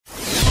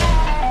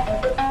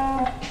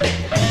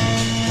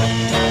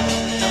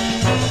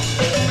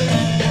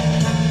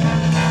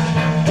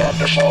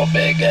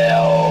Big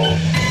L.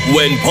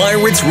 When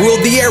pirates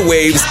ruled the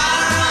airwaves,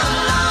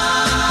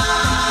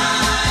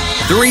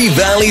 Three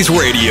Valleys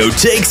Radio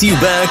takes you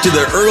back to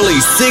the early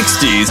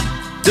 60s,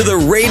 to the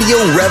radio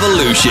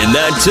revolution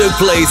that took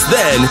place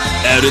then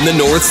out in the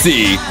North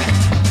Sea.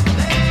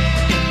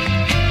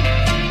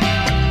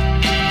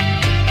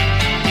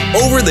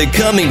 Over the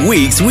coming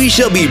weeks, we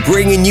shall be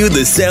bringing you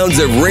the sounds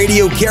of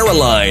Radio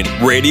Caroline,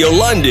 Radio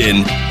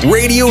London,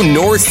 Radio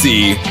North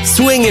Sea,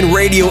 Swing and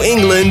Radio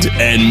England,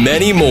 and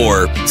many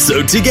more.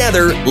 So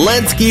together,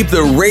 let's keep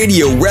the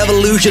radio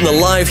revolution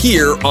alive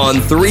here on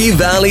Three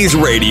Valleys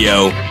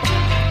Radio.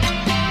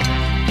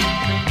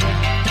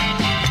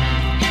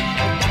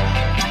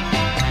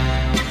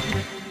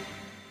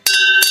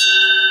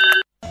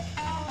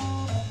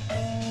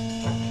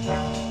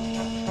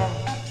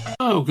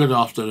 Hello, good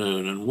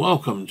afternoon, and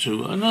welcome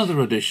to another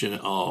edition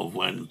of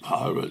When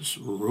Pirates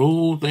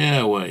Ruled the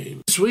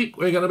Airwaves. This week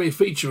we're going to be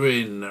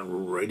featuring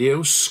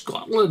Radio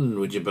Scotland,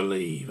 would you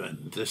believe?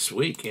 And this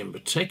week in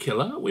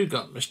particular we've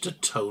got Mr.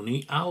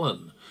 Tony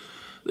Allen.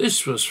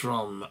 This was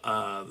from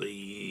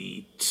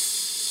the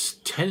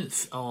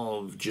 10th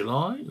of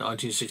July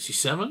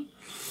 1967.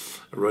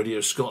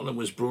 Radio Scotland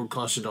was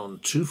broadcasted on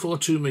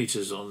 242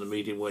 metres on the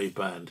medium wave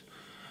band.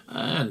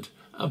 And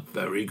a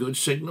very good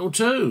signal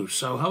too.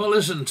 So have a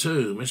listen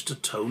to Mr.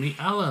 Tony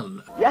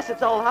Allen. Yes,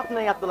 it's all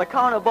happening at the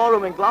Locarno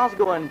Ballroom in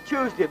Glasgow on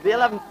Tuesday, the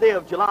 11th day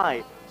of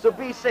July. So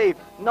be safe,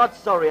 not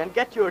sorry, and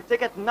get your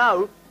ticket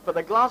now for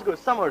the Glasgow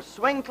Summer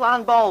Swing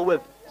Clan Ball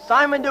with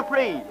Simon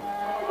Dupree.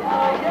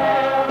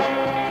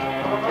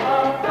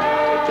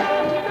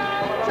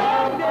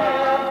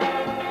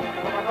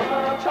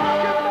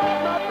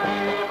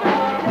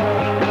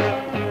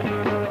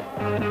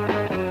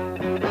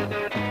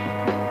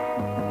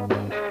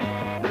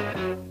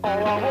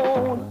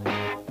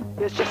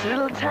 It's just a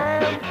little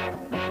time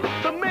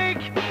to make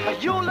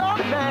you love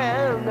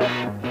man.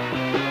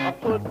 I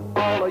put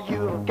all of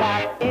you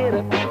got in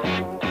it,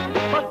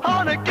 but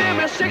honey, give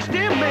me 60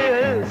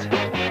 minutes,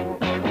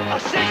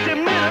 60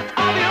 minutes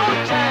of your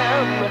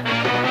time.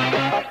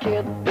 I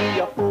can't be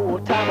a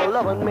full-time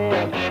loving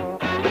man.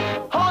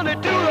 Honey,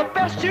 do the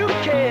best you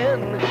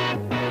can.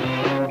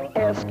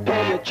 Ask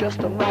and you just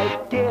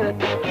might get it,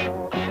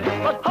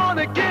 but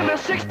honey, give me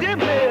 60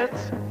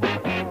 minutes.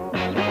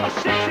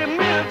 60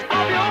 minutes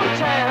of your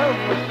time.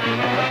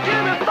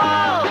 Give me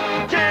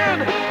 5,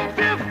 10,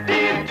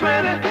 15,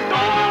 20.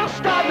 Don't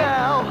stop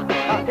now.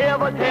 I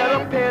haven't had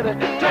a penny.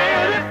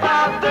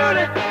 25,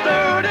 30,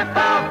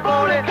 35,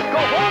 40. Go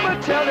home and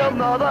tell your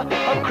mother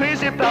I'm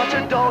crazy about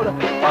your daughter.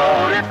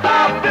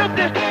 45,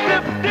 50,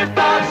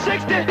 55,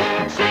 60.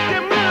 60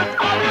 minutes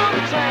of your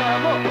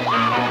time.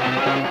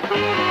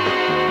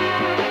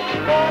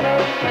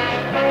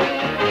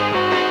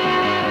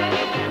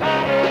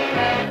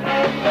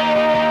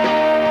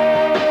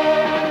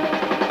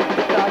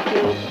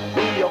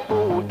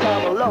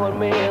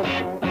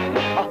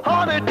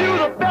 Do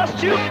the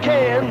best you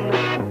can.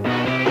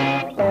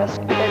 Ask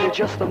and you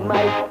just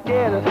might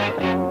get it.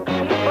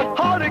 But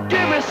honey,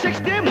 give me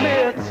 60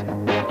 minutes.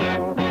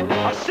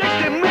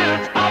 60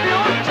 minutes of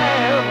your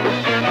time.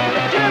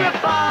 Give me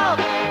 5,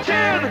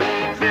 10,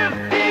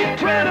 15,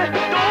 20.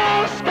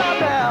 Don't stop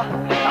now.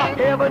 I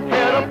haven't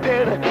had a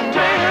penny.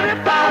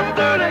 25,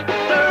 30,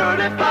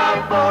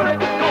 35, 40.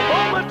 Go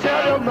home and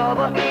tell your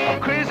mother I'm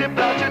crazy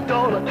about your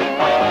daughter.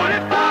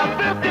 45,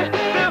 50,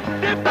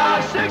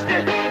 55, 60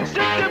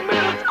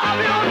 minutes of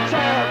your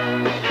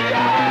time.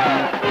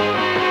 Yeah!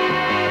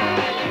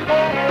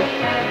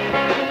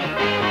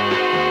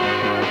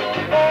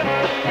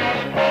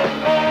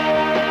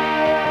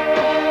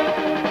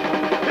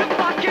 If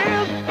I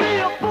can't be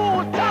a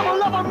full-time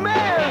lover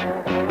man,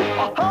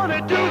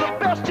 honey, do the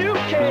best you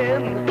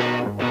can.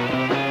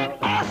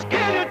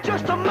 Asking you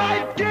just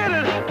might get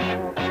it,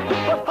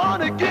 but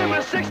honey, give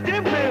me 60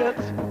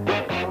 minutes.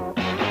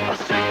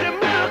 60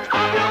 minutes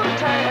of your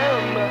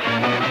time.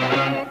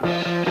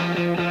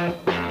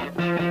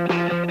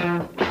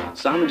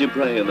 Simon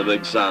Dupree and the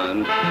Big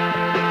Sound.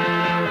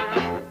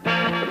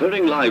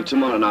 Appearing live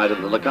tomorrow night at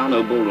the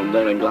Locarno Ballroom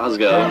there in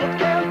Glasgow.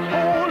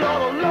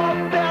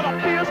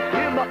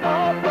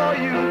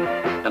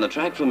 And a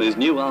track from his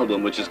new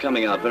album, which is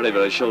coming out very,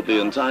 very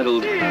shortly,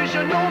 entitled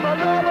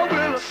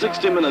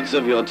 60 Minutes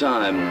of Your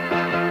Time.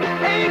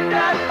 Ain't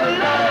that a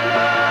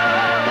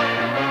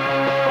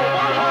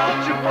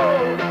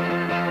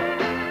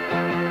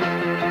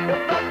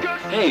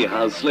Hey,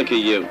 how slick are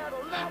you?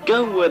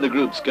 Go where the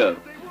groups go.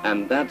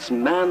 And that's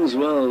Man's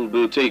World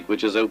Boutique,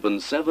 which is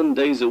open 7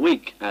 days a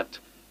week at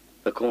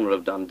the corner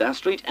of Dundas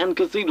Street and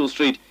Cathedral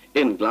Street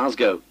in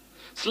Glasgow.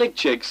 Slick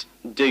chicks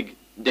dig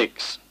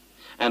Dick's.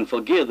 And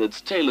for gear that's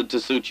tailored to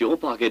suit your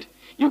pocket,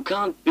 you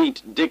can't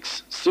beat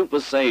Dick's Super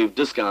Save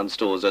discount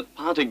stores at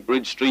Partick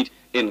Bridge Street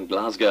in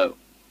Glasgow.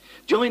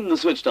 Join the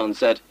Switched On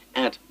set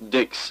at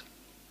Dick's.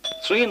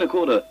 3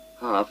 1/4,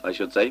 half I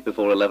should say,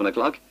 before 11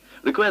 o'clock.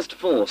 Request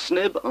for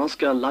Snib,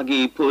 Oscar,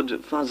 Luggy,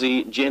 Pud,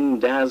 Fuzzy, Gin,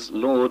 Daz,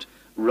 Lord,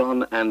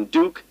 Ron and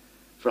Duke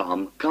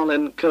from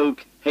Colin,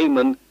 Coke,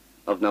 Heyman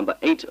of number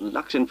 8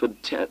 Luxenford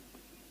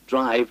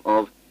Drive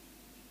of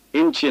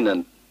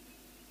Inchinen.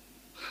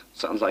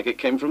 Sounds like it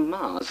came from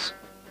Mars.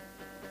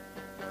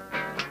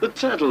 The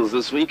Turtles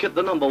this week at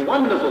the number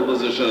wonderful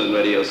position in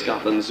Radio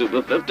Scotland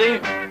Super 50.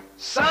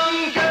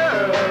 Some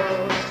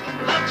girls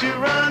love to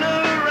run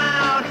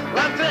around,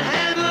 love to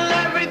handle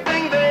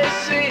everything they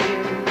see.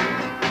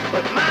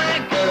 But my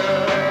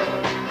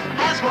girl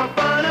has more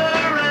fun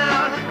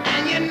around,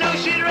 and you know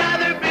she'd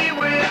rather be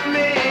with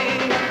me.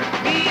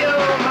 Me,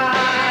 oh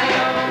my,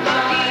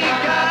 lucky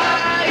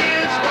guy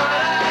is what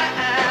I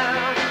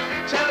am.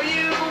 Tell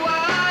you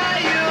why,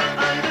 you'll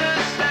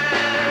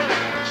understand.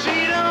 She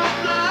don't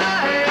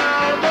fly,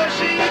 although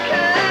she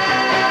can.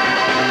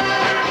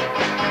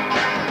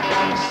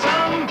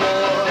 Some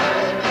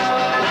boys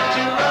love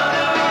to run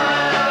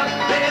around,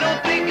 they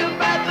don't think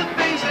about the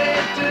things they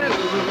do.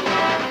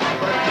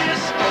 But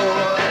this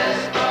boy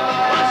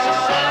wants to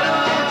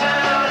settle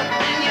down,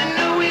 and you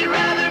know he'd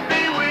rather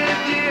be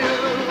with you.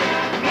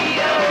 Me,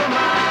 oh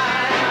my,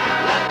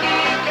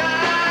 lucky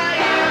guy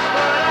is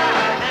what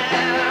I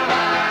am.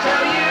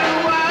 Tell you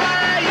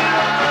why,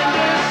 you'll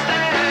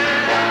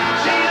understand.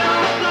 She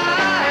don't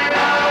fly,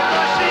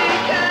 although she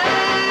can.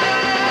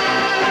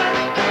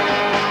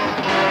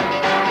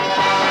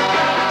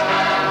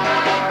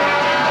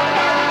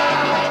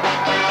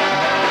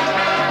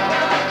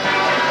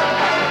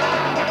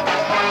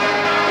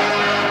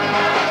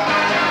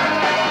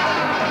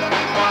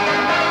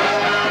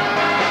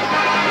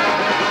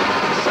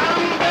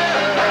 Some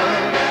girls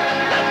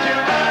love to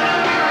run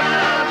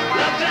around,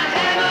 love to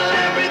handle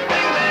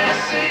everything they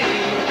see.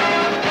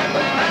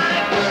 But my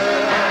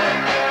girl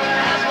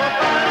has more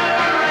fun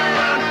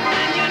around,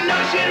 and you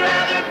know she'd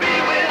rather be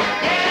with,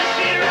 yeah,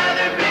 she'd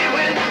rather be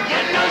with,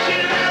 you know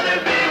she'd rather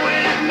be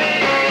with me.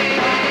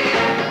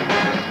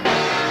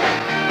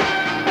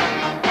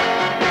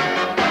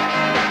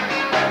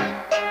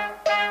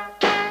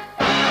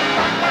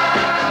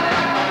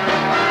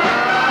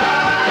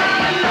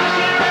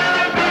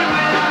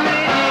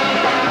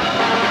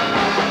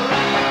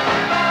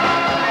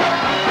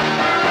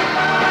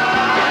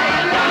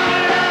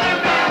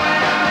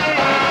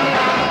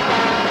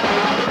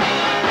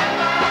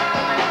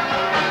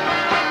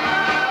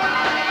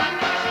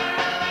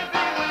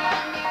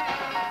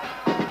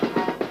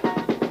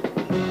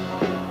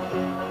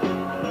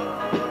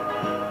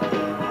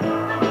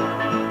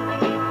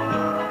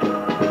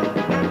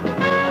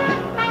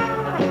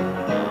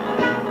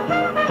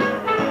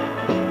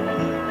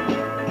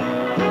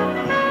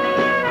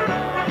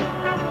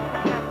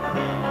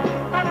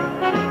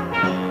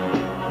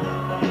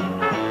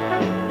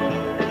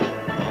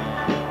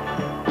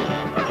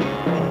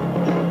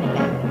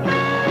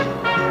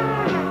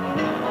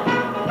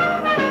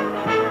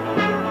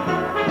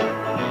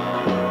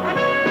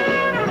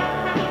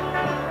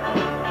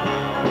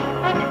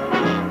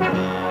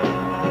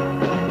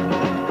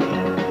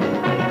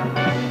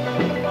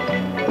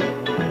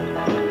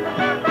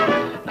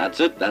 That's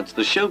it, that's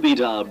the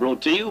Showbeat Hour,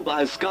 brought to you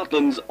by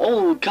Scotland's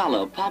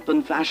all-colour pop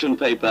and fashion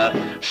paper,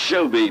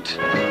 Showbeat.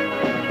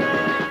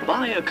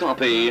 Buy a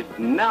copy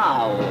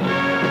now.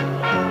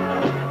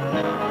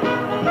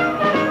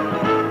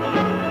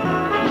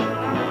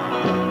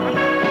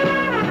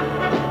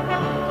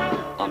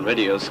 On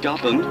Radio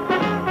Scotland,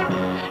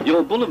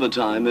 your Boulevard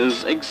time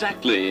is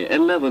exactly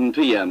 11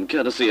 p.m,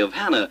 courtesy of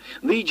Hannah,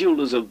 the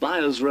jewellers of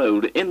Byers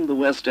Road in the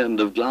West End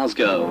of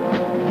Glasgow.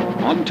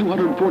 On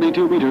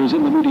 242 meters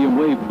in the medium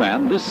wave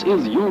band, this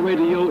is your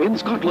radio in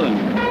Scotland.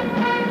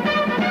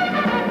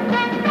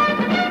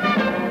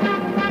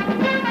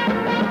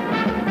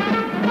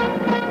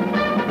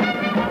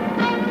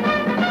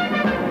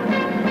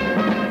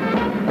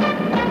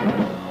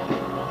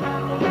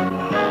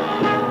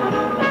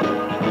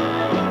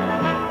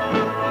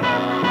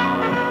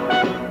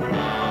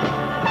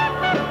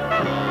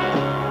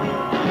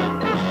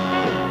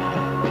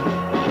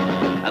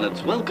 And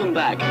it's welcome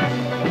back.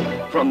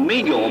 From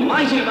me, your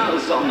mighty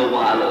mouse on the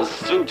wireless,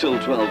 through till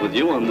 12 with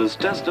you on this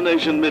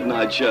Destination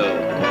Midnight Show.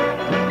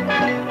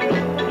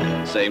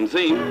 Same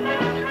theme,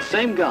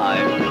 same guy,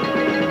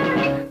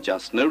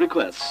 just no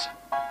requests.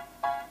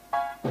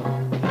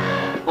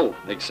 Oh,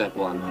 except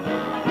one,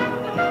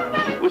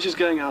 which is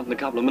going out in a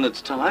couple of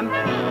minutes' time.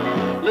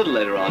 A little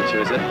later on, shall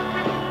we say.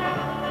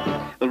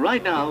 But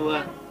right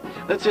now,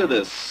 let's hear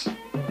this.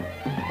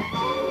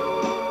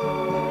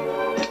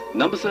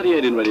 Number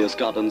 38 in Radio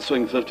Scotland,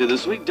 Swing 50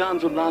 this week, down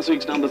from last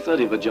week's number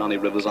 30 for Johnny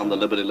Rivers on the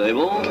Liberty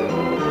label.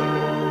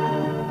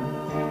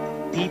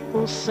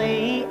 People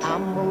say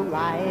I'm the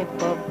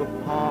life of the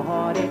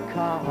party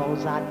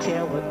 'cause I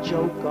tell a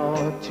joke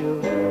or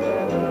two.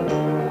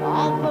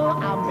 Although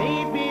I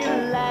may be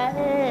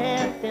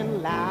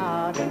laughing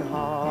loud and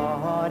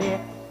hearty,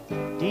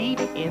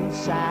 deep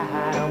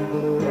inside I'm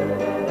blue.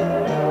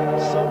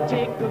 So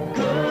take a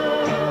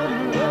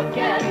good look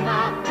at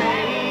my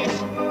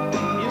face.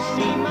 You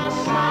see my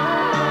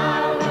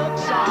smile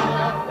looks out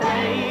of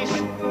place.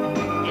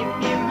 If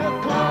you look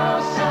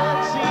closer,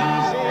 it's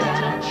easy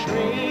to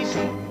trace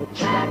the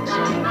tracks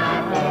of my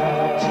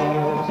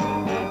tears.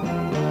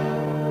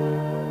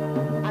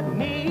 I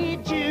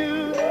need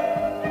you,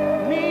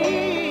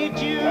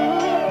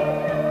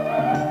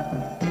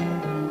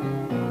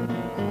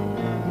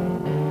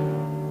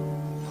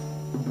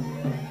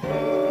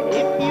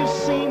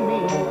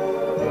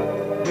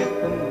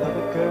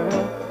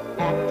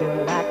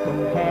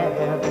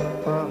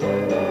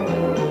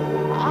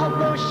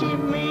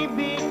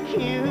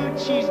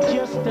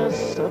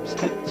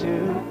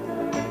 substitute.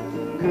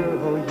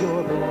 Girl,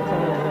 you're the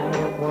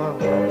permanent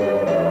one.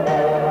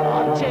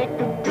 I'll take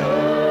a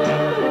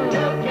good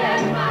look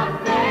at my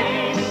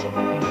face.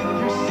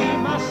 You see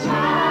my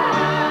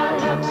smile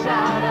looks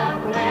out of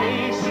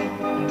place.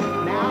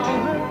 Now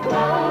look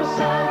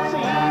closer, it's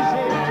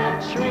easy to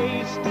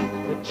trace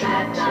the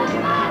tracks of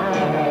my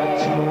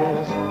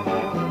tears.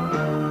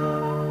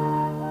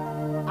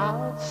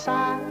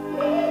 Outside,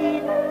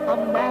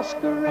 I'm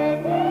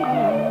masquerading.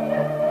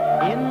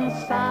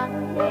 Inside,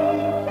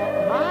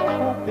 my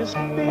hope is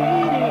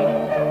fading.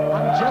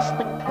 I'm just a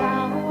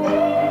clown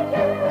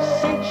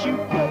since you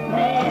put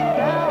me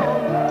down.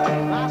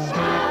 My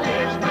smile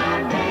is my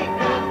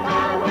makeup I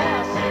wear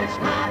since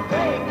my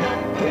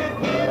breakup with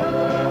you.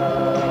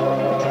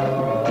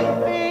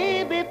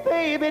 Baby,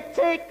 baby,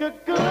 take a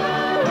good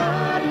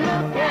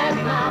look at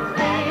my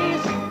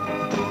face.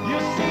 You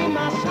see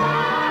my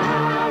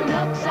smile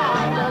looks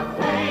out of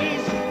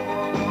place.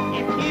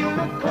 If you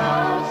look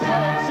closer,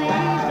 it's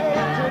easy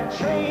to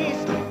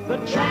trace the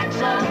tracks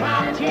of my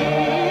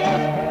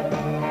tears.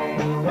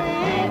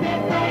 Baby,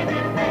 baby,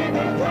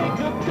 baby, take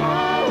a good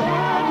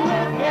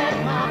look at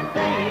my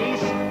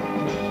face.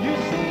 You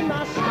see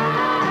my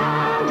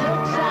smile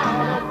looks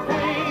out of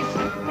place.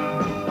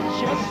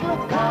 Just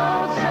look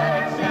closer,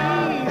 it's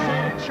easy to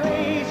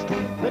trace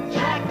the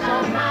tracks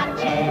of my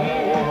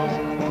tears.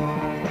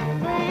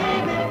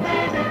 Baby,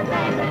 baby,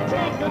 baby,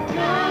 take a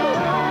good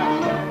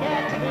look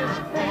at this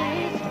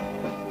face.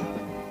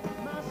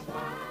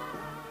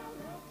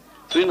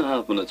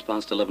 3.5 minutes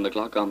past 11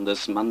 o'clock on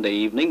this Monday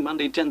evening,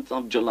 Monday 10th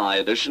of July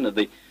edition of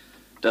the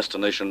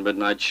Destination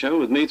Midnight Show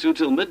with me through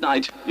till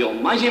midnight, your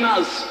Mighty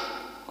Mouse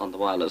on the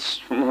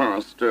wireless.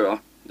 Still,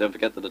 don't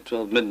forget that at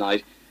 12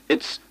 midnight,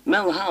 it's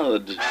Mel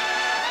Howard.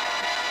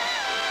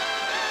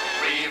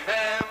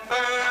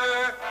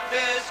 Remember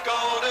this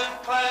golden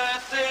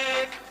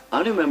classic.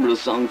 I remember a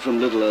song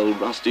from Little Old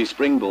Rusty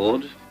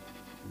Springboard.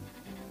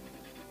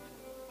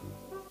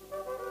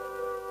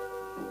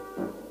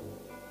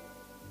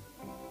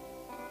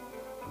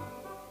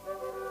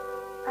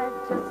 I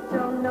just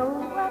don't know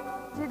what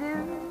to do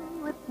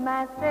with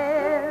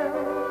myself.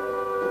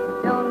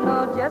 Don't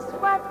know just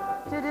what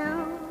to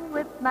do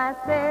with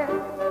myself.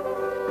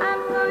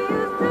 I'm so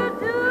used to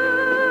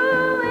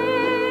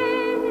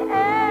doing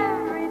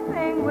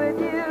everything with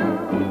you,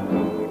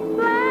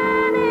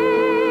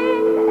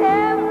 planning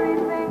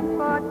everything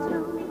for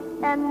two,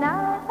 and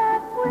now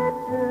that we're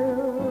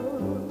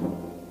through,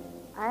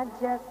 I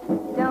just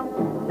don't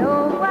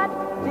know what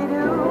to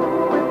do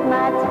with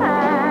my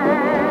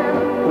time.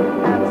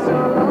 I'm so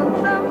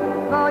lonesome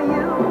for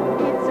you,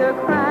 it's a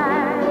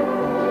crime.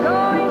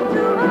 Going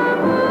to a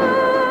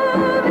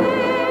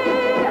movie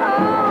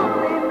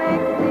only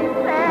makes me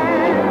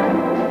sad.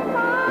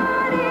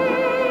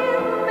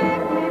 Parties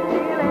make me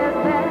feel as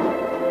bad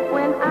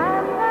when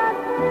I'm not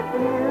with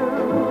you.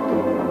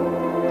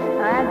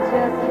 I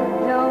just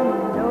don't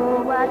know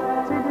what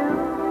to do.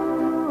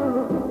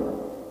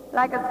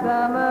 Like a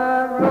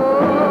summer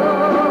road.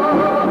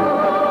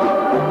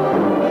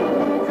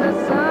 The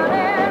sun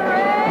and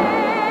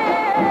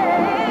rain.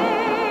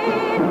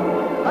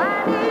 I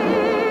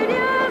need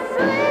your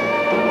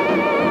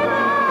sweet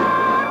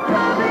love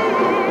to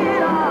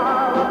beat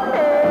all the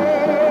pain.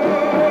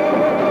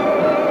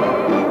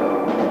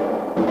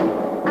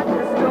 I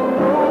just don't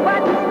know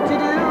what to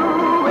do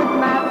with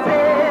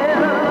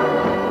myself.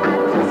 I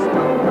just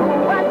don't know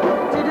what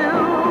to do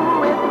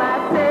with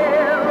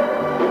myself.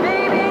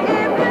 Baby,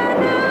 if you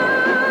knew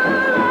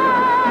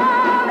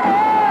love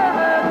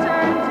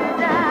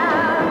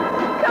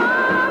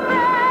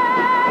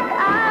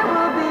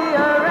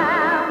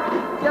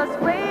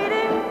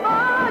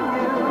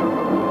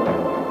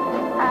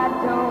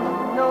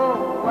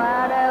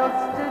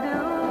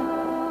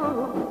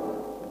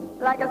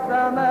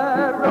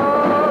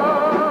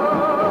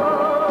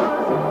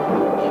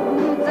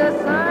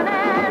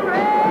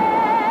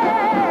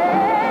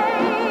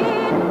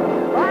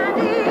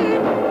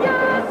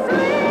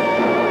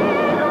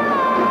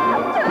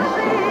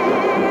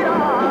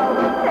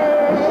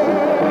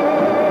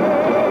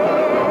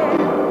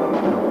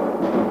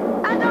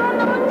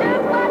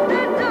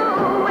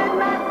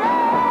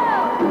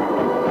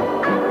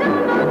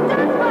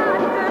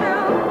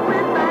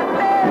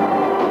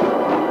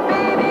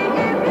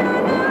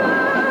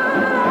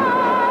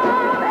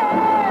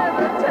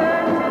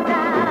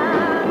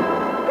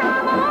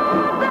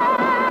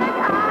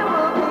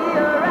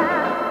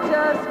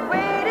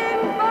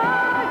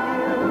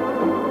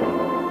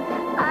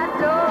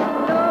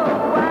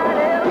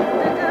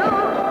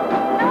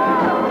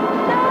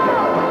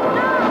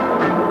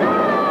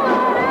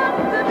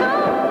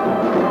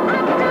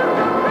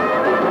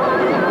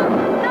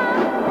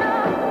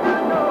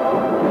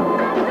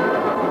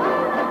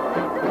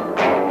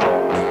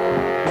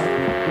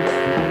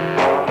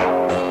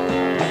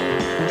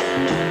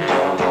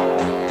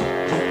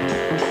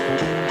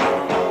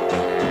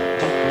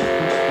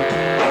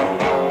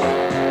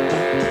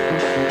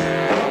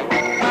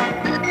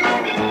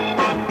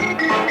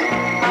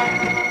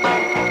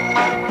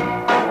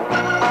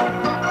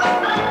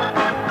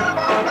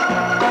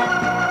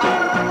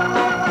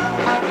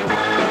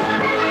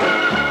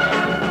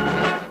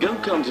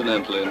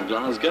Continental in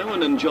Glasgow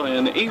and enjoy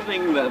an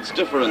evening that's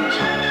different.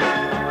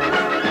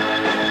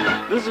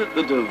 Visit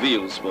the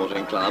Deauville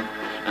Sporting Club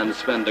and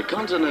spend a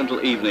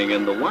continental evening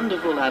in the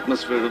wonderful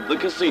atmosphere of the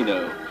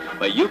casino,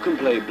 where you can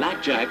play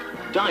blackjack,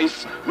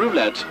 dice,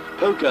 roulette,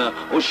 poker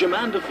or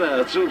chemin de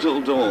fer through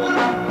till dawn.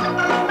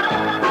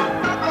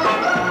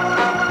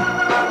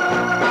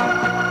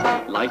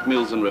 Light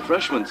meals and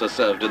refreshments are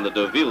served in the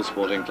Deauville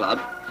Sporting Club,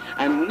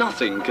 and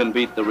nothing can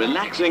beat the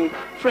relaxing,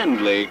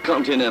 friendly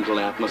continental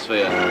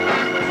atmosphere.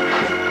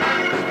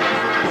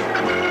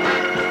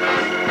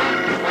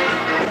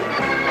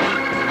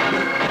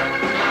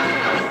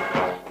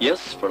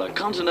 Yes, for a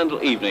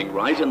continental evening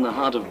right in the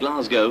heart of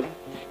Glasgow,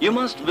 you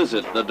must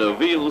visit the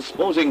Deauville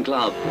Sporting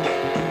Club.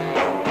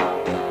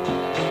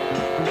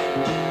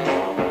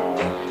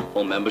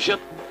 For membership,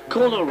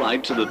 call or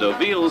write to the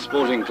Deauville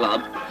Sporting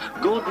Club,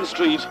 Gordon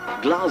Street,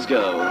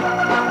 Glasgow.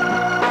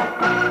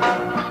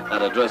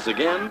 That address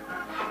again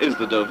is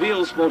the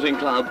Deauville Sporting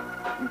Club,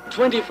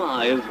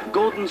 25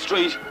 Gordon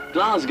Street,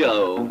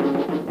 Glasgow.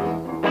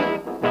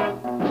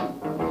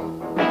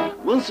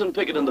 Wilson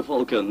Pickett and the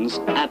Falcons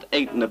at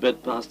 8 and a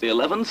bit past the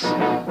 11th.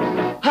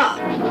 Ha!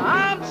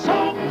 I'm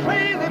so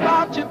crazy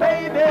about you,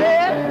 baby.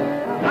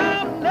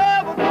 I'm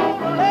never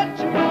gonna let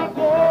you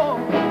go.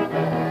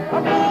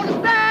 I'm gonna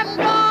stand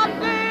guard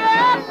day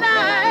and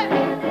night.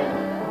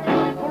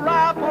 A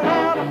rifle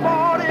and a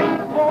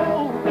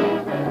 44.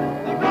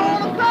 They're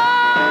gonna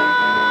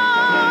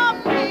call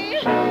me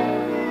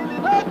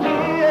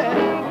lucky.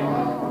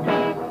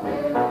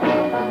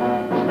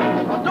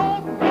 I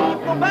don't want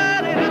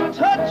nobody to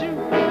touch you.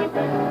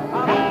 I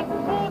don't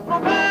want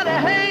nobody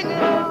hanging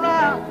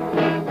around.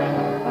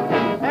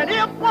 And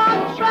if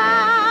one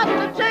tries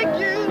to take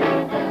you,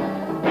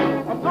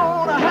 I'm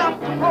gonna have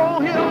to blow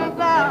him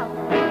down.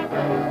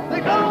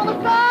 They're gonna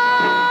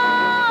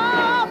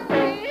call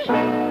me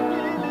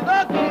really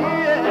lucky.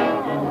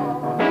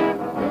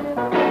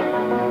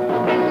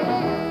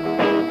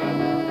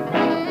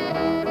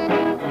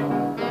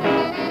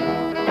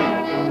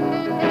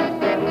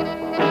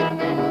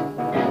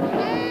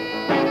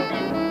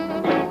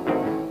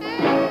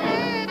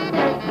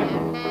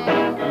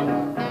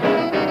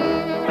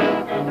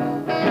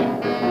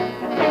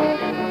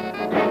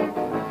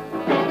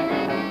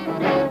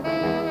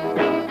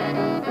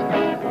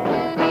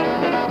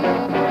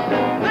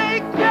 They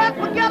can't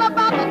forget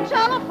about the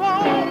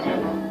telephone.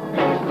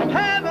 I'm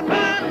having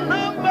my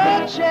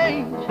number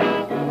changed.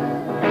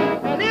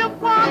 And if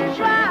one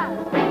tries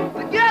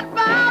to get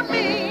by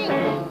me,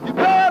 you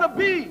better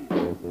be.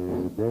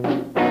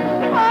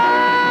 Oh,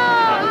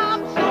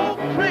 I'm so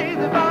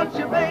crazy about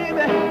you,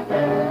 baby.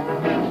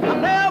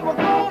 I'm never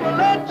gonna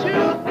let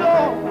you go.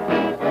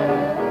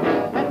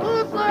 And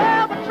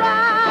whosoever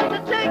tries to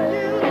take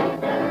you,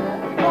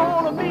 you're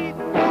gonna meet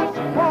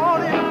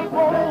disappointing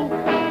foes.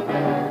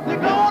 They're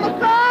gonna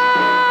call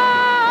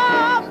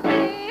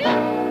me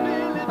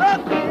Billy the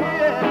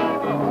Kid.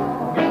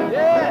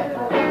 Yeah,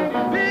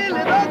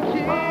 Billy the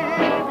Kid.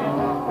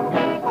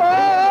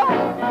 Oh,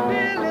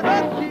 Billy the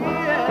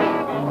Kid.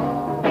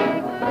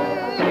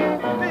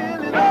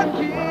 Billy the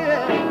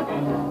Kid.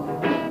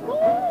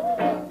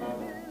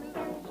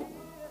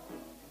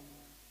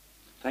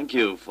 Thank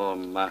you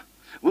from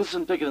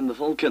Wilson Pickett and the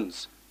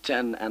Falcons,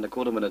 10 and a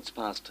quarter minutes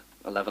past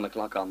 11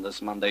 o'clock on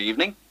this Monday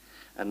evening.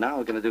 And now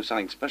we're going to do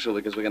something special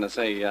because we're going to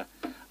say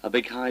a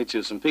big hi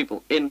to some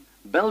people in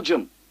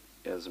Belgium.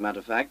 As a matter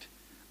of fact,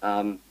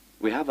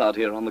 we have out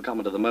here on the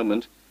comment at the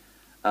moment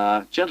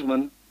a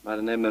gentleman by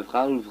the name of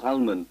Raoul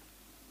Vralman.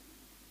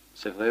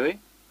 C'est vrai, oui?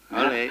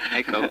 Olé,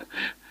 echo.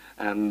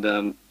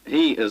 And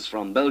he is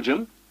from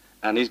Belgium,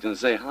 and he's going to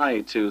say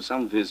hi to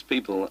some of his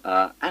people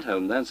at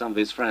home there, some of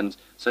his friends.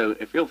 So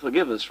if you'll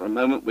forgive us for a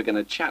moment, we're going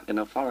to chat in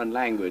a foreign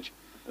language.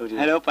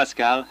 Hello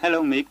Pascal,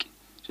 hello Mick.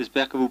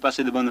 J'espère que vous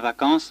passez de bonnes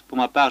vacances. Pour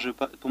ma part, je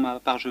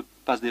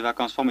passe des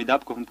vacances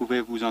formidables, comme vous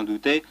pouvez vous en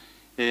douter.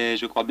 Et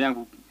je crois bien que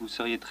vous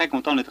seriez très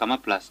content d'être à ma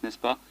place, n'est-ce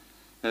pas?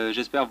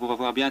 J'espère vous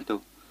revoir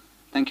bientôt.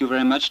 Thank you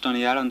very much,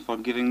 Tony Allen, for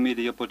giving me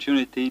the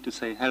opportunity to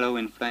say hello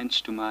in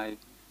French to my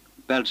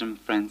Belgian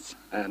friends.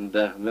 And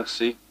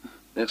merci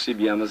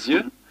bien,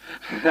 monsieur,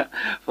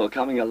 for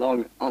coming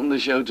along on the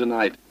show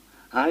tonight.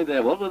 Hi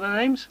there, what were their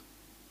names?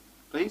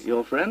 Please?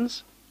 Your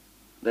friends?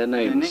 Their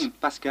Their names? name,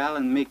 Pascal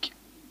and Mick.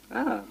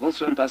 Ah,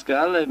 bonsoir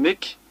Pascal et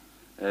Mick.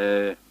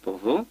 Pour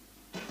vous.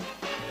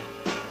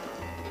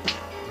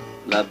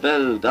 La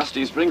belle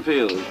Dusty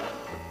Springfield.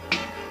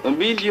 Au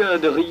milieu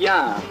de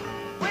rien.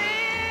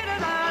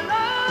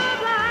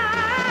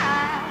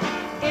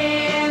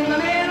 In the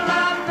middle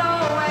of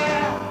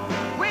nowhere,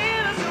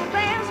 where some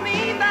plans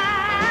me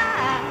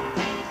by.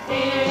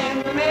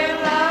 In the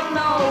middle of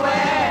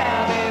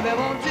nowhere, baby,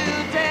 won't you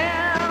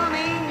tell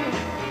me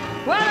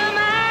what am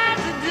I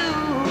to do?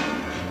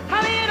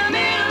 I'm in the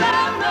middle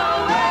of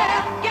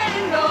nowhere,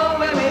 getting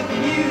nowhere with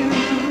you.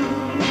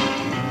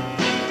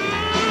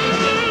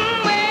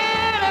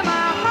 Where am I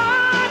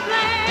heart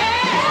lay?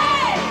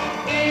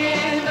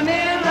 In the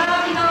middle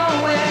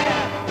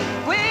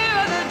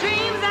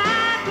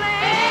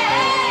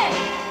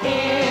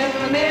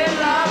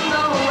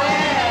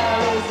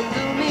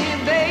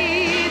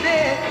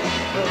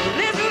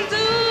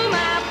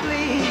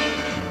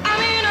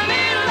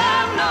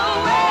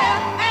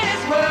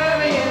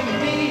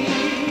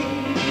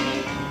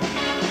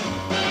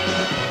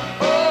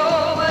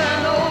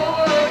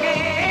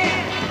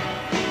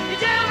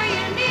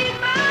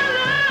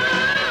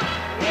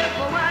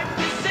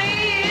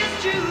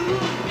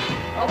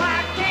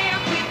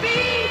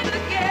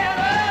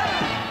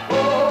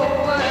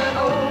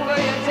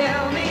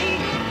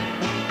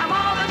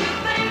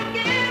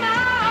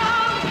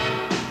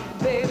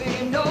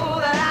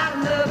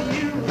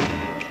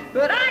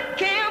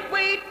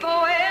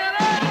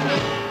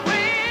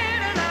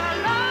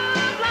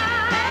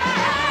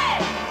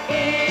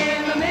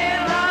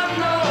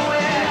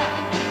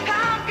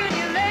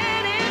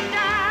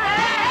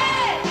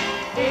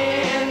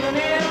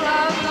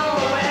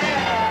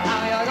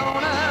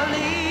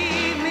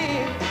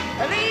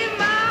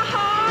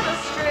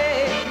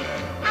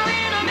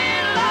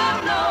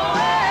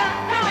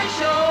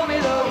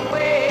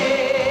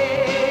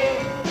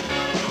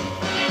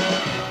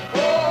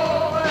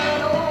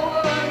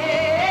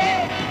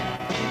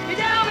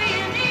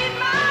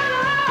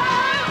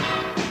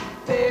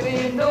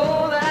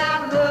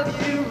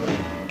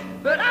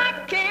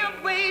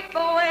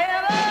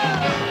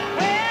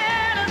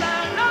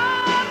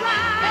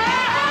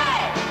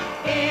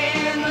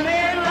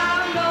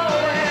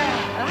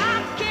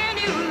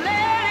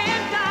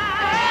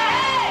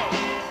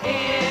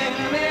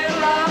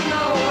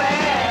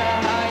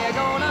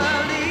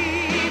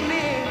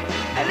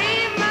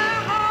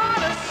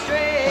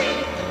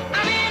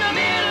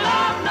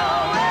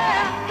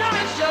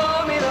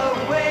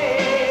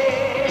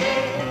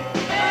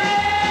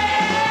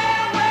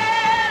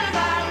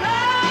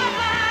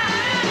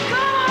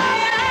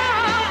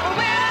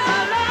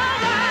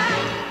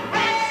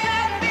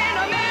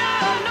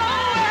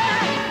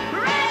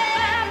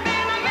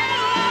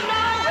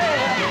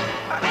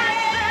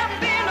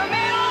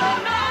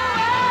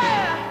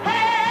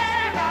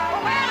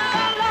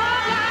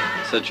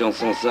cette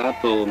chanson-là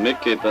pour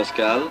Mick et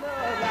Pascal.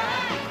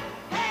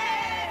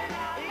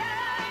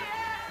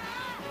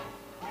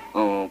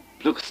 En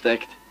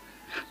Ploegstedt,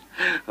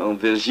 en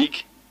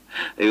Belgique,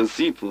 et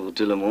aussi pour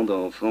tout le monde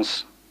en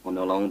France, en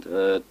Hollande,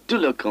 tout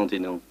le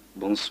continent.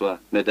 Bonsoir,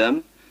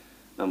 mesdames,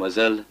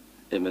 mademoiselles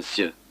et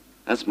messieurs.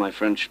 That's my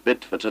French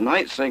bit for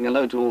tonight, saying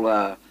hello to all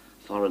our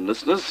foreign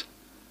listeners,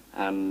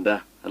 and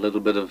a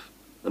little bit of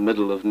the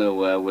middle of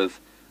nowhere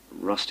with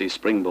Rusty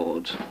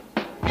Springboard.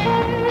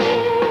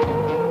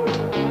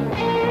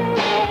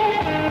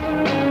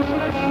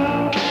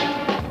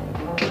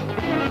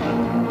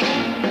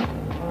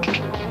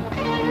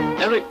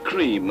 Eric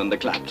Cream and the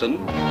Clapton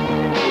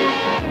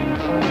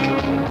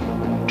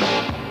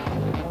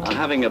are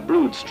having a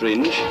brood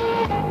strange.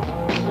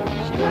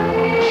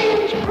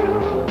 Strange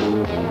brew,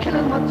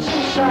 killing what's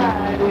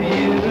inside of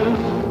you.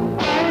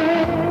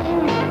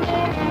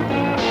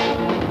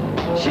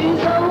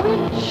 She's a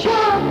witch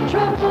of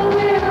trouble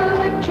in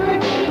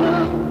electric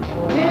blue.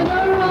 In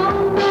her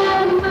own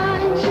bad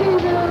mind,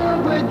 she's in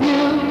love with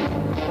you,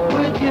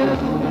 with you.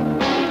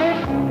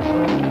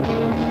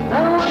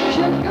 Now what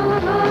you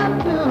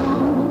gonna do?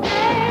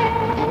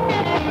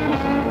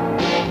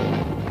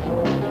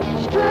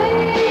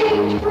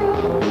 Strange brew,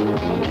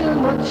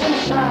 killing what's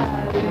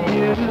inside of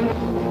you.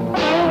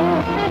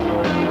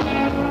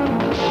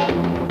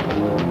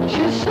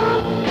 She's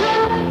some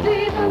kind of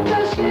demon,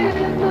 but she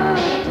is not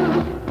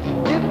true.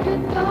 If you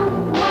don't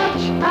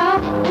watch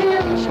out,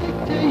 he'll stick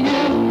to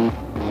you,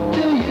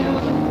 to you.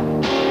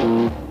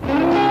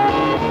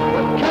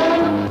 What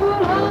kind of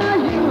fool are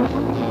you?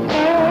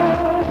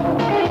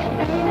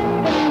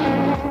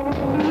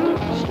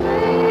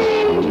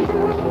 Strange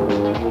brew,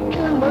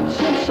 killing what's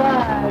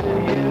inside of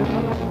you.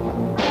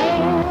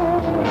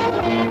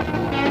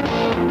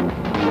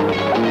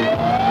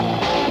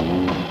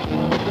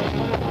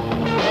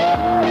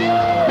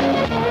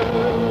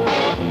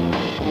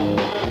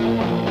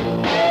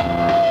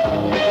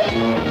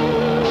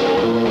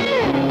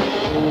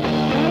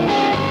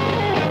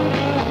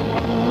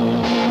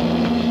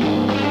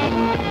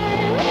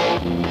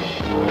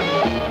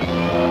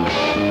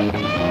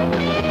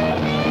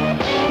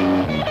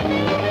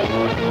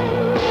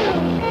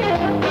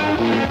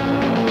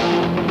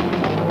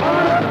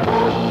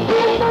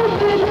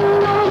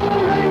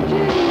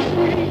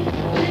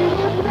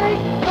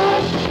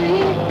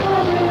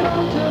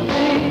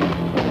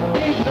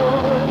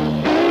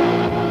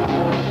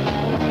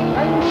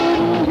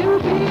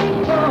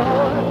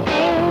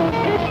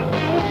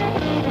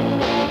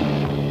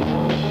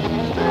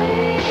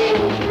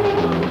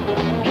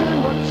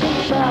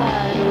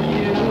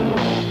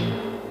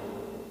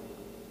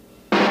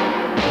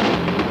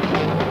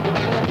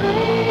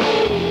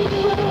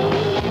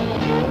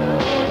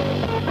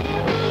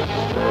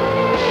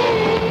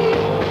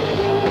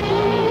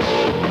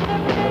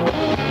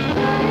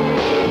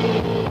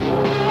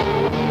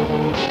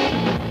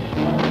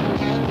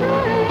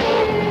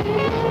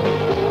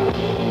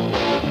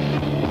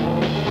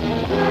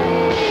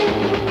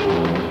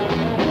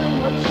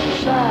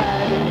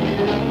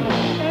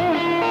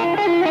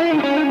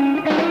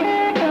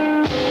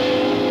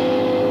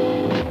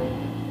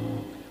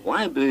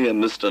 Why be a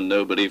Mr.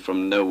 Nobody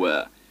from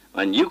nowhere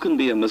when you can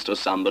be a Mr.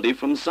 Somebody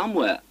from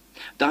somewhere?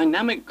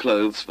 Dynamic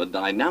clothes for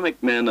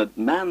dynamic men at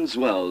Man's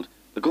World,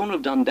 the corner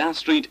of Dundas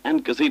Street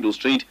and Cathedral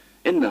Street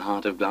in the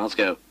heart of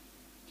Glasgow.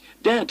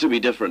 Dare to be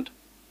different,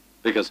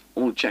 because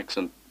all cheques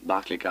and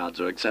Barclaycards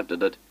are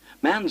accepted at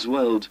Man's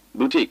World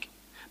Boutique,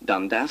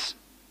 Dundas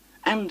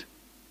and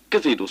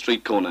Cathedral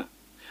Street corner,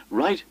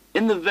 right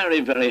in the very,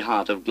 very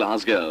heart of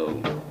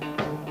Glasgow.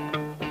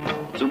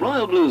 It's a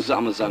Royal Blue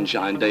Summer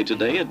Sunshine Day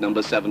today at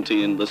number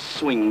 17, The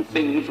Swing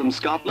Thing from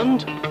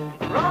Scotland.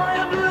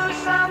 Royal Blue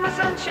Summer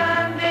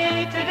Sunshine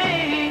Day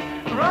today.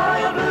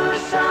 Royal Blue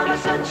Summer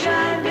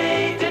Sunshine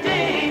Day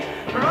today.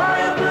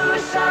 Royal Blue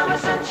Summer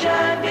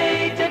Sunshine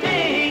Day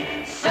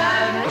today.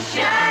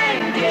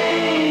 Sunshine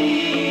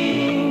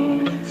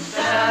Day.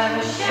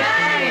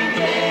 Sunshine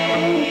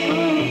Day.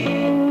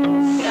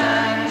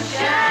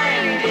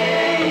 Sunshine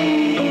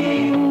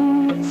Day.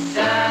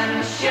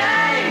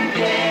 Sunshine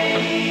Day.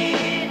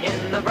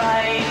 In the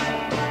bright,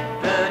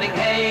 burning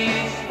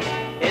haze,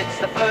 it's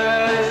the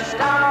first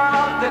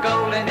of the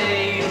golden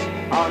days.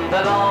 On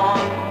the lawn,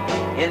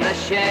 in the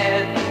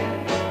shed,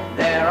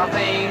 there are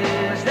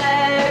things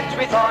that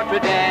we thought were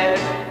dead.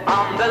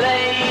 On the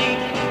lake,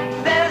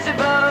 there's a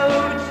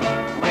boat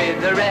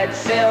with the red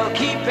sail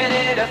keeping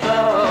it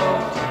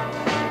afloat,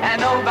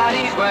 and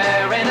nobody's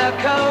wearing a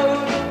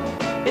coat.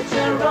 It's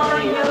a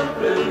royal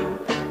blue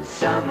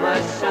summer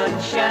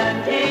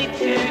sunshine day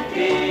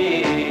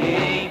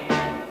today.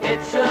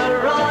 It's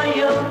a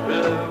royal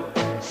blue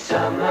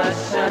summer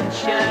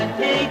sunshine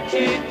day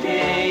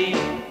today.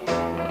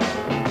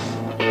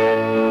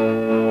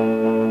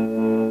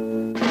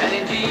 Men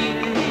in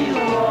jeans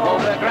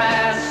over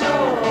grass,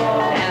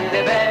 and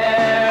they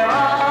bear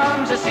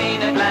arms, a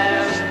seen at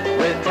last,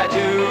 with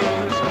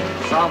tattoos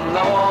from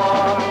the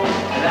war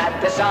that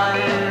the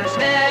suns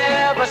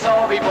never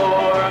saw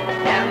before.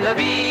 And the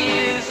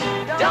bees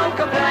don't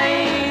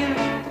complain,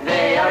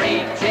 they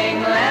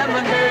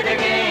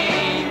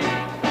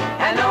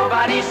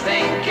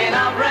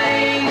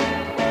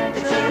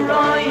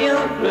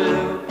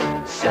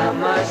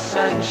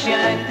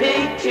sunshine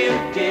day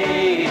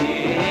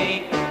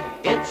today.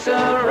 It's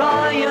a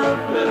royal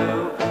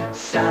blue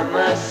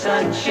summer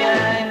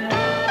sunshine.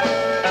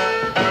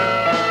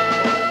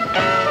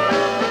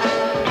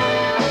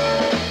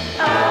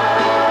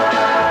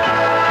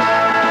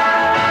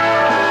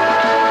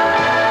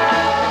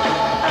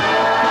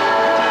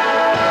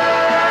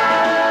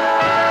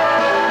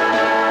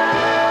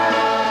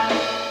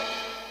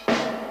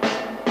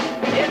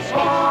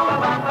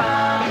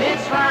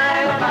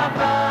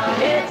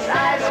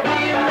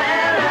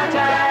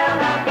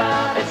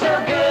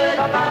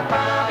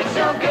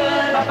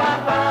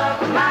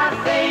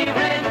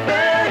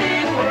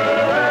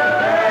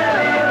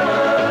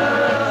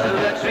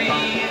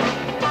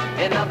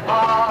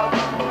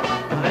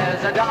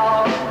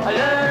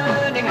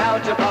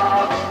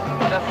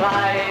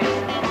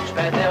 Butterflies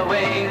spread their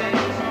wings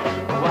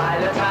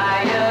while a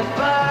tired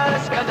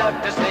bus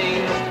conductor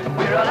sings.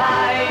 We're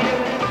alive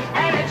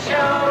and it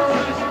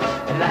shows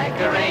like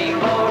a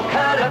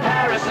rainbow-colored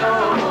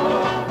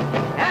parasol,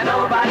 and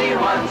nobody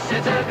wants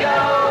it to go.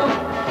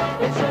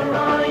 It's a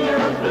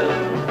royal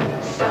blue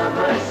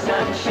summer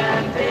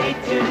sunshine day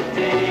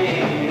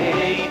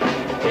today.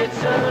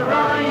 It's a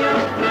royal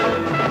blue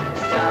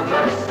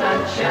summer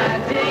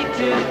sunshine day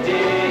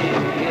today.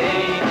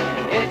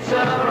 It's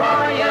a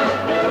royal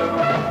blue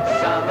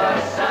summer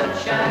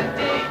sunshine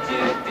day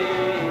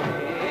today.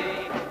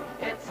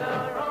 It's a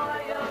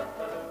royal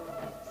blue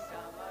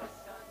summer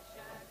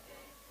sunshine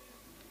day.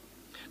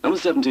 Number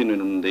 17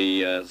 in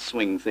the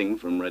swing thing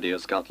from Radio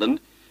Scotland,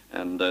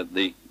 and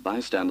the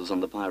bystanders on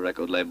the Pie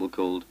record label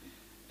called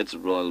It's a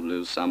Royal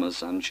Blue Summer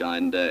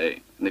Sunshine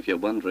Day. And if you're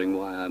wondering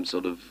why I'm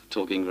sort of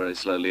talking very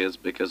slowly, it's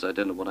because I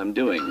don't know what I'm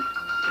doing.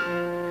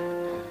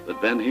 But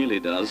Ben Healy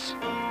does.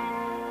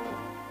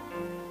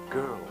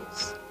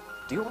 Girls,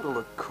 do you want to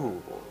look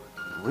cool,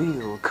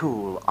 real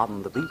cool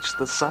on the beach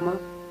this summer?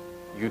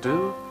 You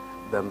do?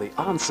 Then the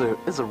answer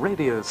is a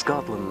Radio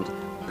Scotland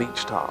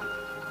beach top.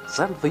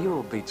 Send for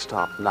your beach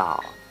top now.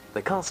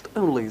 They cost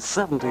only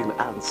 17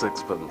 and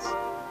sixpence,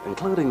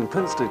 including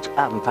postage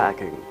and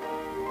packing.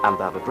 And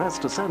that address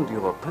to send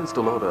your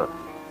postal order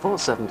for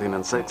 17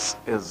 and 6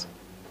 is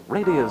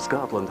Radio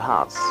Scotland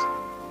House,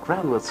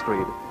 Cranworth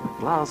Street,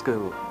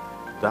 Glasgow,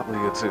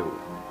 W2.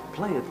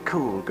 Play it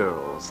cool,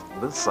 girls,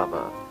 this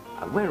summer,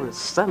 and wear a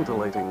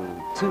scintillating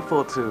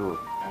 242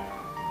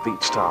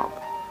 beach top.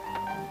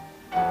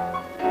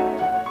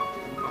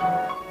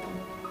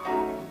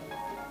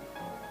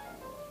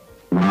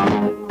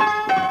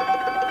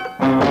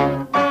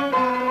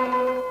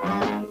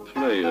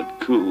 Play it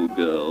cool,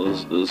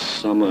 girls, this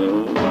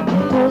summer.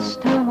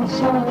 First time I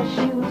saw her,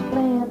 she was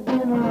playing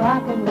in a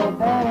rock and roll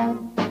band.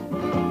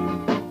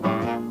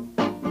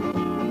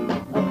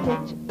 A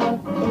picture of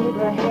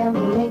Abraham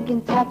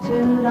Lincoln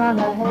tattooed on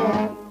her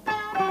hand.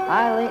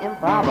 Highly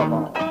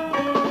improbable.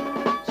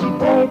 She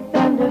played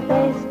thunder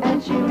bass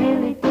and she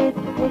really did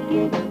pick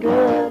it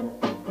good.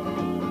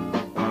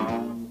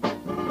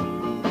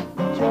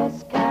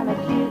 Dressed kinda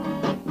cute,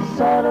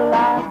 sorta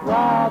like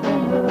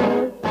Robin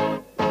Hood.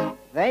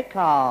 They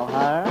call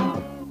her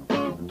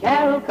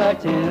Carol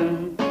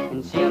Cartoon,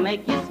 and she'll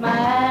make you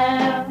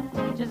smile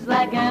just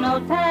like an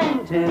old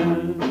time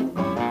tune.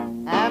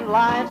 And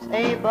life's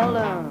a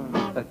balloon,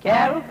 a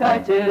Carol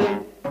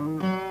Cartoon.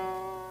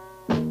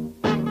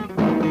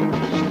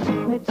 She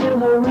took me to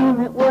her room,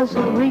 it was a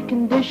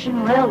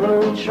reconditioned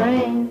railroad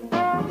train.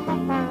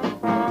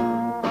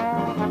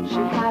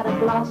 She had a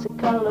glossy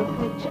color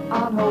picture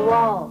on her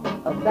wall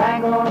of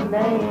Bangor,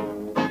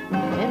 Maine,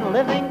 in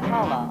living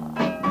color.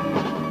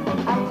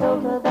 I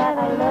told her that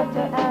I loved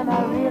her and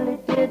I really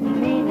didn't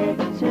mean it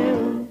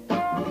too.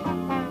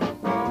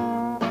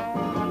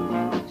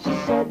 She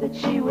said that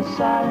she was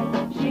sorry,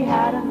 she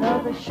had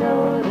another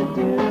show to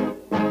do.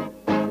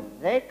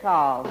 They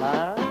call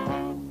her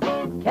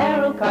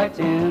Carol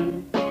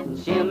Cartoon, and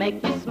she'll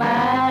make you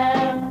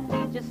smile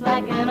just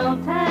like an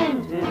old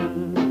time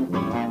tune.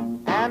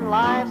 And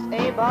life's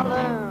a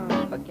balloon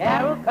for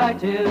Carol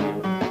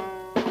Cartoon.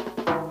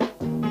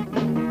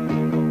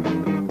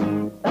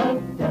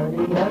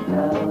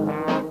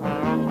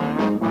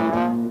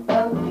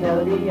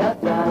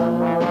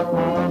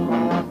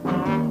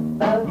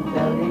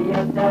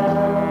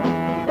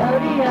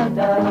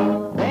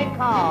 They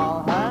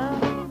call her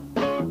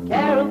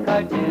Carol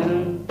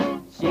Cartoon.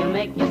 She'll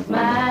make you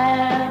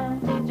smile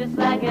just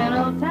like an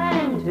old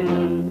time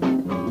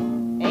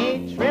tune.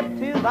 A trip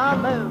to the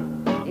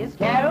moon is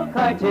Carol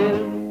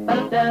Cartoon.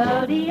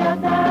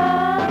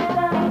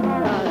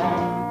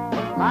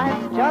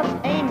 Life's just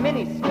a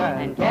miniskirt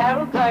and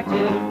Carol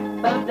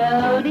Cartoon.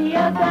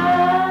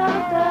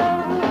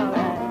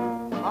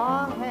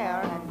 Long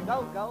hair and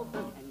go-go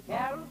boots and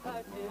Carol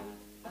Cartoon.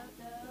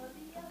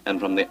 And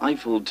from the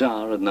Eiffel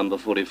Tower at number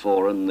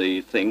 44 and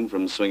the thing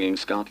from Swinging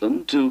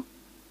Scotland to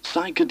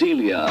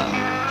Psychedelia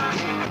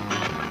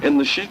in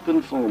the shape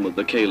and form of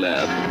the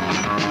Caleb.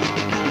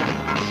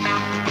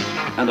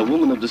 And a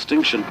woman of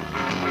distinction.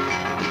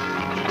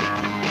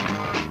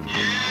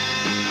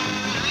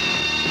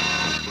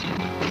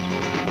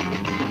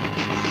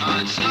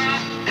 It's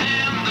not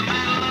in the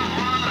middle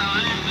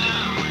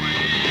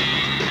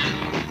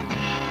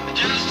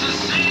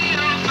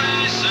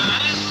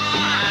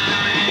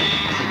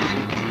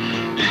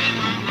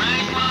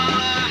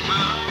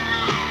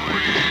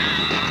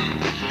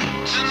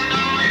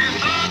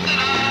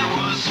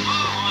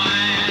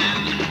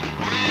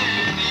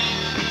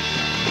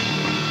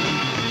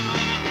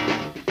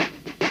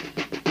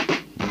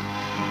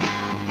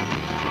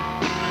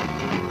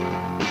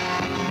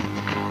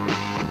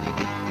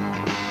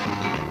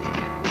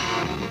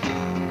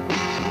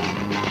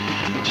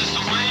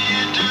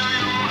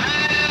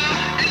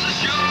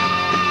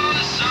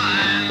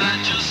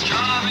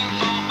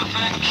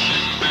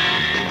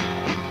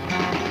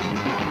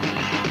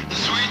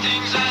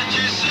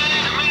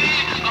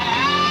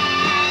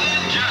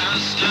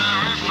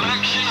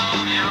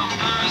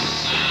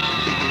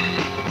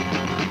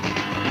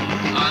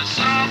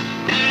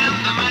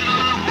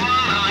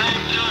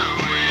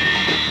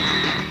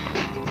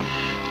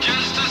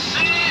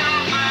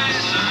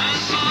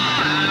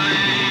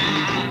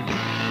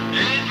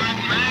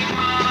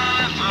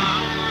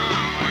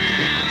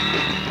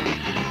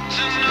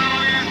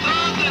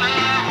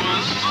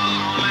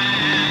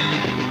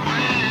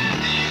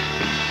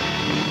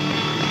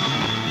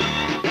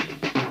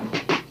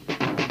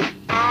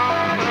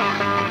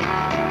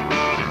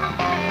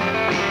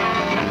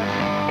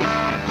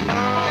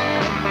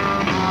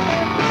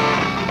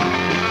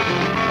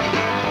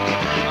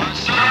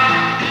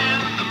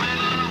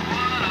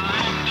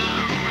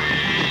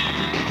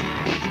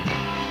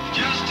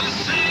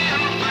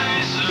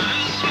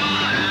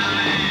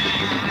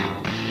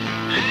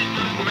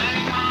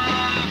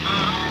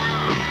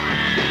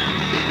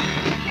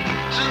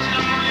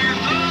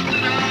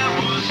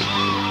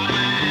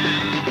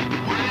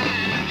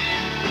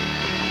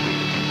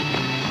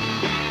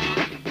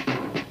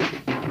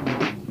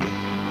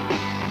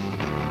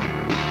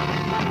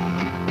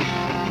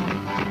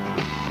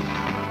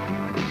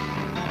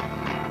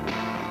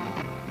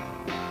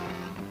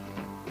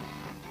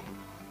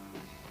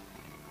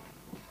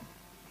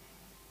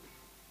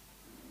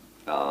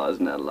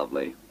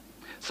lovely.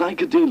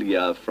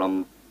 Psychedelia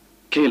from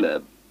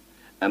Caleb,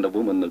 and a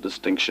woman of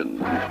distinction.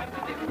 Weather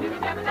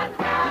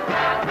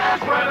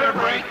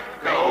break,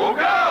 go,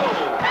 go!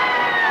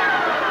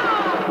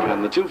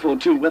 And the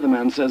 242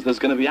 weatherman says there's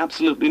going to be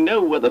absolutely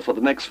no weather for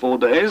the next 4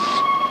 days.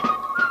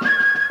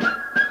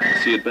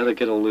 So you'd better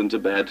get all into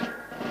bed.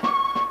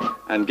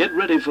 And get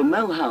ready for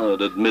Mel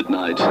Howard at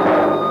midnight.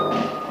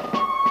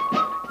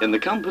 In the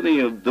company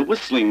of the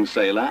Whistling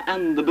Sailor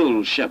and the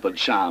Bill Shepherd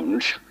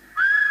Sound.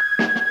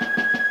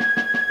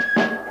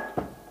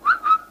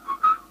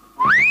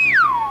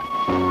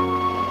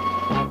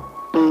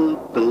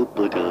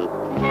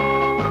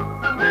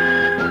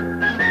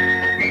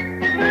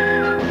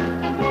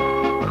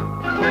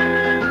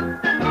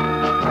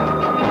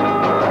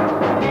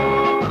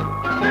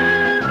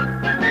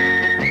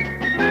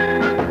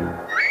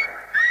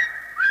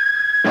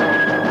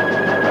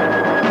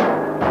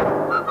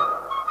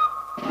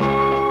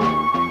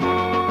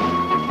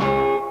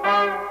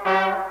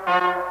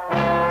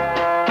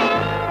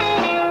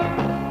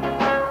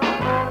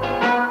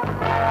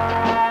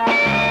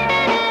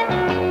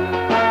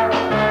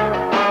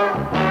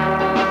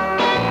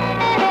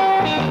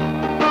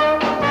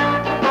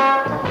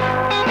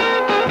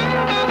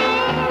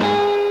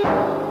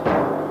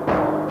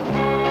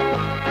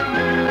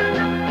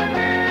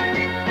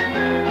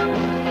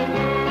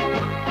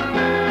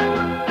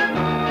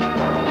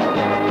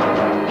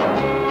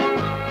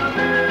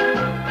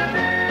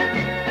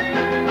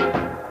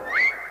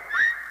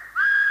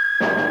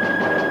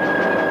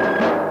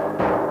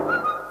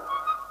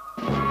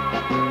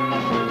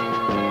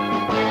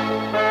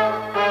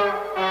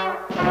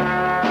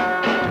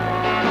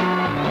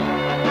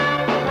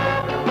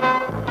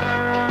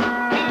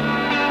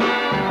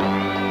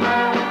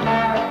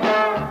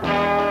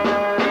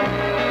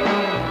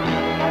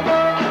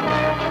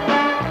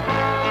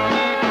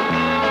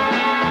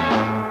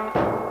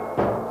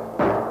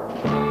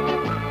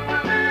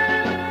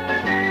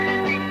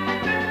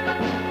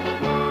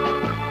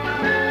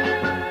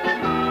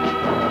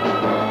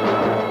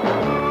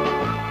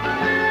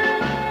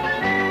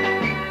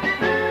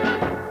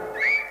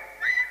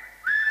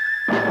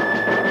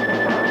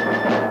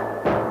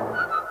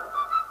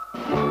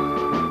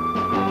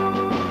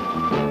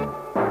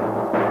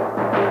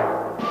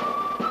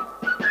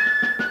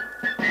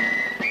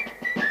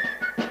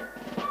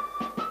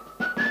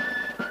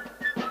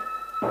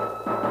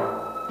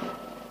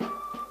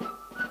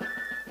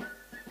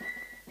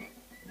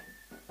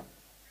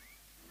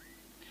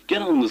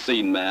 Get on the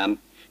scene, man.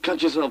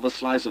 Cut yourself a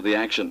slice of the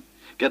action.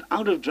 Get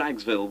out of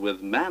Dragsville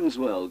with Man's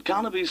World,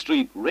 Carnaby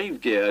Street rave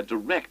gear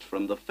direct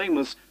from the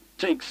famous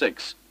Take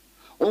 6.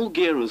 All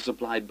gear is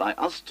supplied by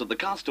us to the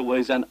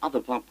Castaways and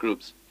other pop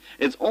groups.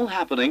 It's all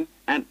happening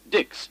at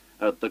Dick's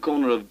at the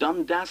corner of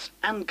Dundas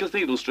and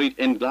Cathedral Street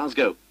in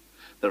Glasgow.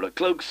 There are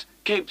cloaks,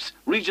 capes,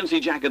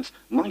 Regency jackets,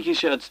 monkey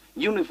shirts,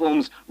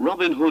 uniforms,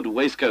 Robin Hood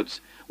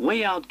waistcoats,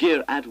 way out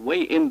gear at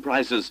way in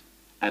prices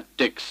at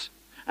Dick's.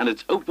 And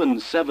it's open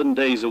 7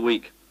 days a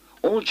week.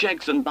 All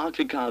checks and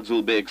Barclay cards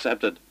will be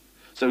accepted.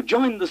 So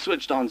join the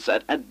switched on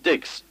set at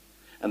Dick's.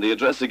 And the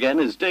address again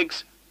is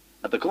Dick's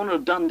at the corner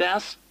of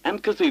Dundas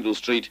and Cathedral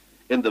Street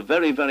in the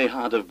very, very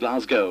heart of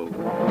Glasgow.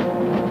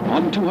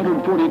 On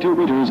 242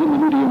 meters in the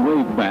medium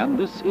wave band,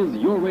 this is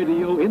your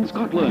radio in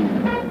Scotland.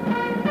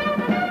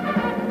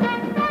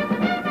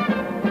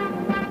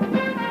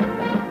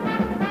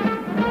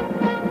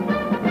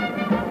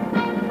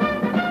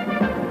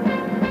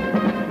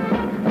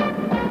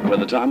 Well,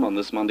 the time on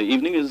this Monday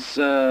evening is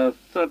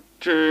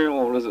 30,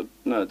 or is it?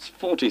 No, it's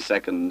 40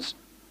 seconds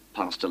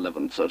past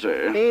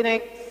 11:30.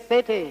 Phoenix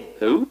City.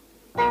 Who?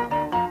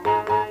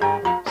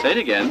 Say it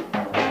again.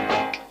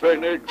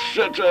 Phoenix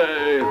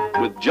City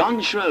with John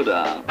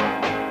Schroeder.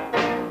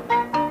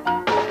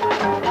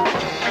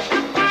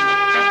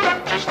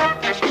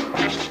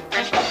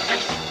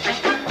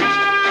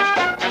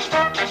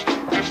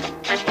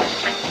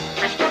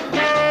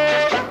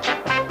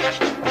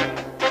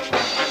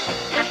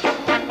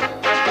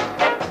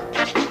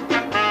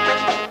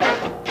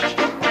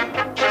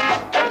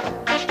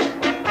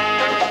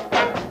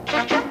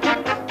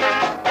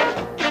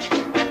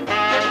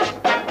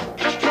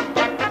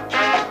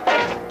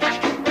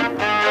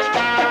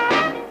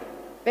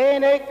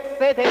 Phoenix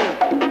City.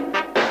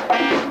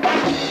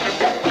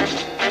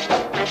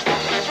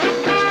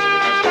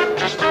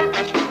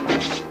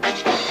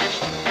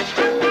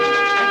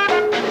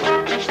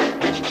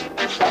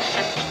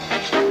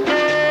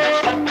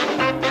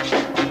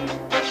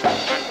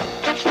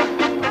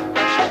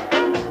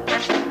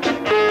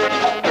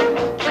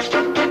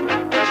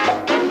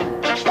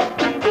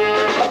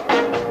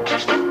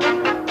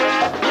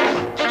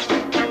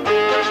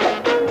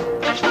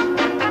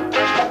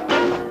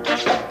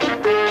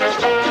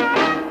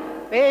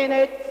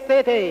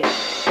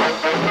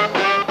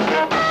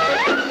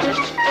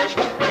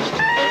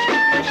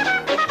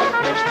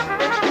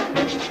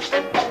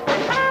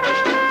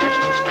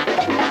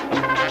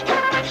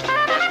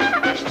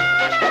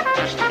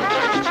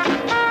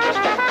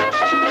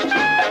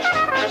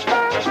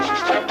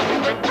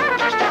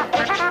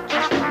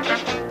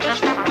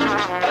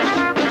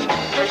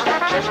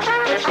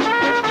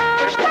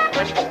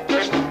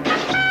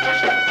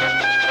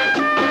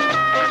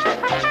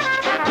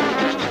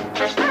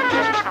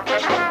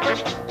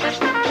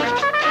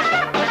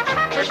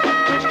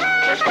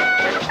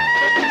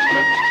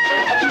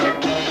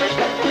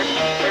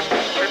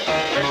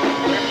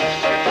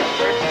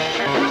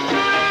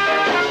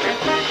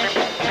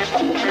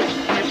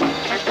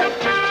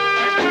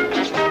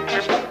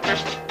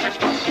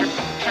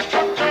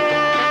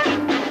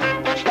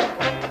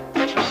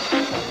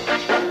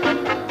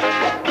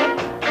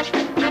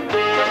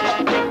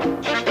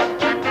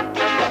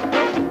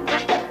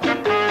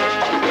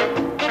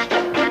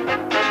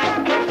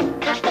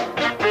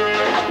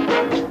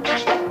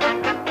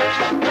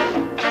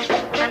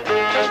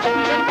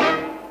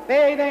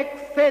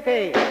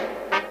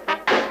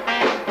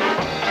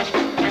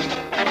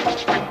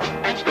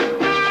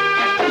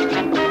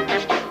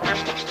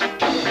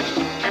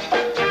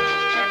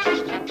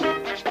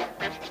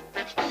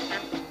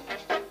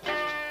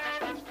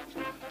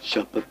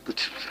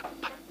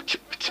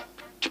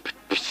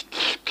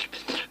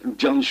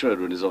 John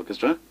Schroeder and his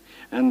orchestra,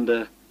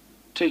 and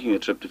taking a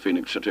trip to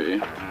Phoenix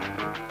City.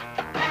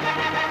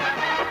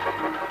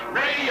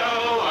 Radio,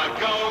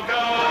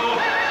 go!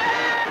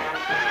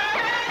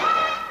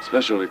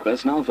 Special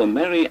request now for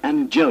Mary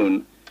and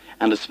Joan,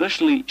 and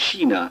especially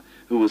Sheena,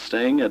 who was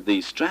staying at the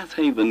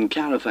Strathaven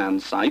Caravan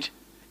site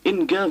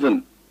in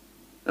Girvan.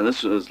 And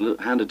this was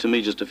handed to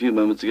me just a few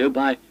moments ago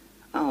by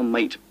our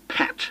mate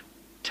Pat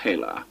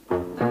Taylor.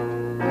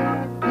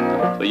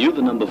 For you,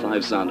 the number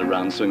 5 sound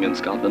around Swing in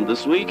Scotland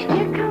this week. Here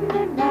come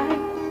the night,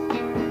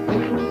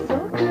 looking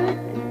so good.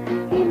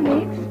 He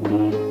makes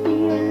me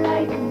feel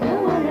like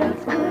no one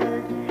else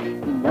could.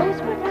 He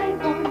knows what I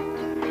want,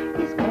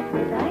 he's got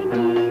what I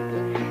need.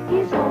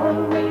 He's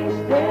always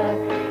there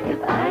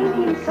if I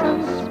need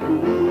some speed.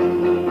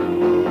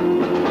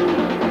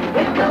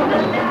 Here come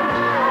the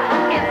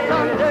night, it's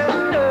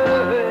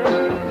understood.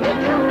 Here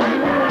come the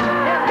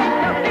night,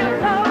 it feels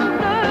so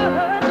good.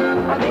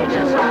 I'll be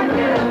just like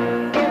you.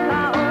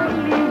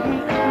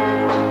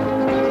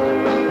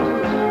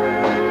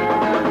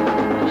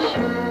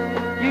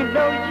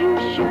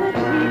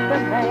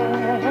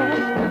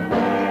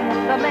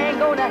 The man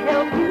gonna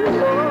help you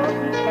all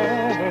he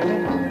can.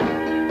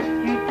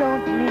 You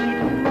don't need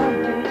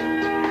money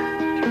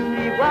to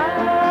be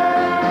wise.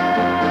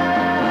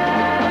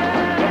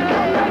 Here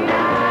come the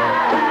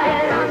night,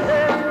 it's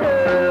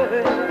understood.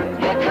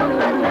 Here come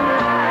the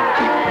night,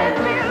 it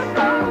feels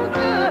so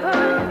good.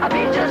 I'll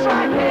be just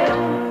like him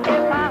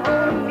if I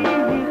only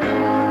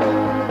could.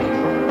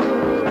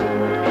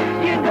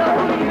 You know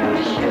you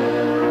should.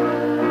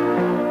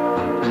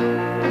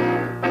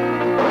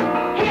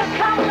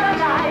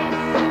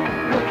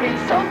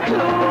 So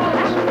cool,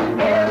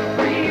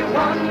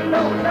 everyone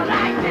knows the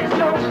light is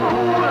no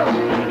fool.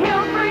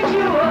 He'll bring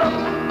you up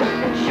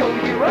and show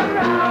you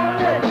around.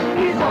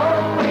 He's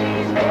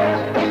always there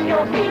if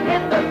your feet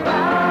hit the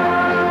ground.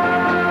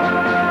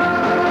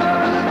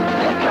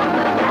 Here come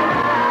the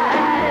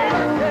night,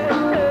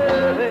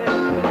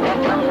 here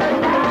come the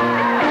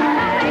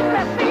night,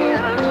 makes me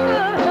feel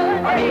good.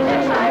 He's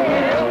just like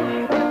him.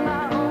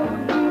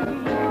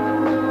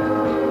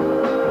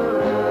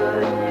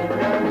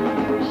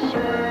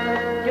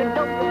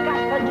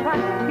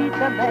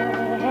 The man.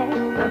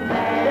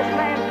 This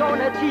man's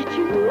gonna teach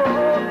you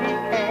all he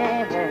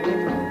can.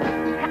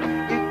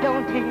 You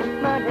don't need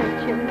money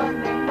to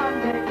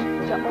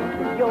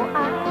open your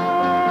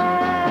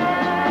eyes.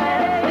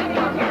 Here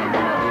come the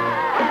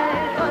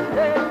night,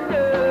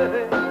 understood.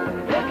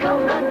 Here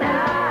come the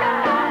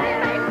night, it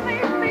makes me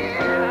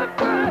feel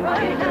good.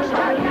 He's just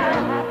like you,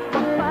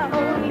 if I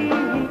only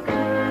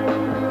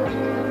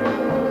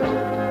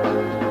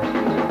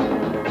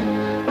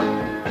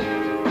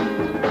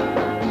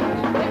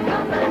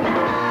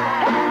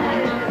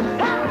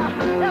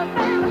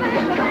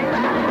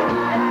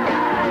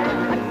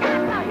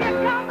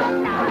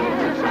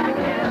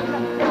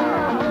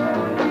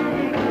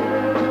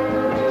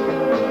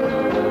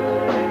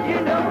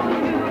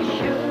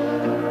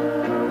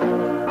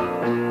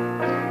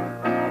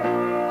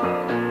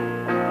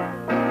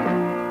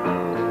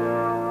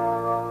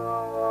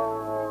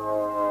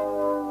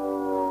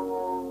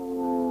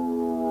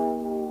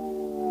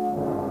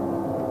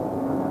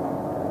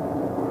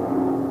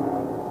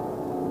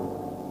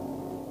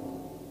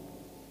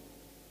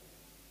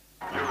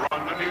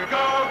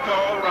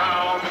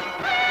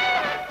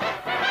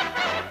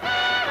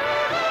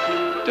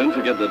Don't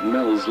forget that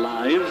Mel's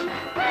live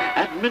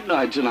at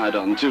midnight tonight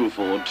on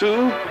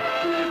 242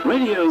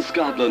 Radio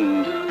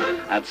Scotland.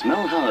 That's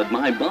Mel Howard,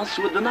 my boss,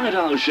 with the Night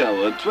Owl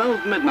Show at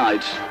 12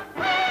 midnight.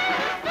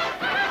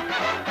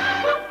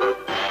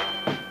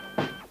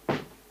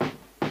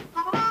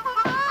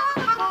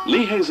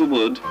 Lee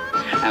Hazelwood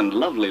and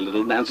lovely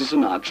little Nancy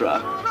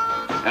Sinatra.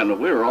 And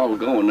we're all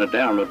going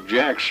down to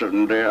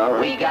Jackson, dear.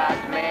 We got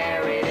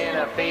married in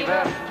a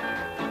fever,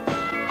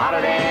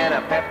 hotter than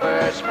a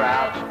pepper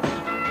sprout.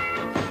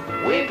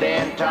 We've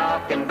been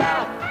talking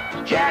about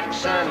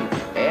Jackson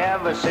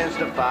ever since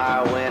the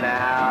fire went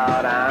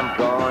out. I'm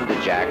going to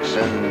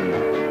Jackson.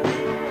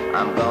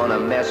 I'm gonna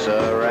mess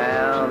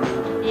around.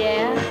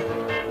 Yeah?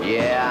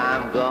 Yeah,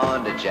 I'm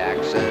going to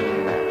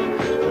Jackson.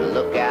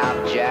 Look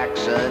out,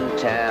 Jackson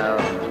Town.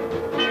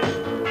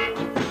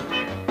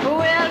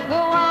 Well, go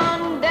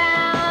on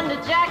down to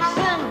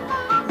Jackson.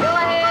 Go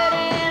ahead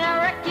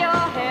and wreck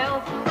your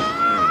health.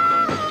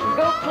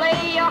 Go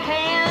play your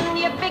hand,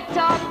 you big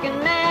talking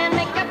man.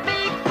 Make a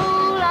big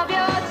fool of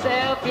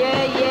yourself.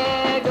 Yeah,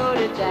 yeah, go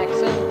to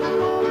Jackson.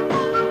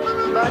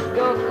 But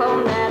go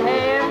comb that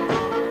hair.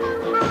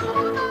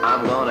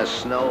 I'm gonna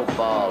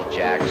snowball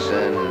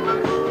Jackson.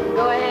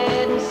 Go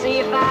ahead and see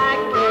if I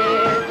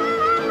care.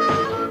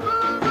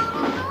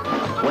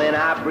 When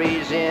I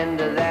breeze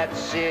into that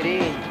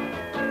city,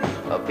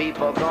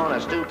 people gonna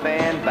stoop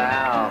and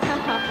bow.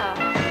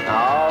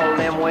 All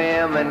them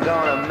women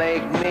gonna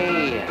make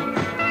me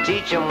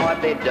teach them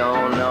what they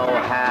don't know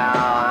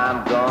how.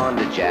 I'm going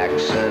to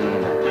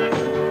Jackson.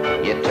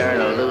 You turn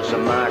loose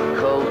of my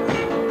coat,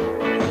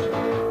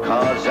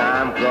 'cause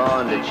I'm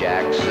going to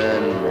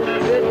Jackson.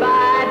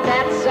 Goodbye,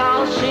 that's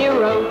all she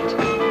wrote.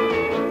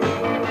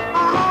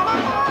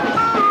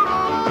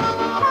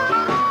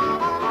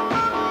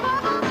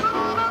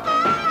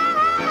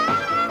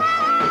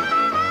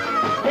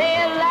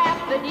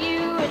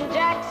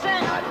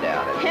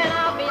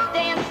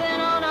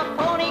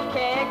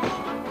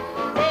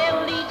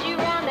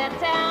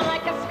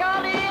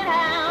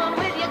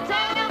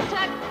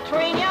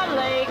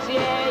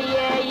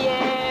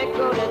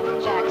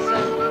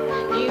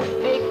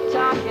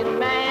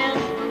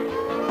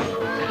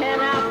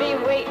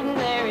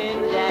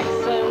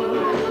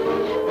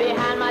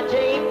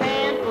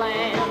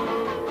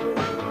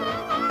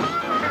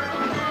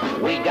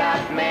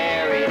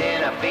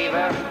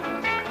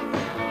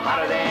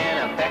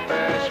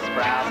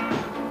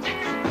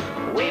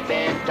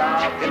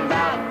 talking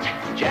about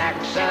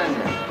Jackson.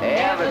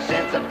 Ever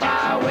since the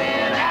fire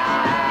went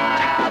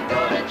out, go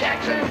to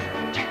Jackson.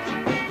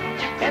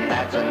 And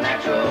that's a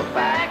natural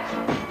fact.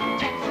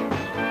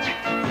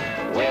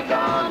 We're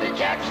gone to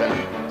Jackson.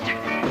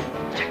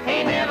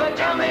 Ain't never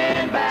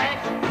coming back.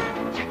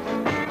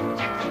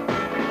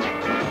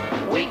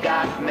 We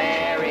got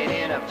married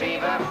in a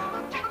fever,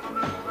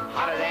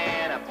 hotter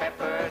than a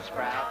pepper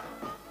sprout.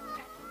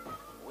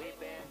 We've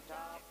been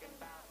talking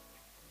about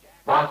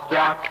Boss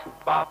Jack,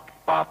 bop,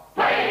 bop,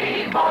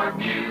 play more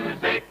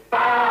music,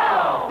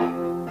 bow.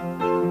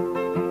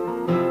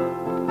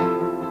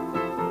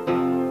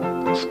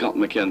 Scott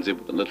McKenzie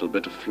with a little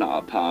bit of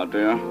flower power,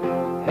 dear.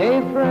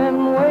 Hey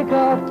friend, wake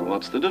up.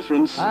 What's the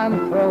difference?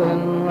 I'm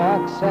throwing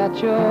rocks at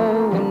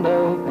your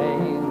window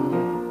pane.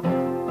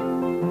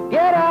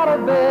 Get out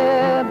of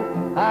bed,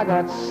 I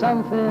got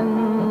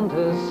something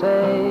to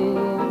say.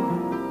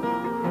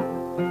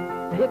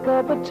 Pick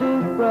up a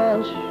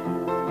toothbrush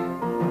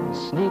and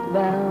sneak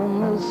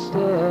down the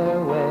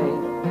stairway.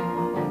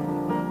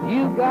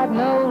 You've got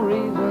no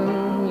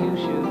reason you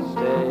should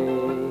stay.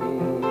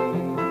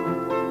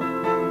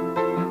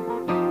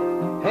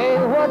 Hey,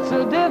 what's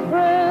the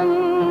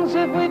difference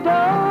if we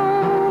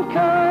don't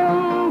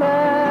come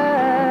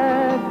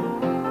back?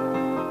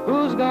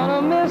 Who's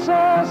gonna miss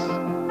us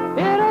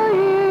in a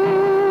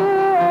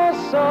year or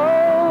so?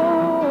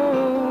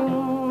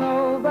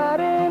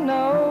 Nobody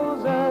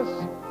knows us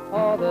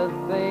or the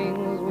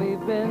things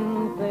we've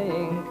been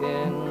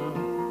thinking.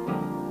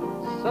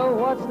 So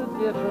what's the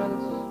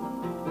difference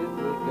if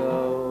we go?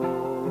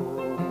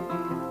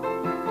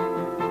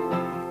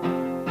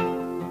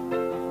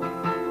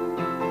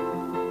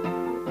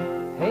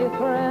 Hey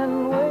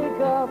friend,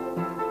 wake up,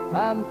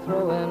 I'm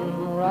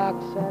throwing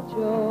rocks at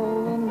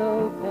your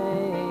window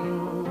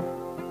pane.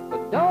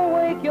 But don't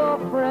wake your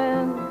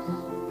friends,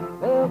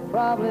 they'll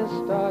probably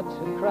start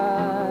to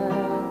cry.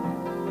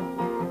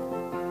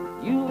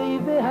 You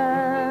leave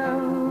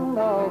behind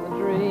all the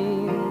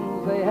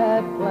dreams they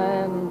had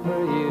planned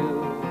for you.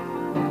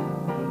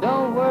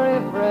 Don't worry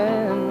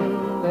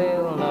friend,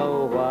 they'll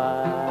know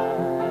why.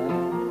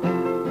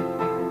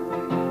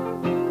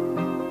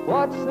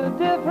 What's the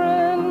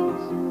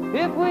difference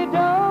if we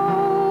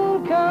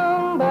don't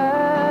come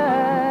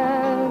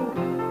back?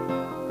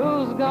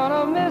 Who's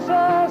gonna miss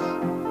us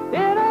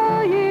in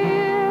a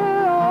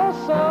year or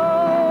so?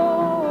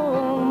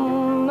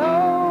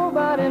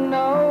 Nobody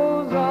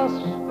knows us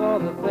for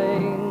the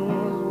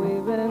things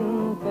we've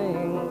been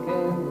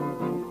thinking.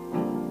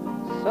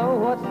 So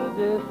what's the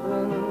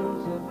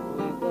difference if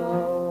we go?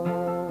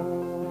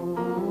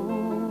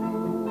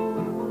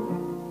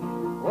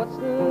 What's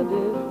the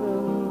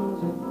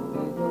difference if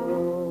we go?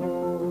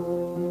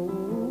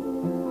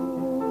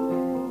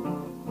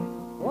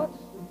 What's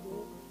the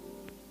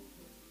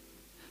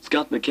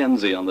Scott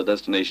McKenzie on the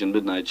Destination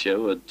Midnight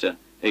Show at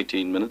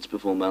 18 minutes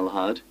before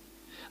Malahide.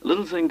 A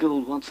little thing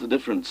called What's the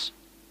Difference?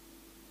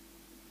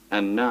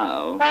 And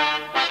now...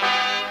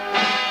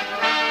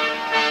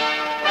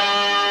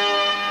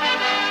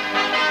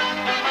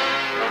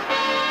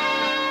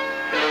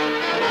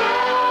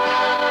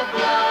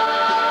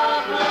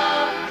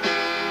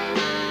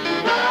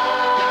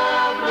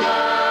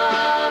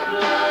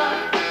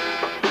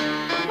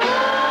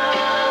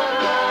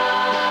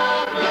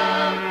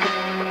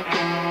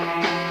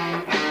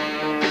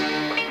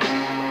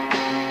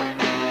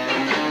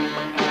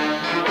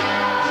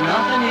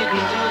 Nothing you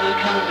can do that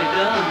can't be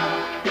done.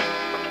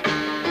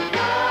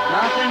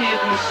 Nothing you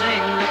can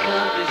sing that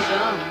can't be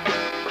sung.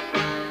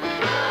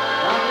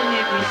 Nothing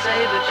you can say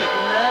that you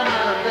can learn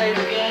how to play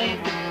the game.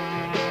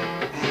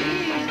 It's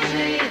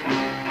easy.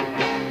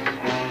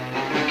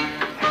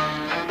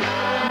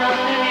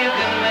 Nothing you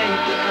can make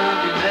that can't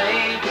be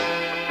made.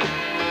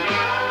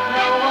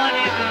 No one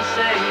you can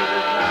save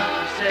that can't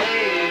be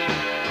saved.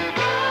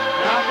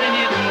 Nothing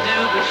you can do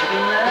but you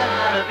can learn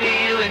how to be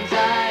you in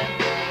time.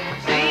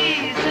 It's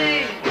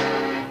easy.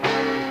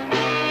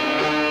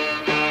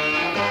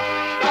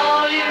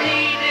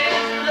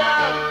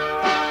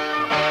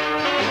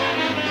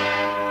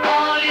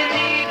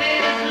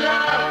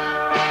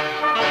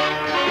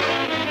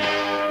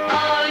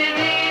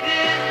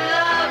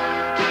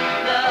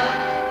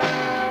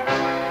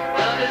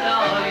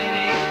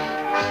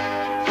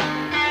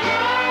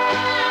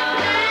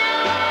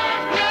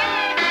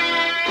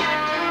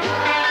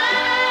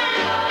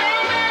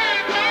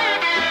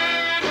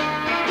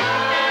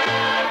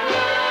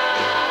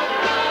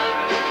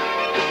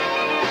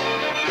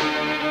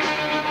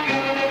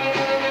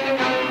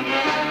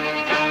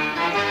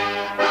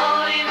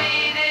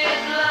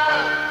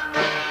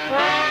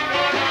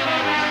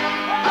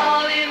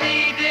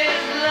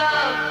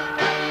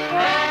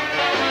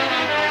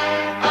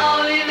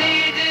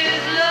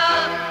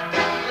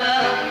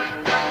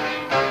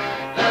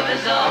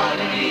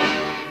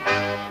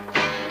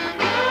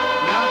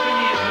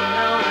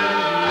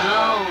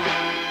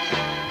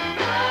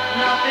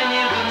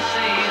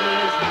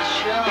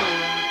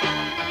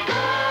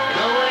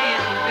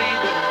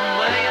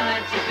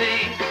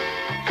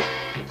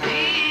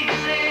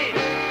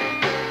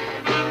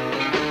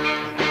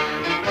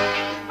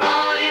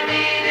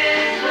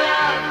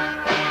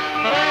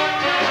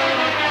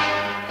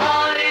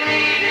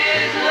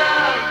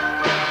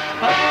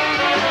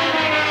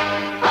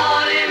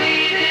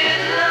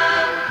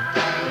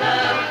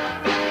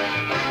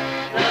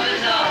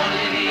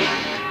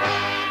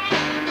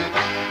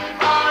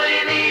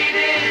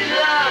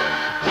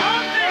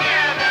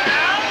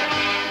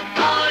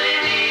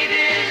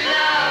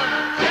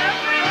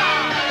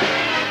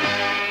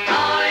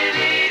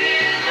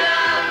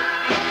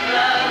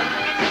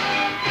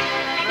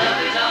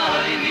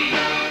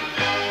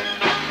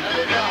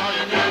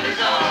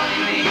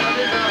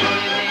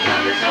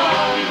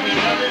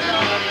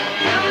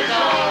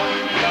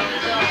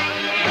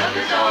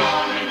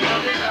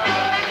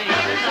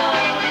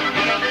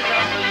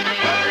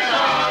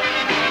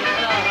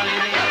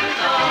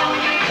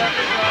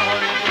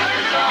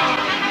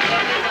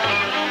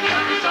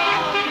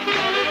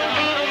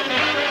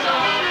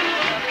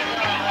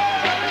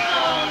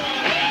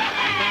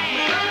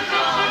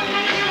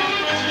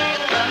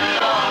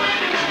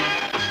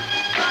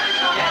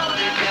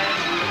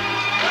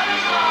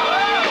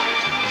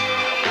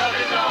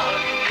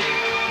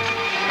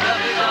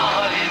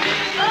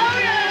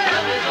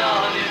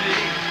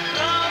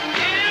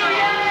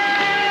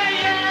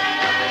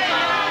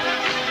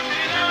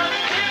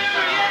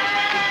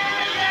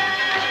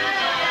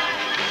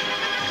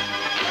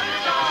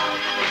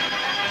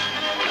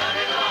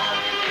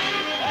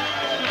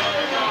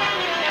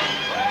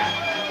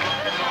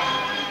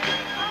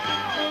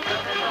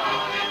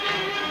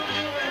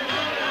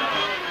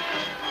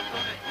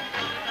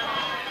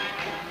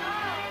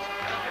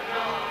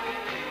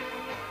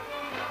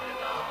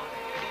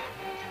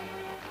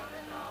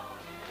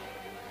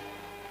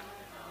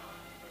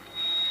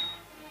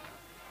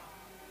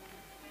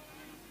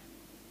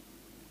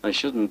 I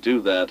shouldn't do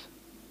that.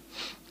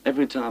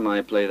 Every time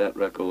I play that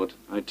record,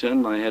 I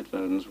turn my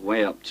headphones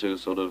way up to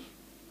sort of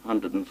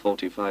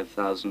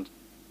 145,000.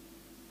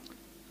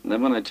 And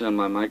then when I turn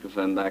my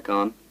microphone back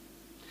on,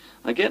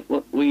 I get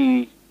what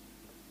we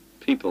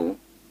people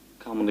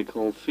commonly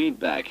call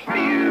feedback.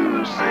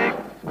 I'm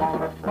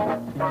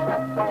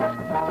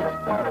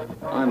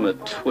a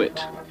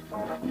twit.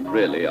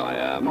 Really, I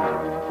am.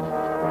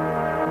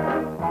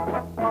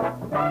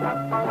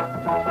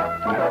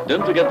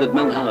 Don't forget that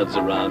Mel Howard's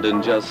around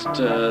in just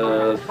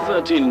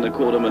 13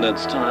 1/4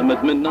 minutes time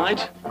at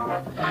midnight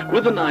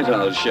with the Night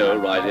Owl Show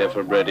right here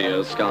from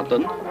Radio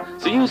Scotland.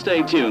 So you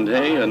stay tuned,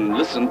 hey, and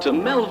listen to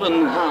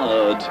Melvin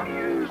Howard.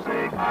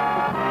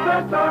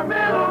 That's our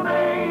middle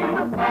name.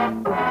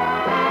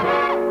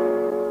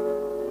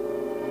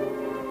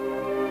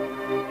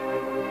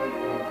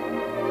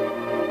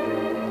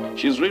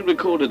 She's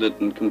re-recorded it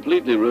and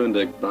completely ruined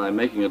it by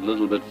making it a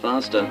little bit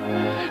faster.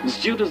 It's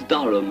Judith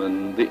Durham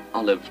and the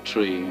Olive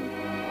Tree.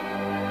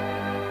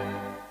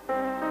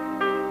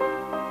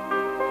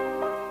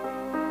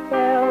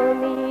 Tell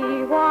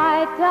me,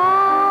 white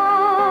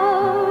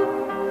dove,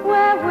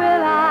 where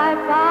will I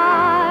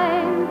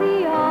find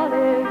the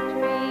olive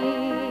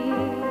tree?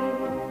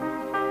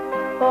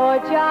 For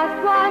just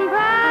one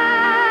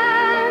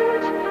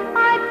branch,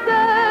 I'd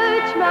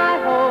search my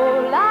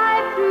whole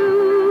life through.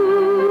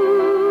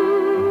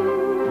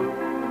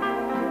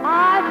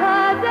 I've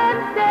heard them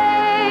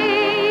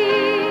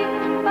say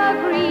a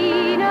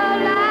greener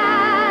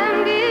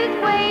land is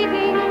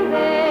waiting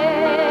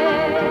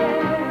there,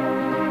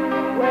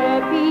 where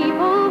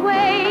people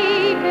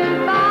wait and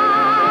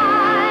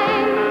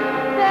find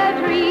their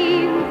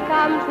dreams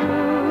come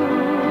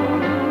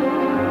true.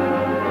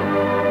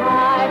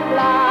 I'm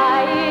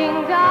flying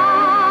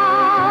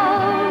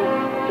down,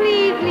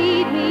 please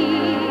lead me,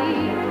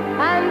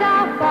 and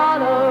I'll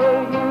follow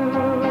you.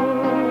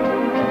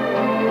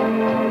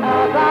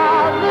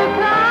 Above the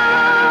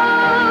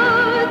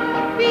clouds,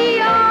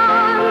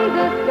 beyond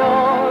the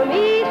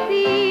stormy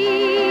sea,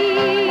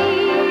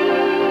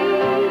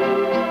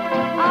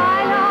 I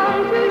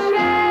long to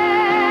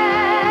share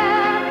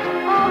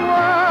a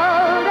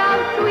world of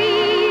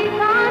sweet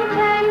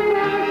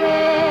contentment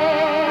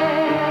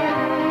there,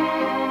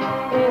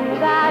 in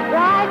that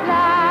bright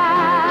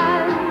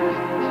land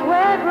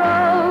where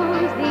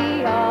grows the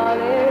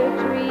olive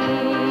tree.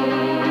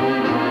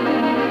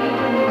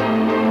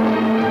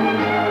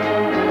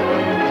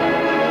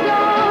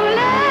 Don't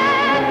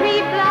let me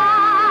fly,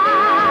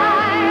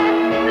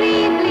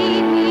 please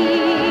lead me,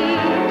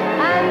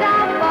 and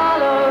I'll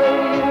follow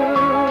you.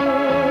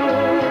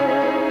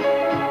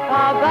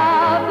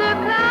 Above the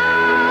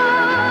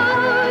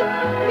clouds,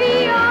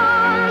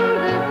 beyond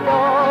the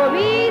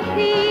stormy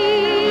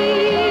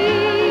sea,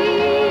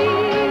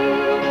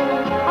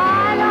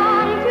 I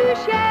long to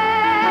share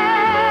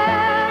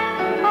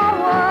a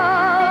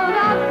world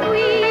of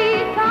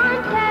sweet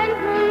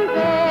contentment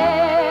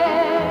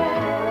there,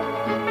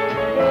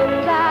 in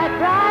that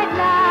bright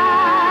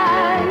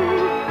land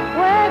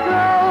where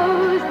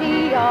grows the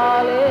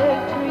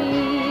olive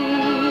tree.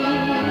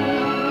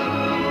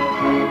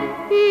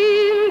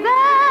 In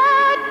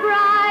that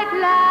bright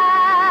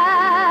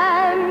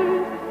land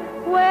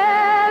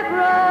where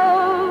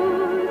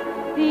grows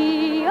the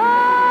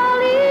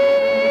olive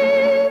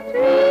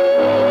tree.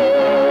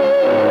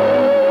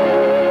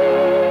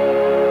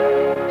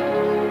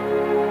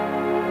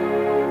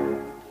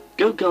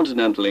 Go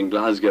continental in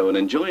Glasgow and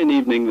enjoy an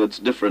evening that's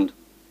different.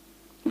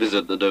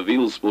 Visit the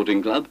Deauville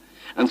Sporting Club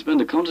and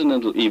spend a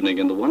continental evening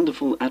in the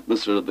wonderful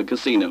atmosphere of the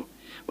casino,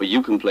 where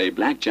you can play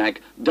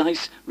blackjack,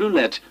 dice,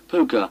 roulette,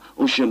 poker,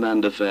 or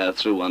chemin de fer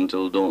through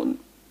until dawn.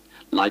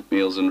 Light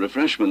meals and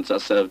refreshments are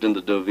served in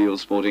the Deauville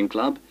Sporting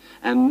Club,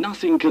 and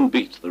nothing can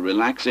beat the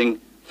relaxing,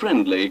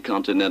 friendly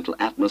continental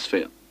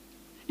atmosphere.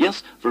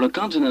 Yes, for a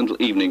continental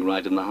evening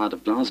right in the heart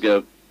of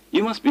Glasgow,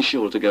 you must be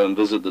sure to go and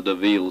visit the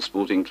Deauville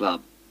Sporting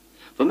Club.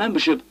 For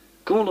membership,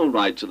 call or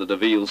write to the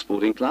Deauville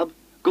Sporting Club,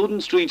 Gordon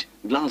Street,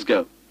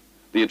 Glasgow.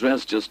 The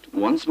address, just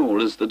once more,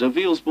 is the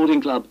Deauville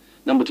Sporting Club,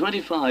 number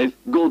 25,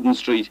 Gordon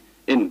Street,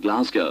 in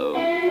Glasgow.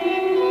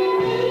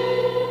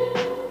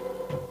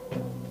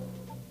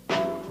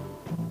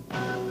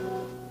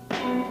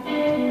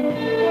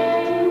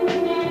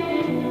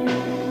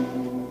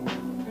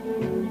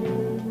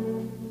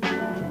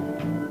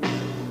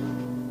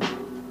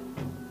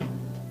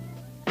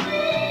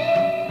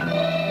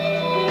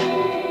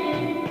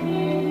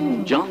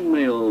 John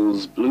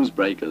Mayall's Blues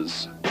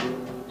Breakers.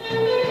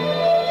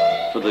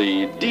 For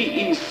the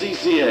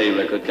DECCA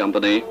record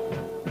company.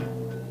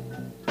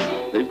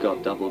 They've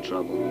got double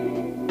trouble.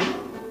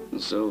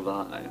 And so have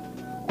I.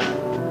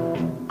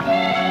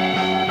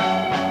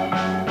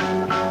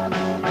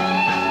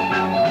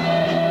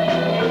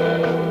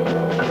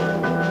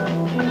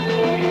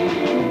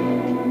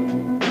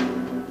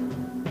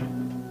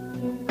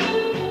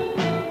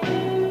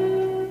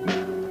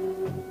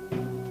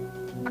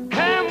 I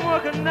can't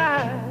work a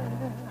night.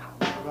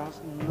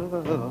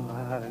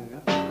 I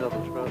got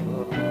double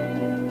trouble.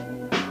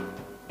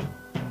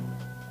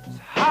 It's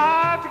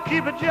hard to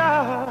keep a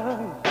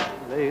job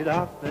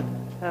outfit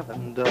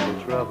having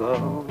double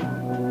trouble.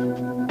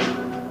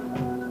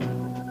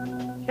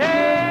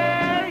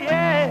 Yeah,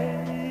 yeah,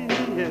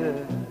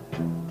 yeah.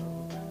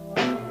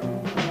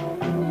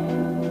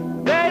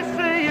 They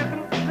say you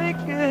can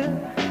make it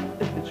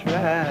if you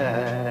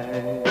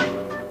try.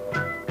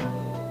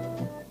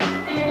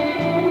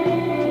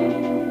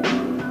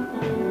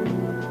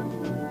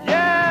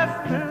 Yes,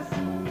 this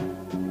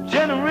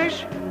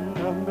generation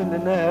of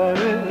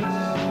millionaires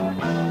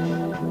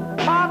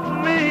offer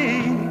me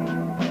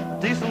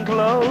decent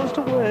clothes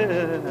to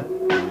wear.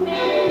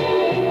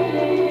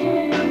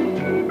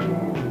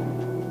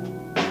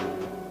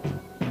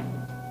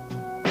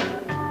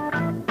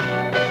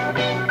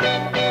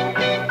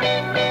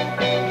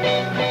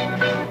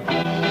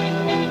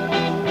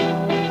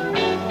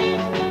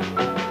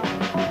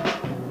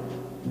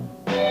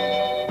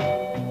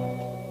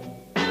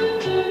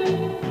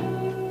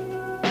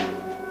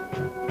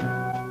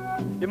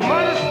 Your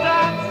mother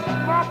starts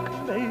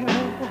walking, baby.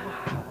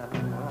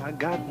 I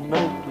got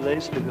no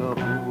place to go.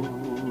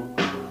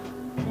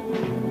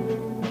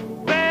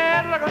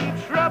 Bad luck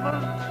and trouble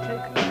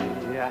take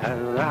me.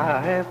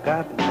 I've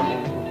got no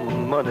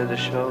money to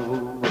show.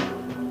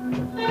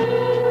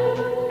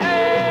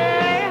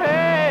 Hey,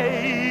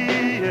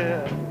 hey,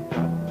 yeah.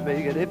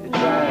 Make it if you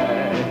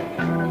try.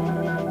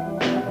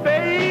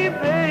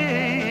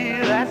 Baby,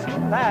 that's a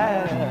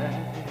lie.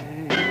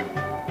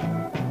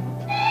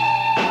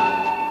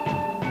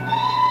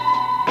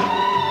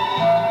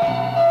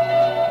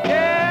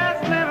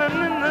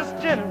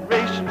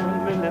 Generation of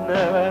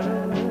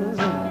millionaires.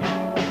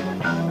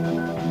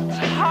 It's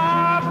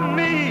hard for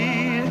me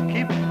to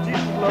keep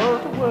these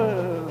clothes to wear.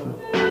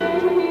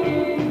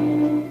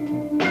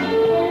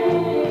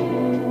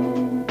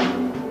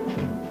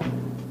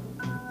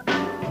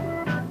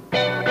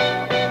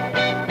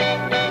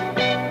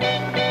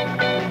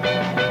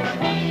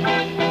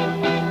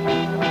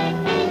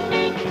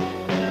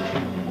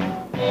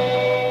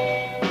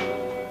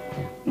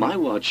 My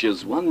watch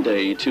is one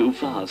day too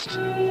fast.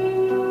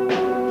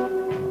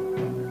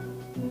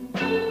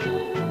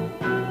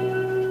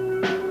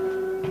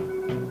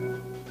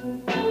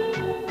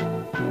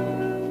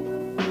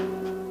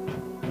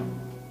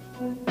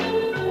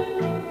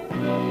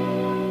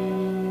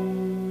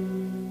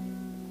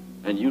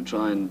 And you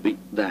try and beat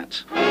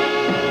that.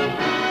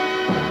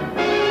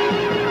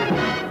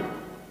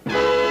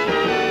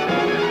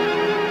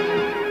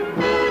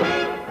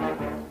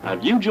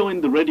 Have you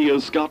joined the Radio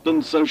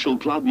Scotland Social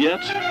Club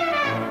yet?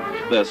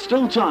 There's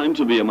still time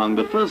to be among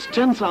the first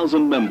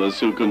 10,000 members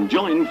who can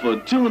join for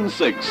 2 and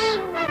 6.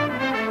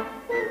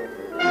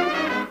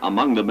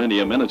 Among the many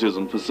amenities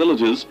and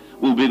facilities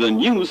will be the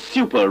new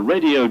Super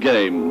Radio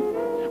Game,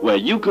 where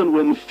you can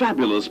win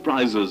fabulous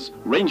prizes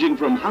ranging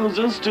from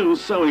houses to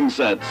sewing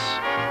sets.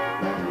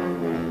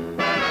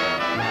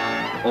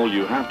 All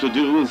you have to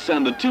do is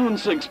send a 2 and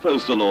 6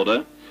 postal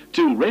order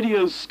to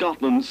Radio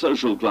Scotland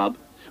Social Club,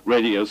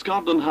 Radio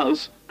Scotland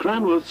House,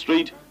 Cranworth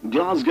Street,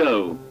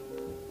 Glasgow.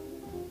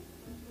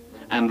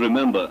 And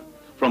remember,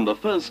 from the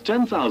first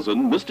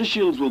 10,000, Mr.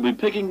 Shields will be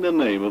picking the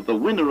name of the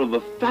winner of a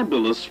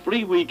fabulous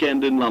free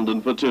weekend in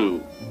London for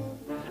 2.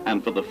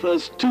 And for the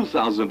first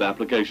 2,000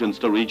 applications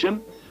to reach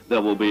him,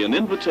 there will be an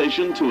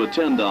invitation to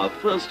attend our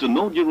first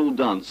inaugural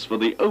dance for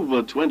the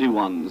over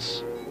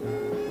 21s.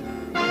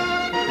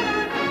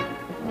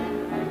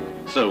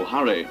 So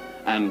hurry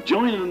and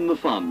join in the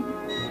fun.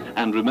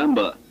 And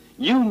remember,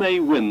 you may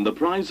win the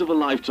prize of a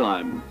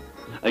lifetime.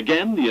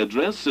 Again, the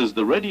address is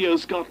the Radio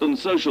Scotland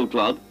Social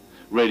Club,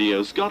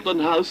 Radio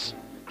Scotland House,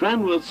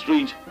 Cranworth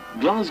Street,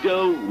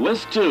 Glasgow,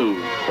 West 2.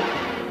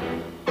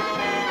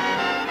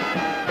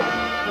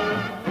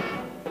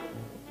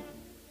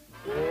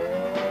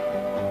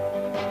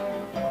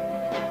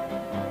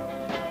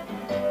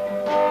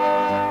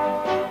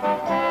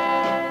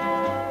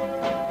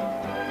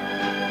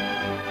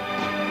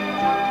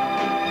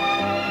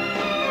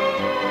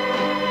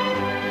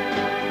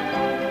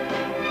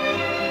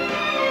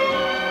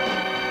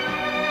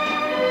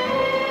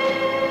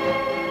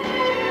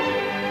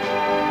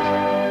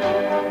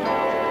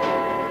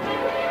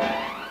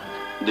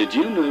 Did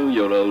you know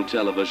your old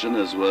television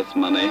is worth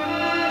money?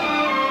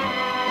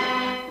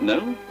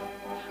 No?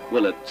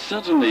 Well, it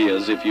certainly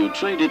is if you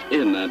trade it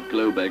in at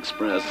Globe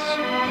Express.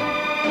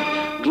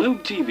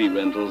 Globe TV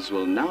Rentals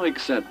will now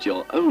accept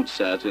your old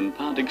set in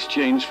part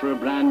exchange for a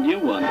brand new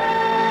one.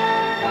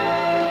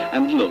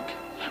 And look,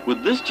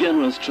 with this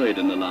generous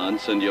trade-in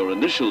allowance and your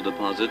initial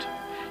deposit,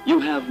 you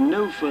have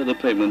no further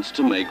payments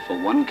to make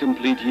for 1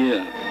 complete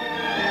year.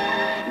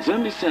 It's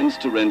only cents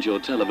to rent your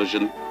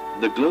television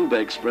the Globe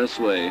Express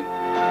way.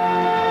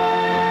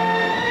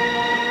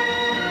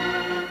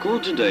 Call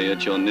today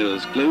at your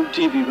nearest Globe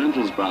TV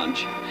Rentals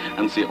branch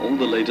and see all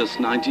the latest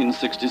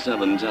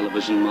 1967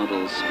 television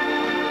models.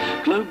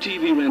 Globe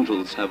TV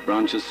Rentals have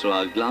branches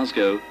throughout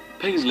Glasgow,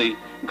 Paisley,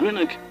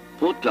 Greenock,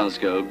 Port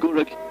Glasgow,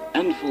 Gourock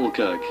and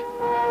Falkirk.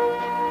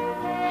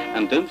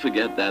 And don't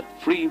forget that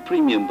free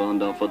premium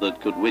bond offer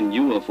that could win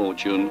you a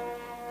fortune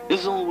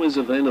is always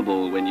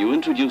available when you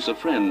introduce a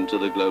friend to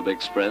the Globe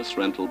Express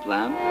rental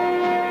plan.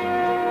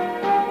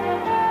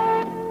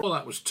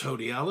 was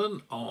Tony Allen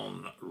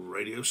on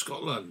Radio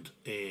Scotland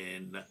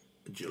in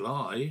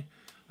July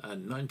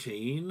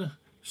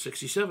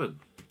 1967.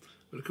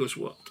 But of course,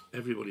 what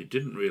everybody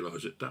didn't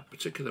realise at that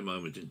particular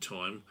moment in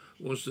time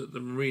was that the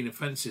Marine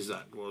Offences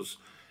Act was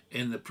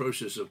in the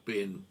process of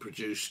being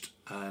produced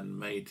and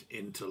made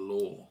into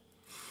law.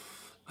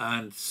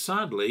 And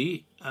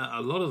sadly,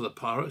 a lot of the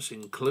pirates,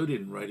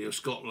 including Radio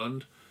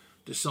Scotland,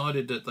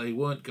 decided that they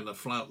weren't going to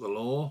flout the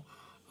law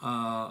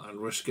and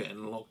risk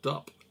getting locked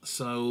up.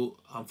 So,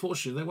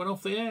 unfortunately, they went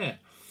off the air.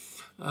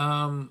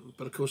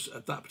 But of course,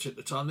 at that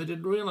particular time, they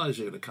didn't realise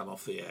they were going to come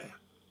off the air.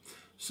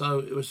 So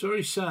it was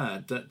very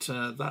sad that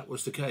that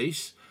was the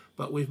case.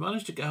 But we've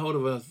managed to get hold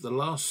of the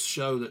last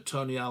show that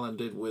Tony Allen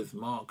did with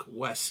Mark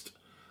West.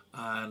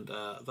 And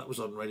that was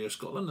on Radio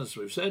Scotland, as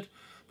we've said.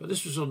 But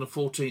this was on the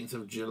 14th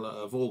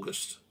of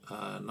August,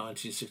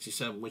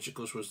 1967, which, of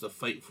course, was the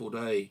fateful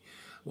day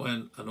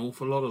when an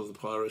awful lot of the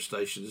pirate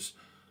stations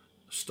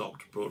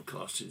stopped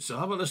broadcasting. So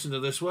have a listen to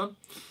this one,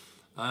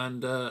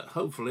 and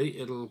hopefully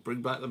it'll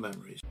bring back the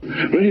memories.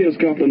 Radio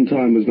Scotland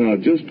time is now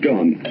just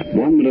gone,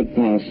 1 minute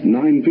past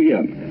 9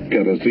 p.m,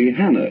 courtesy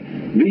Hannah,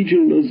 the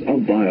Jewellers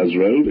of Byres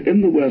Road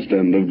in the West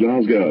End of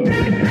Glasgow.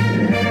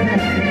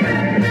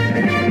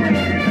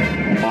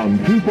 On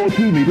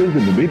 242 metres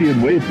in the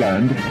medium wave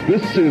band,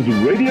 this is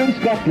Radio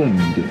Scotland.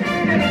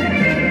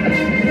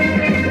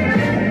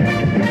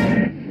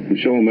 I'm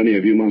sure many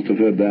of you must have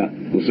heard that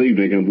this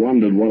evening and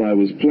wondered what I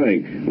was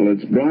playing. Well,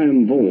 it's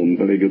Brian Vaughan,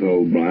 very good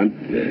old Brian,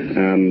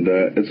 and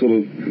it sort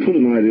of put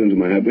an idea into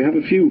my head. We have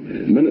a few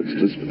minutes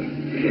to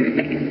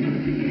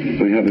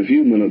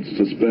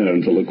spare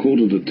until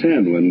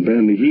 9:45 when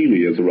Ben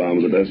Healy is around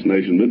with the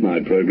Destination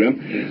Midnight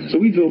program. So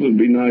we thought it would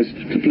be nice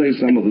to play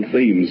some of the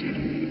themes.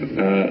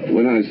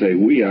 When I say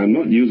we, I'm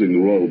not using the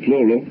royal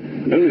plural.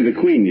 Only the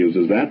Queen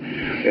uses that.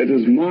 It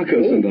is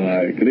Marcus and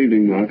I. Good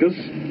evening, Marcus.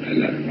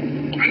 Hello.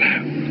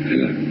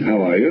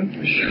 How are you?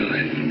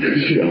 Shy.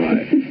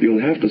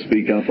 You'll have to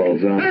speak up, old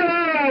son.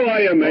 How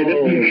are you, mate?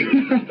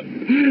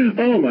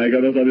 Oh my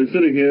goodness, I've been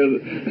sitting here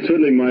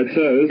twiddling my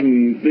toes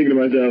and thinking to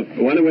myself,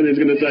 I wonder when he's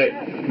going to say,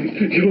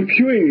 you're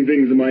queuing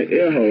things in my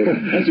ear hole.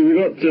 Actually, we've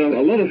got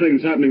a lot of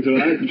things happening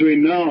tonight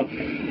between now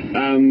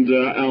and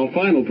our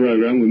final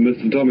program with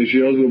Mr. Tommy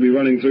Shields. We'll be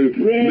running through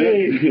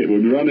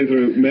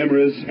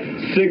memories,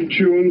 sig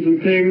tunes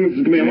and things.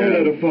 It's going to be a whole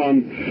lot of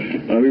fun.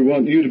 We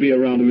want you to be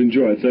around to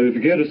enjoy it. So if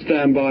you care to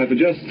stand by for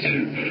just,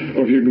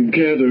 or if you can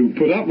care to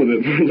put up with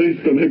it for at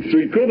least the next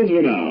 3/4 of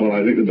an hour. Well,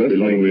 I think the best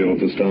thing we ought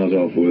to start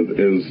off with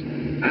is,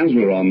 as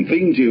we're on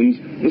theme tunes,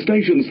 the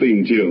station's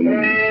theme tune.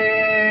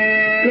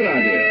 Good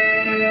idea.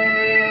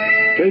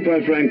 Played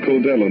by Frank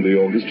Cordell and the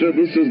orchestra,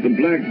 this is the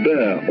Black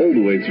Bear all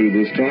the way through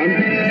this time.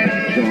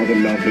 Rather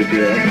lovely,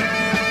 dear.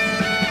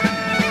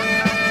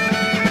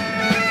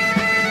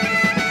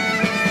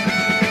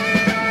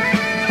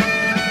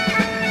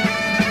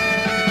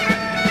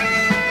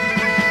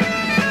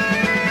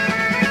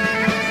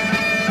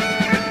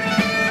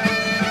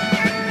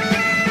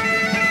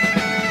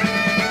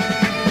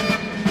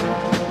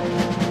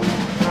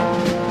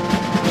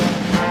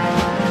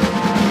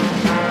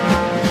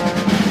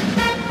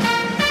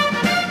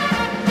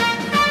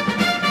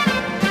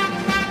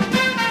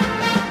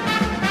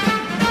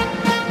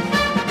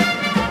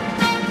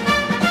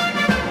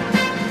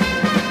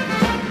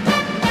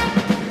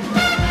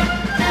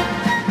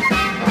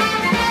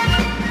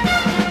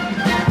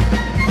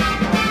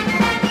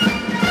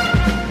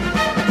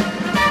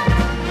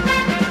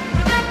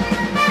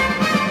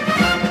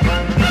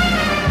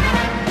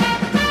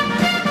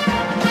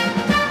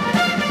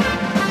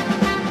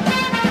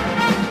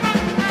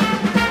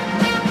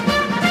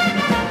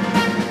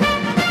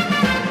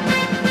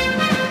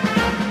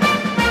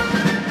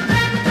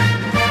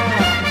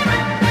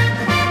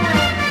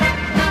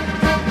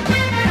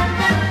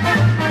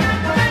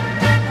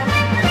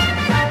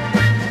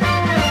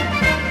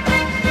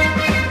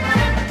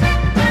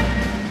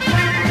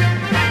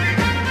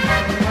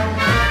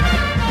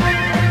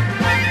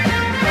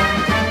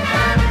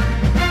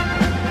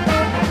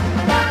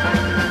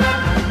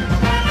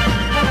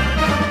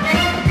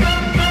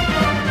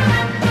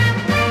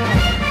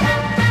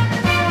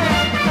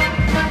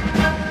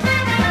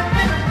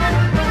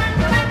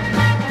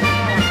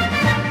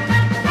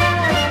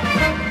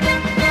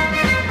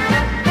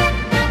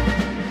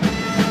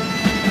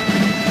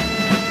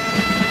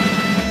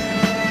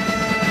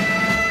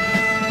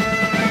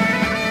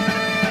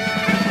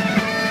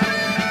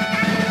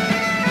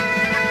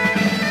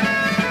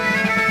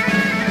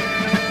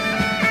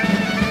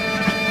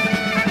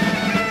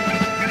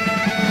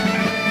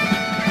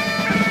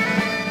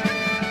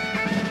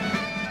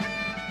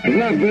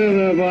 Black Bear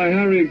there by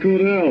Harry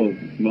Cordell.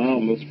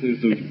 Marvellous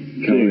piece of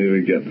Can't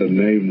even get the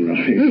name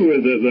right. Who is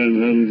it then?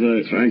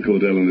 Frank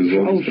Cordell and his I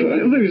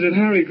orchestra. thought you said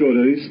Harry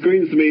Cordell. He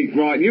screams to me,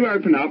 right, you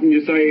open up and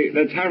you say,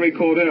 that's Harry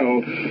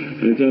Cordell.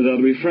 And it turns out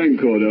to be Frank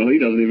Cordell. He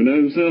doesn't even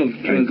know himself.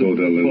 Frank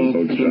Cordell and his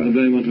orchestra. What's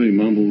the name to me?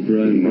 Mumble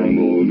Groan.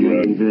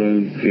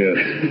 Yes.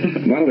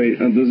 By the way,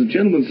 there's a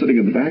gentleman sitting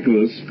at the back of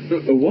us.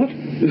 A what?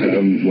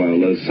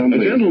 Well, there's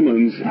something. A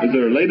gentleman's? Is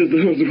there a ladies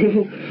there as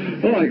well?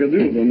 Oh, I can do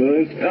it on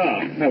those.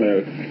 Ah, hello.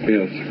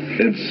 Yes.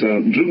 It's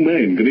Drew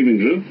Main. Good evening,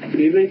 Drew.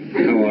 Good evening.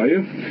 How are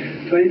you?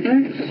 Fine,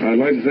 thanks. I'd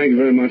like to thank you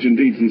very much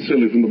indeed,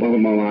 sincerely, from the bottom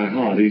of my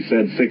heart, he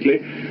said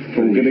sickly,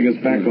 for getting us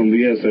back on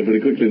the air so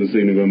pretty quickly this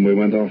evening when we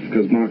went off,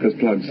 because Marcus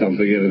plugged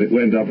something in and it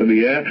went up in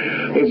the air.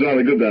 It was rather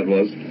good, that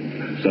was.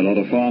 It's a lot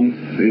of fun.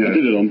 Yeah. I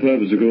did it on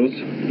purpose, of course.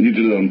 You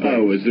did it on purpose? I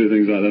always do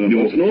things like that on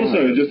purpose. And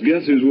also, just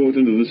guess who's walked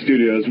into the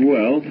studio as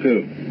well?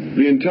 Who?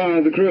 The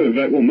entire of the crew. In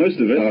fact, well, most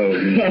of it. Oh,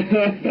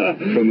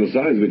 from the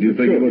size of it, you'd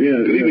think it would.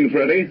 Yeah, good evening,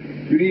 Freddie.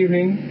 Good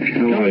evening.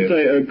 How are you? Can I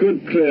say a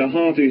good, clear,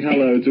 hearty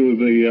hello to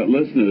the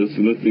listeners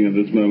listening at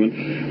this moment.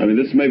 I mean,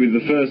 this may be the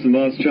first and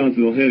last chance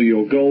they'll hear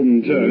your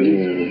golden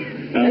tones.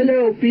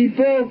 Hello,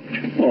 people.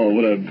 Oh,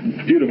 what a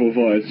beautiful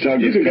voice.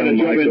 You could get a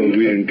job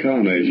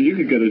reincarnated. You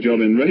could get a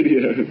job in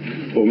radio.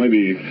 Or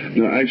maybe...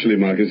 No, actually,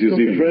 Marcus, you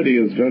see, Freddie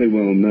is very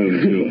well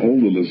known to all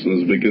the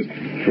listeners because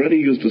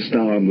Freddie used to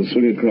star in the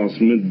Swing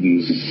Across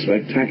Midlands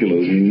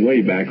Spectaculars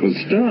way back with...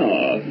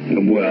 Star?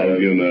 Well,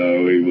 you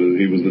know,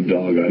 he was the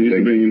dog, I think. He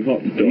used to bring in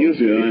hot dogs.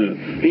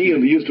 He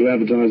used to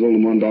advertise all in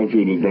one dog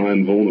food with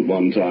Brian Vaughan at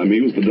one time. He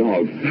was the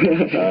dog.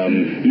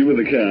 You were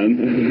the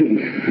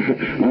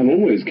can. I'm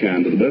always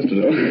canned to the best of it.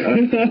 Now,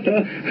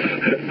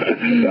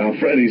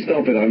 Freddie,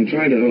 stop it. I'm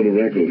trying to hold a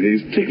record. He's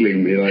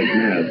tickling me like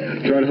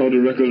mad. Trying to hold a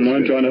record and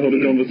I'm trying to hold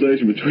a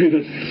conversation between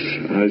us.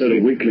 I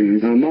see.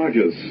 Weaklings. Now,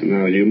 Marcus,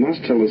 you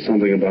must tell us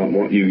something about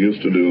what you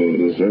used to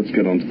do. Let's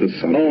get on to this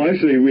subject. Oh,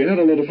 actually, we had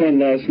a lot of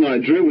fun last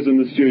night. Drew was in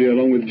the studio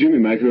along with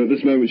Jimmy Mack, who at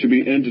this moment should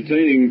be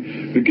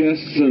entertaining the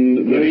guests and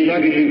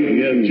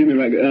Jimmy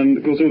Mack, and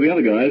of course all the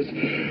other guys.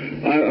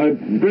 I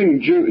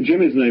bring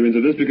Jimmy's name into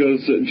this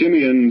because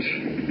Jimmy and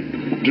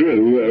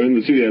Drew were in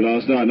the studio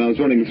last night, and I was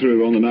running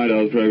through on the Night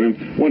Owls program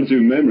one or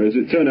two memories.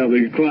 It turned out to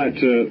be quite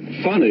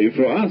funny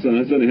for us,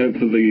 and I certainly hope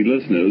for the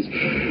listeners.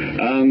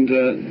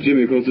 And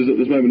Jimmy, of course, is at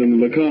this moment in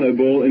the Locarno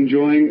Ball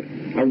enjoying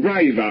a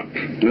rave up.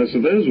 So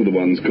those were the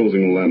ones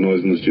causing all that noise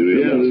in the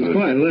studio. Yeah, it was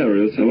quite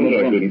hilarious.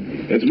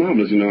 It's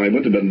marvellous, I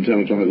went to bed at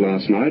 10 o'clock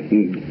last night,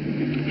 and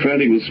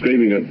Freddie was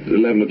screaming at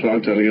 11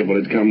 o'clock telling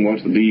everybody to come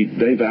watch the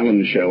Dave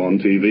Allen show on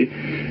TV.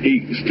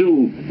 He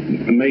still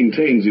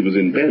maintains he was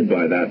in bed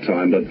by that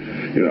time, but,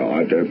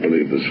 I don't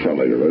believe this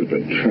fella goes,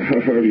 but...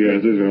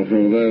 Yes, this is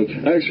one of those.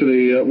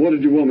 Actually, what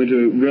did you want me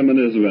to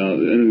reminisce about?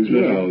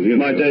 Well,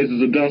 my days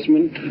as a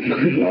dustman?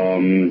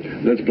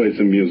 Let's play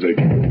some music.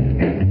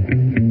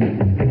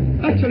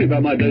 I'll tell you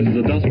about my days as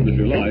a dustman if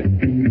you like.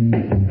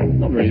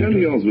 Not very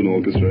Shelley Osborne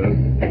Orchestra.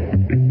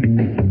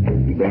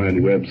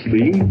 Brian Webb's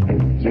theme.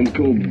 This one's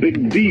called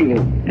Big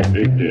Deal.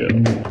 Big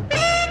Deal.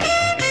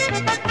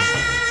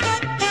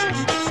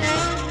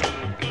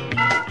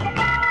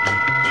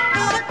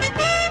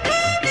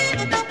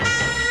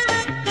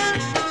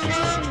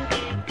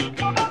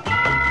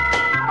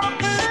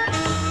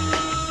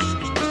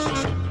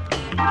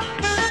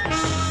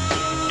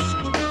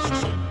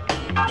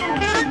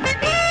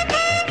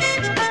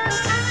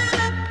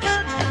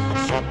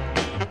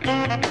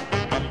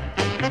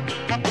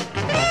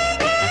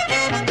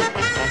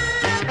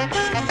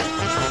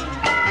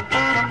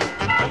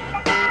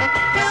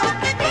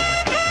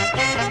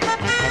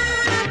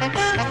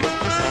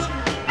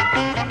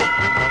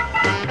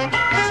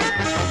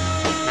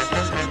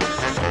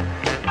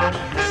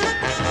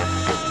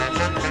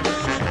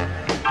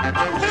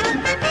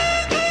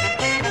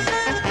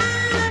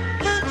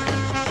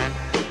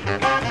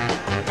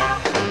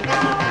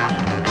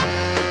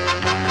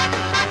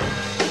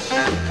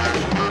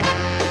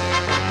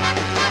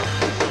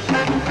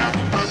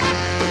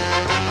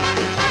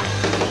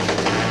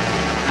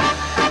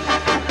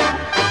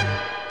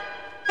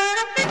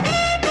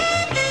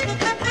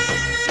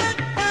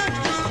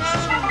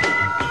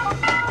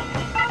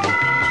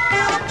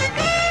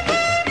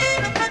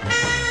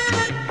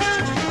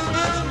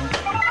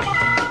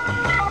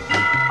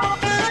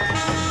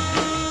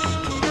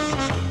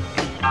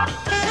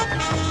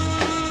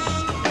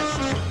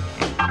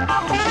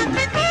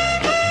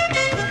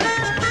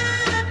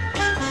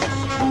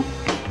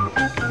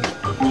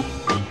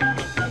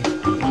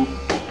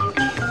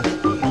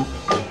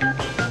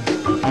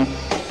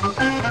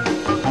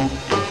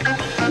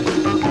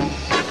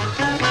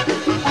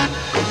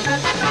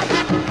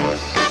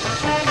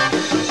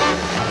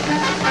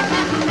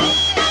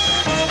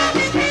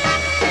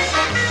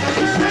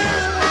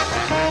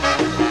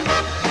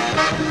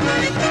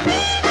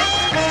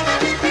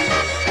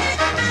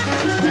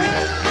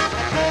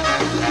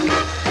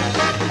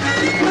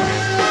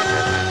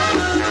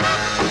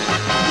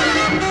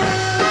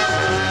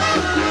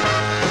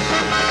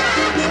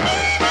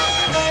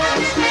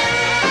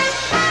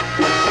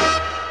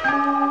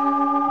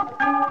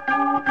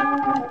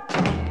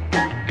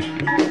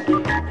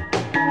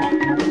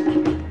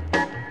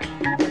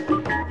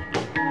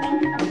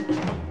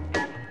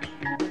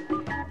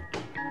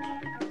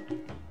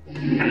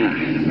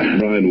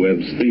 Brian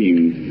Webb's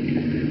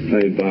theme,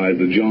 played by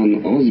the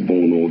John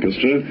Osborne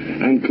Orchestra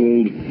and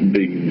called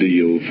Big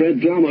Deal.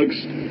 Fred Blummox.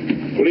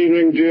 Good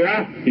evening,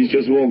 dear. He's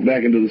just walked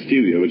back into the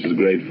studio, which is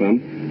great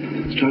fun.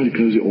 Let's try to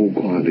close it all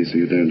quietly so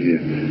you don't hear.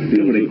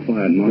 You're very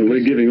quiet, Marcus.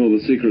 We're giving all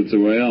the secrets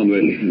away, aren't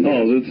we?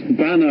 Oh, it's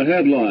banner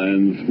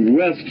headlines.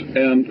 West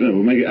and... No,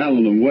 we'll make it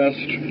Allen and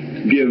West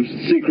give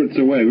secrets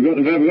away. We've got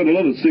a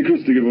lot of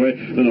secrets to give away.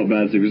 They're not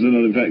bad secrets. They're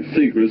not, in fact,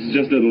 secrets. It's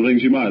just little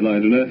things you might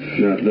like to know.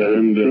 No,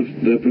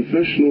 they're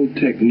professional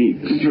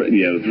techniques.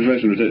 Yeah, the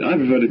professional techniques. I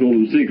prefer to call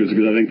them secrets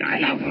because I think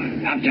I love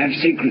to have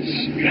secrets.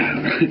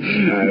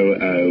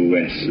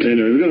 West.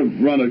 Anyway, we're going to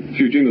run a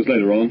few jingles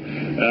later on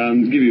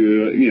and give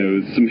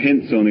you, some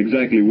hints on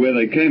exactly where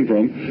they came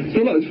from.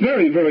 So look, it's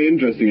very, very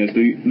interesting,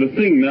 actually. The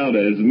thing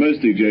nowadays,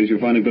 most DJs,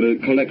 you'll find, have got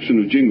a collection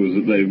of jingles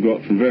that they've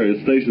got from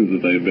various stations that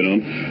they've been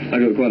on.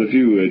 I got quite a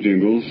few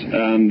jingles,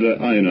 and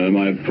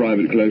my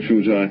private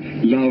collection, which I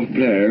love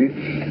playing,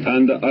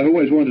 and I've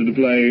always wanted to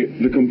play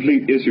the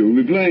complete issue.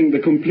 We'll be playing the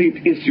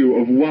complete issue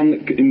of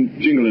one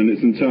jingle in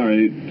its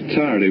entirety,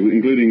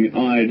 including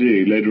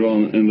ID, later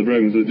on in the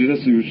program, so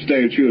just to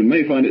stay tuned.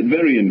 May find it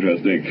very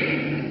interesting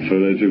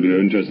for those people who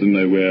are interested to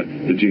know where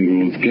the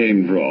jingles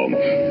came from.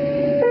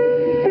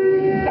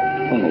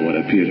 Oh, what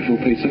a beautiful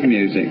piece of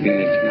music.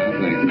 It's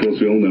lovely. Of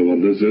course, we all know what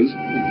this is.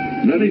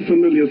 Very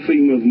familiar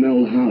theme of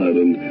Mel Howard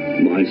and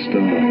My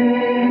Star.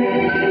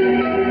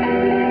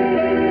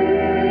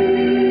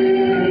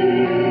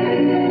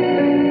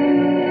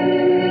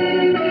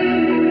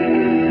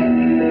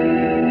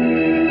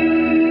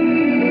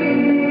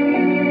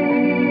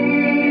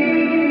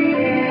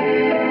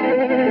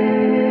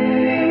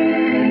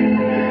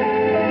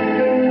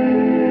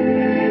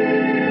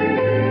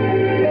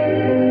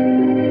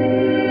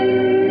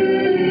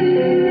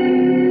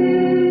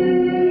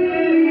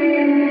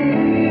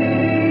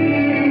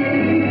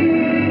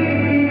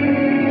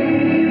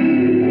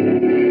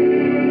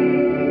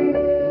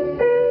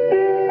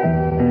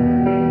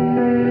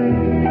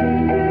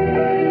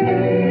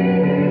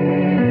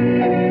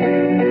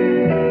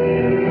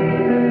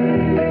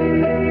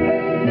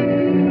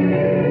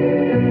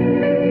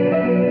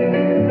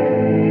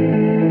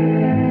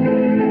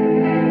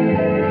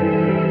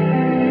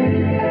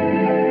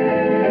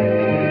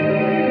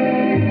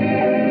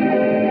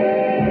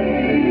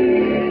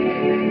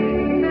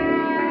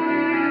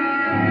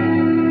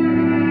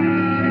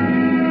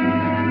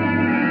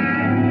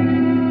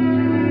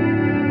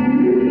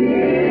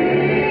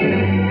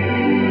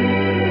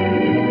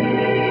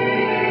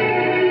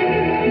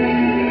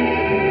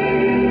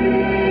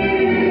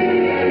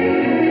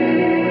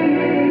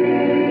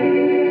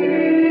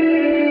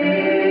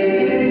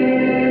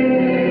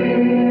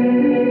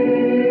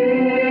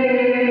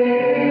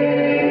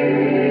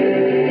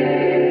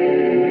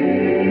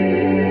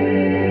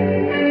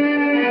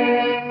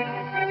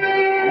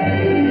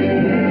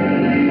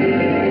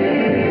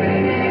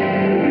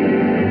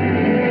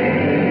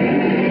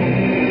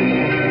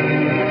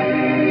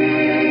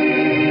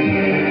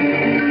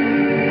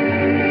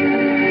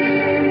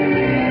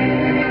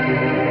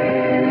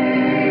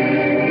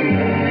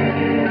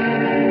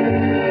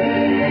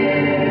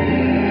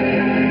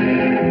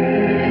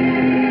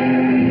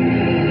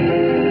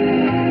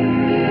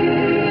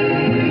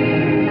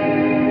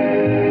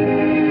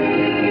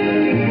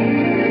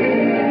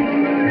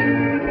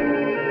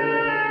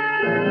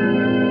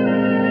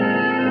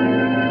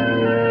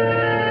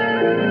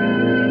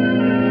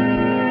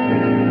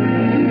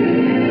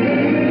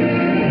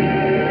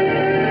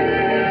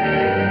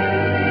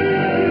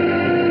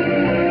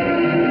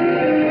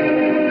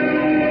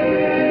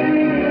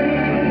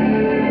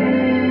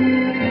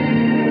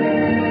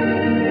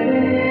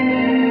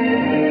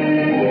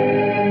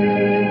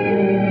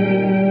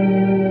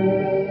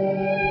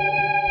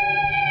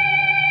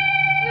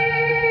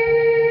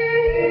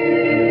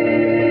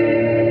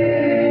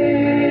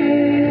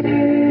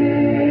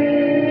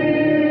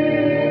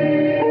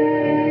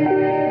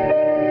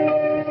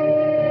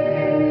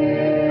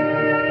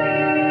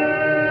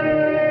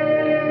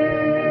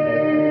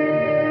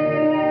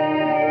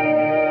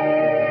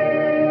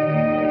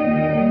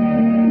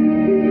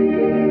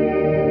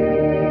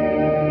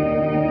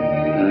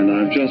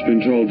 Just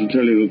been told to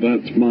tell you that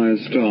that's My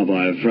Star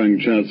by Frank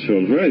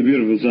Chatsfield. Very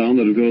beautiful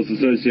sound that, of course,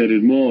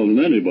 associated more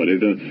than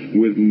anybody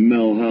with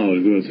Mel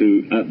Howard, of course,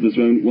 who at this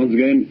moment, once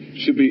again,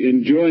 should be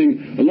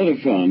enjoying a lot of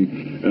fun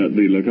at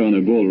the Locarno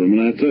Ballroom.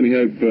 And I certainly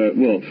hope,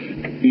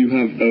 you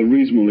have a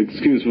reasonable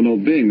excuse for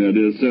not being there,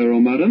 dear sir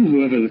or madam,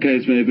 whoever the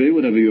case may be,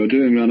 whatever you're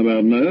doing round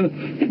about now.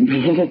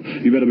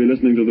 You better be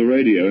listening to the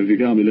radio. If you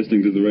can't be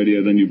listening to the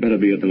radio, then you better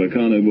be at the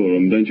Locarno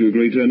Ballroom. Don't you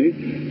agree, Tony?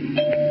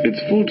 It's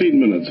 14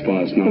 minutes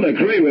past 9. Well,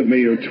 agree with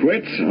me, you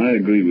twit.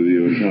 I agree with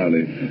you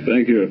entirely.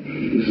 Thank you.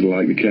 This is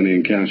like the Kenny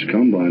and Cash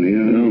combine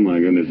here. Oh, my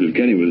goodness. If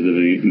Kenny was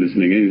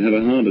listening in, he'd have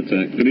a heart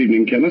attack. Good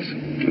evening, Kenneth.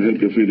 I hope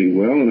you're feeling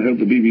well, and I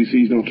hope the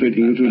BBC's not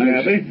treating you too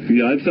badly.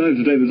 Yeah, I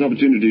decided to take this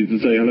opportunity to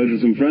say hello to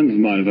some friends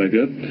of mine, if I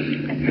could.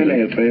 Hello,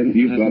 friend.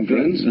 You've got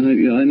friends?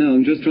 Yeah, I know.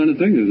 I'm just trying to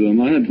think of them.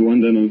 I had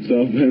one down on the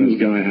South End.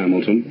 There's Guy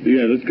Hamilton.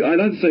 Yeah, I'd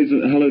like to say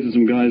hello to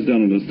some guys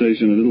down on the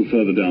station a little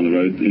further down the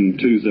road in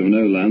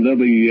 270 land. They'll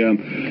be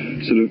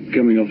sort of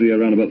coming off the air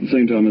around about the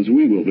same time as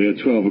we will be at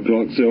 12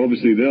 o'clock, so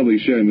obviously they'll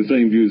be sharing the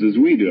same views as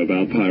we do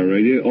about pirate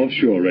radio,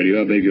 offshore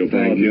radio. I beg your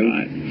pardon.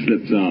 I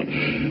slipped out.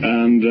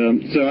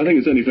 And so I think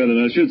it's only fair that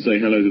I should say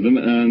hello to them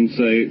and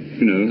say,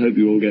 hope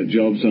you all get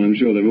jobs, and I'm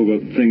sure they've all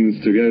got things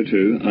to go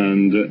to,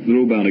 and they're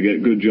all bound to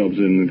get good jobs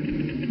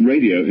in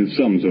radio in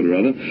some sort or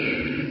other.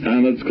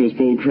 And that's, of course,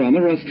 Paul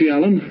Kramer, Rusty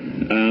Allen,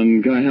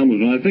 and Guy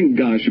Hamilton. I think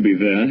Guy should be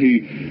there.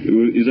 He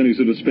is only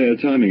sort of spare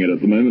timing it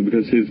at the moment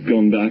because he's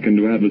gone back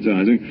into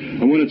advertising.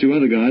 And one or two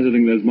other guys. I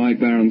think there's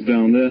Mike Barron's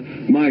down there,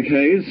 Mike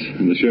Hayes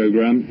in the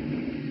showgram,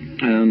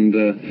 and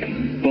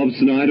Bob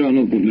Snyder. I'm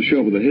not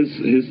sure whether he's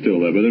still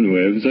there, but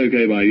anyway, if it's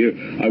okay by you,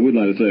 I would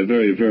like to say a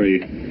very,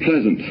 very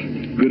pleasant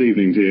good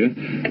evening to you.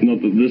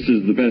 Not that this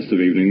is the best of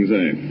evenings,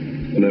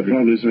 They're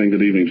probably saying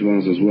good evening to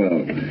us as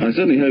well. I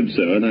certainly hope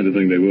so. I'd like to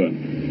think they were.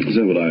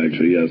 So would I,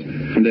 actually, yes.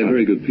 And they're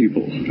very good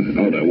people.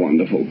 Oh, they're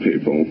wonderful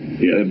people.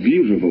 Yes. They're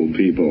beautiful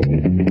people.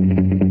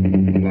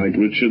 Like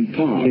Richard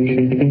Park.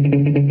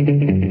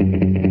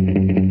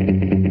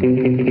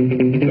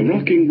 The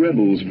Rocking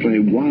Rebels play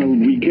Wild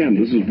Weekend.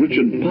 This is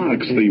Richard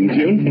Park's theme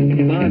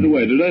tune. By the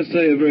way, did I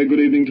say a very good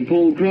evening to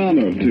Paul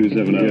Kramer of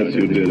 270? Yes,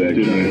 you did,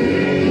 actually.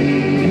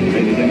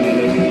 Anything I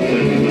listened to?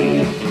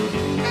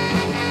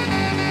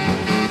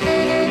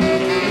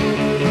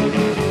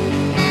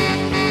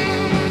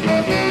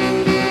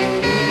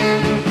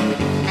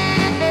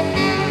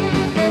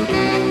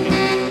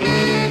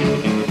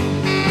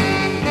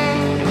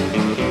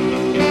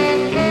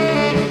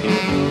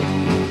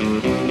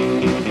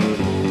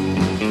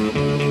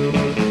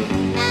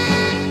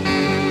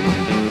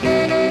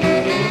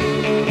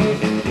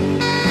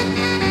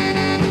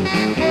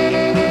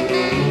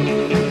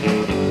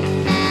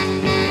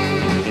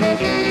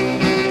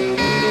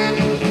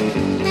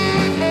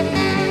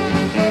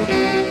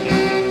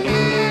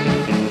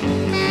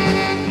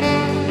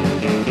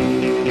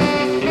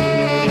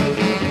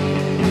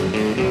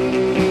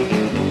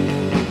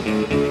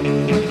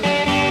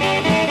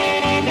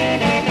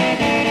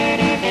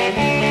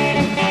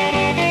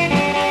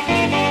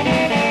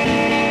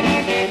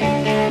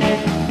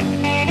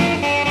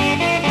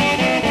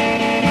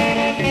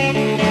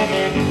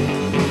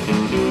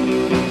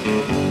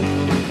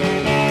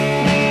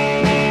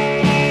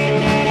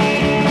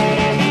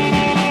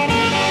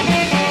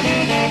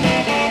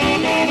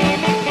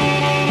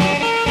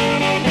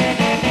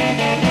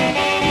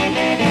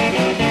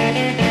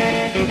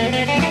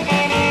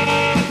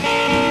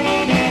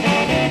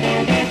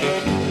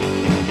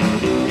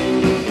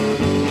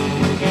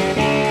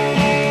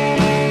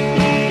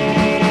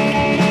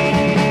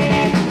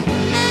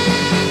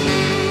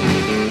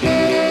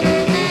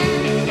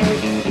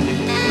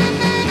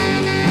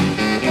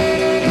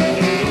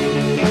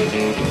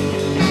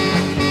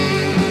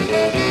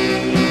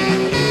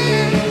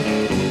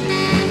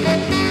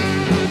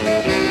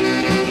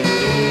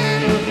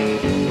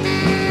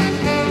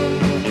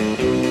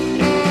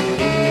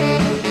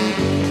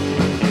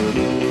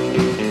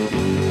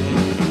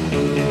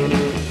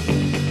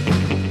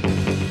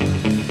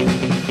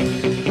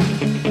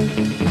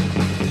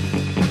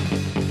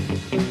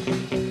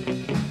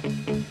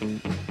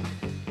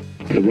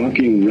 The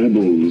Rocking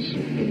Rebels,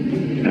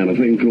 and a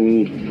thing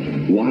called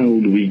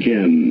Wild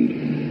Weekend.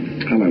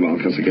 Hello,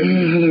 Marcus, again.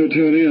 Hello,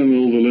 Tony, and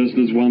all the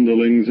listeners,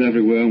 wonderlings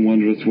everywhere, and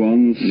wondrous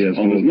ones. Yes,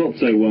 on this not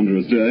so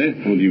wondrous day.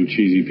 All you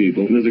cheesy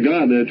people. There's a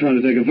guy out there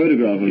trying to take a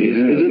photograph of us.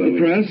 Yeah, Is it the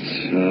press?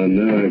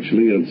 No,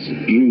 actually, it's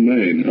Drew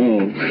Main.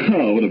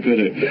 Oh, what a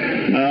pity.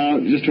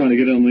 Just trying to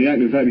get on the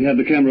act. In fact, he had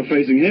the camera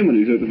facing him when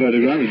he took the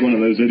photograph. It's one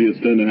of those idiots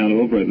don't know how to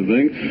operate the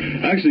thing.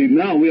 Actually,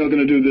 now we are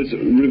going to do this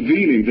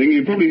revealing thing.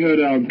 You've probably heard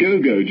our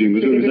go-go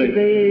jingles. We say,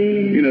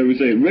 we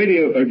say,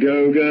 radio a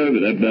go-go.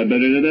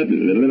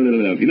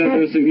 You know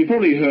those things. You've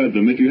probably heard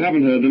them. If you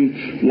haven't heard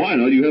them, why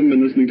not? You haven't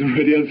been listening to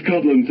Radio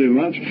Scotland too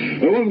much.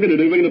 Well, what we're going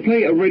to do, we're going to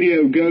play a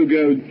Radio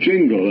Go-Go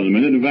jingle in a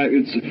minute. In fact,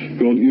 it's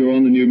called You're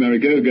on the New Merry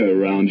Go-Go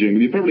Round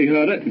jingle. You've probably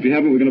heard it. If you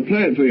haven't, we're going to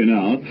play it for you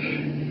now.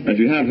 If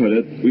you have heard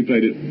it, we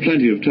played it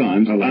plenty of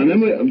times. And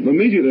then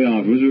immediately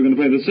afterwards, we're going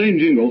to play the same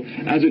jingle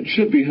as it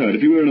should be heard.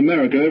 If you were in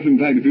America,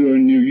 in fact, if you were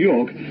in New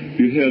York,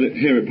 you'd hear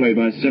it played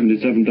by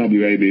 77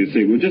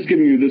 WABC. We're just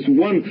giving you this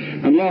one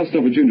and last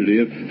opportunity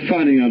of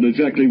finding out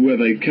exactly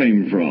where they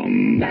came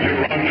from.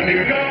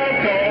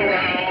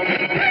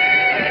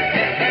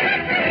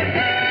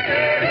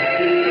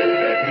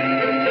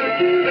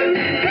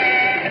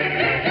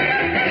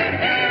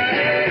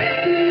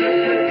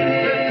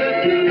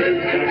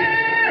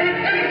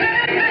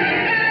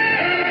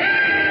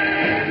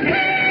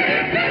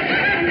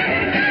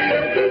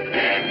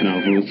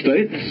 the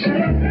States.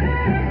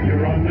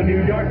 You're on the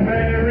New York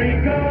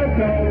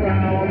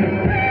merry-go-go-round.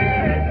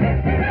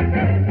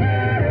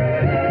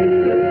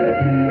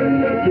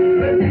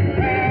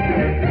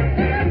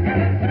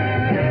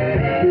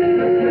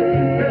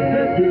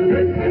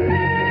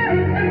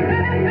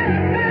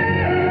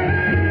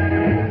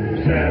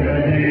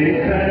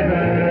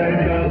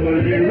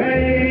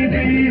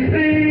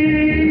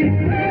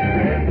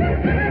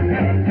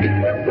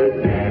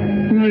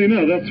 Well, you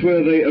know, that's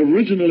where they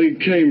originally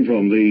came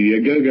from,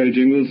 the go-go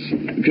jingles,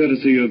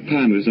 courtesy of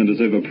Pam, who sent us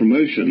over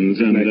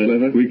promotions, and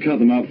we cut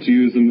them up to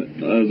use them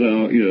as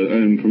our,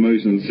 own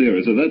promotion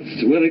series. So that's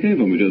where they came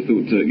from. We just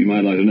thought you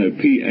might like to know.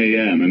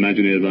 PAM,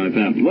 Imagineered by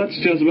Pam.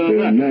 That's just about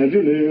that.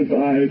 Imagineered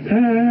by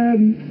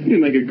Pam. You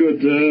make a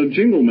good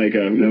jingle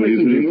maker. No,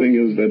 the thing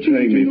is, they're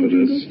paying me for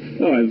this.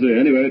 Oh, I see.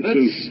 Anyway,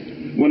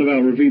 that's one of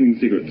our revealing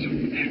secrets.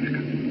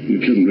 You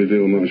couldn't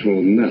reveal much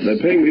more than that. They're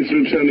paying me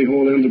through Tony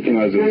Hall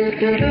Enterprises. Of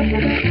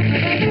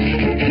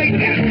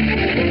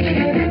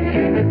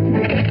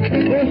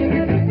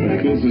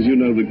course, as you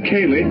know, the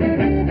Cayley,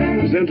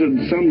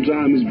 presented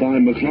sometimes by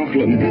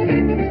McLaughlin.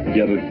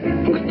 You're a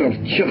Gustav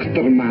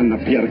Chuchterman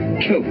of your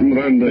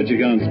Kilton. But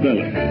you can't spell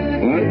it.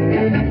 What?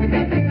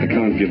 I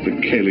can't give the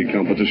Cayley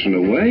competition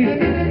away.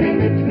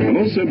 I'm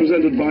also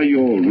presented by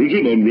your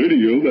original on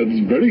radio. That's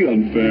very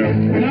unfair.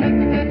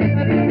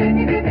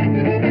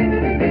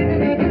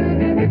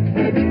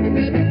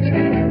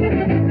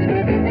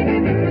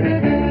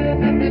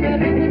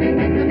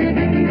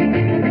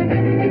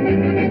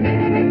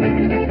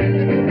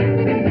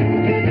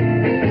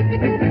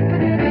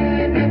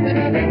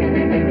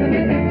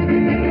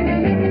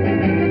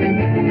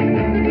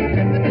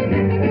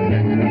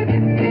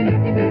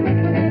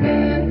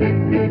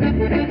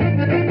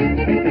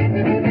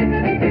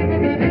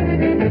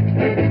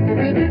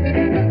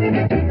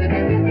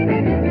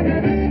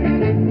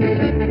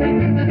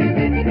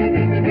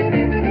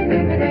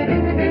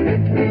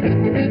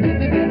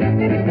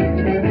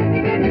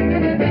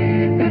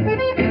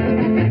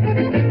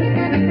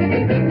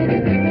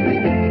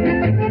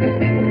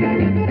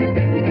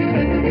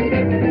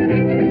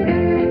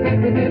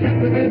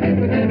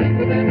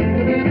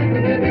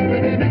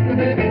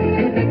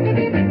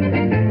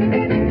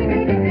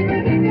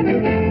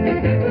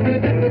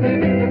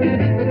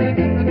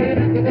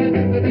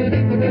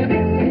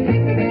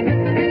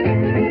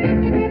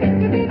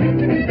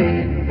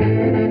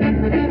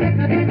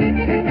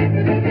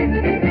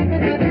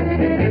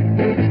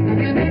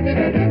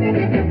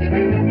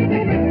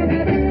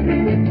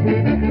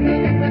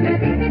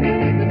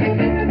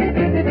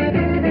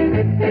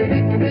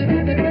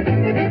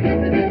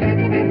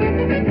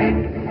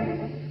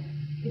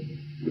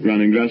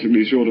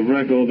 Drastically short of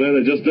record there.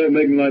 They just don't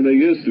make them like they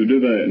used to, do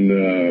they?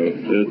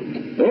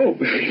 No.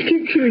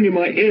 Keep chewing in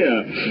my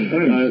ear.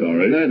 I'm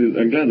sorry.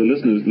 I'm glad the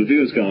listeners, the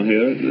viewers can't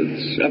hear it.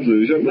 It's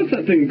absolutely shocking. What's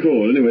that thing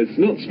called? Anyway, it's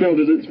not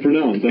spelled as it's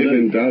pronounced. If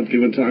in doubt,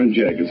 give a time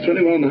check. It's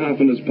 21 and a half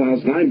minutes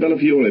past 9. Bella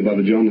Fiore by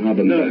the John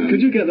Hubban Band.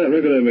 Could you get that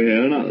record over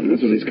here? That's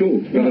what it's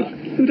called. Well,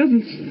 it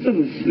doesn't, I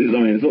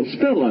mean, it's not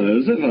spelled like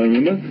that, is it, if I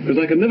remember? Because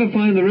I could never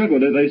find the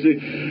record. They say,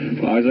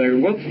 I say,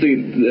 what's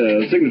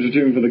the signature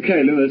tune for the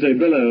Cayley? They say,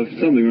 Bella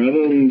something or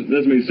other, and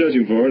there's me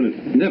searching for it, and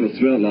it's never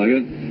spelled like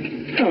it.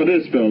 Oh, it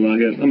is spelled like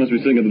it. I must be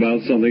thinking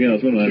about something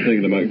else. What am I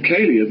thinking about?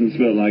 Cayley isn't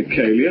spelled like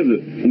Cayley, is it?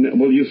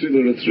 Well, you see,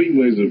 there are three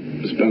ways of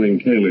spelling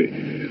Cayley.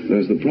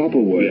 There's the proper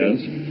way,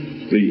 yes,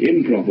 the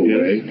improper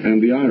way, and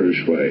the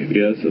Irish way.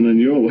 Yes, and then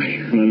your way.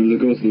 And then,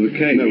 of course, there's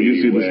the Cayley. No, you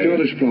see, way. The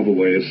Scottish proper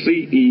way is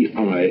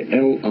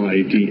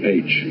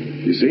C-E-I-L-I-D-H.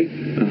 You see?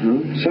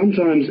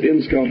 Sometimes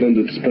in Scotland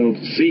it's spelled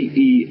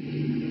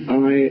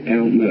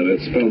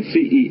it's spelled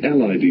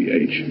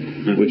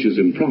C-E-L-I-D-H, which is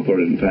improper,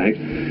 in fact.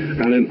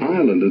 And in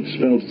Ireland, it's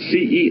spelled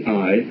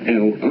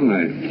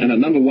C-E-I-L-I. And at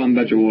number 1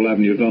 Betcherwall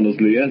Avenue,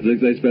 Donaldsley,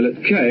 Essex, they spell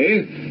it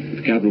K,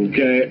 capital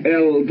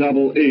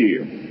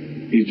K-L-E-E.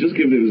 He's just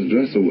given his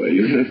address away.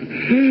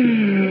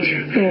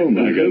 Oh,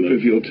 my God.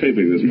 If you're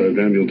taping this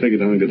program, you'll take it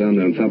down and go down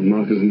there and flap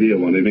Marcus and Leah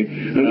one evening.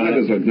 And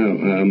Marcus, look, no.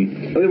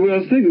 Well,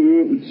 I was thinking,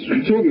 we were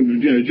talking,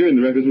 during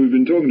the records, we've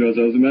been talking to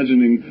ourselves,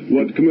 imagining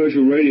what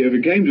commercial radio,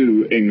 if it came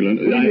to England,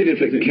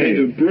 if it came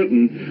to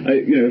Britain,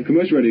 if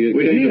commercial radio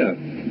came to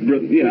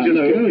Britain,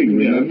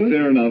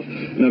 fair enough.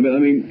 No, but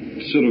I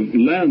mean, sort of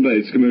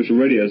land-based commercial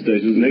radio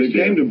stations, if it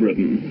came to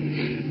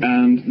Britain.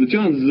 And the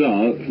chances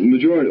are, the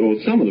majority, or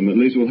some of them at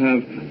least, will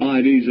have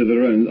IDs of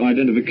their own,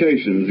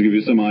 identifications, to give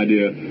you some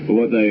idea of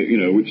what they,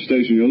 which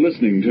station you're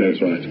listening to.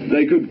 That's right.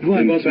 They could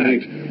quite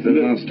possibly...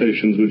 There are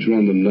stations which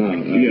run them now.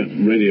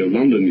 Radio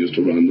London used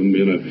to run them,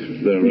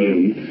 their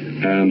own.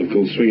 And, of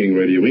course, Swinging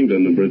Radio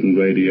England and Britain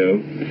Radio.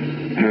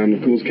 And,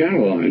 of course,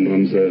 Caroline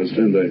runs theirs,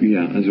 don't they?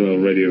 Yeah, as well,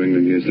 Radio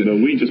England used to. No,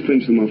 we just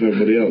pinch them off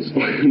everybody else.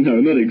 No,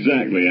 not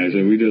exactly,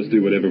 actually. We just do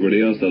what everybody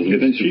else does.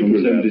 It's cheaper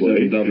from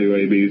 77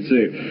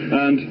 WABC.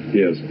 And,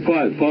 yes,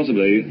 quite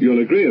possibly,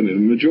 you'll agree with me,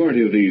 the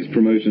majority of these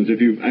promotions,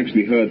 if you've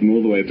actually heard them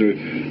all the way through,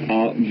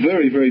 are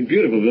very, very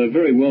beautiful. They're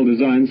very well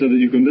designed so that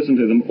you can listen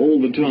to them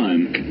all the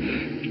time.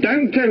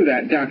 Don't do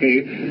that, Ducky.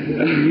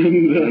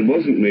 And, It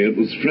wasn't me, it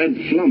was Fred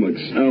Flummox.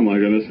 oh, my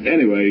goodness.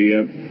 Anyway,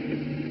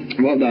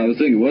 what I was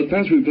thinking was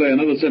perhaps we play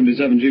another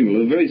 77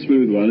 jingle, a very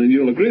smooth one, and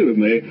you'll agree with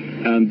me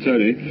and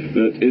Tony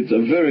that it's a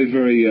very,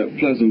 very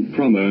pleasant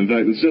promo. In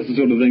fact, it's just the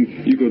sort of thing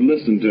you could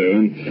listen to,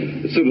 and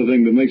the sort of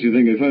thing that makes you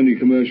think if only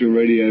commercial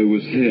radio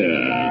was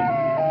here.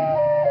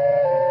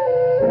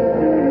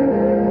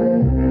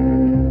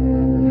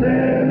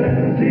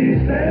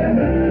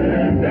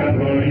 77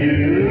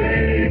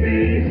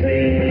 WABC.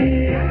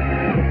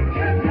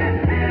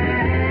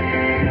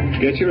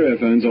 Get your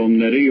earphones on,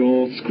 Neddy,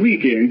 you're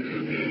squeaking.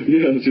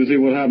 Yes, you see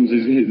what happens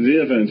is his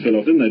earphones fell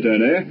off, didn't they,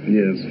 Tony?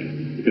 Yes.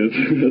 Yes,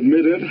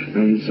 admit it.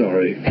 I'm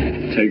sorry.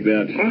 Take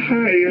that.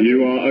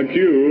 You are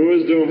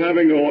accused of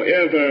having your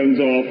earphones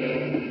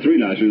off.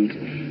 3 lashes.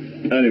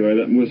 Anyway,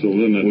 that whistle,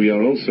 isn't it? We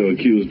are also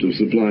accused of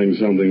supplying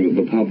something that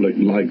the public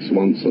likes,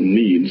 wants, and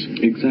needs.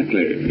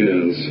 Exactly.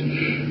 Yes.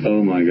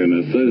 Oh my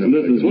goodness. Those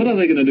listeners, what are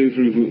they going to do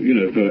for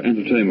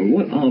entertainment?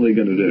 What are they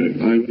going to do?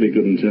 I really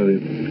couldn't tell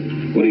you.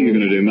 What are you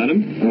going to do,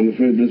 madam? I'm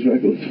afraid this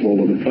record's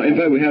fallen apart. In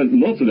fact, we had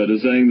lots of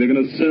letters saying they're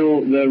going to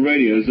sell their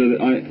radios. So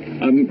that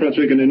perhaps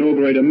we can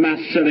inaugurate a mass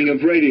selling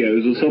of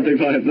radios or something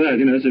like that.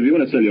 So if you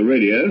want to sell your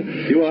radio,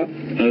 you are.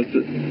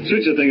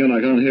 Switch the thing on.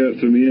 I can't hear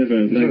it through my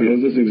earphones. I was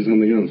listening to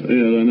something else.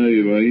 Yeah, I know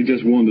you were. He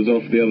just wanders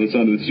off the other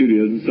side of the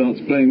studio and starts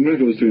playing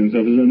records to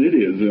himself as an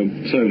idiot.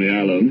 Tony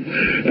Allen.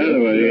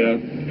 Anyway,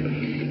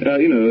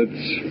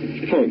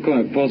 it's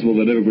quite possible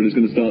that everybody's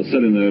going to start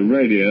selling their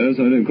radios.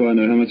 I don't quite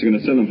know how much they're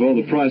going to sell them for.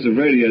 The price of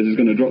radios is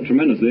going to drop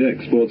tremendously.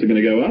 Exports are going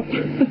to go up.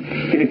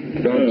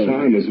 About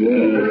time as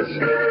well.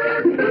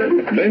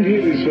 Ben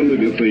Healy's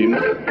familiar theme.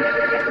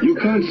 You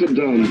Can't Sit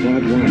Down,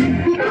 Part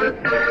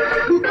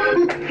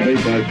 1.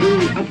 Played by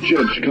Bill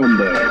Upchurch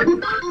Combo.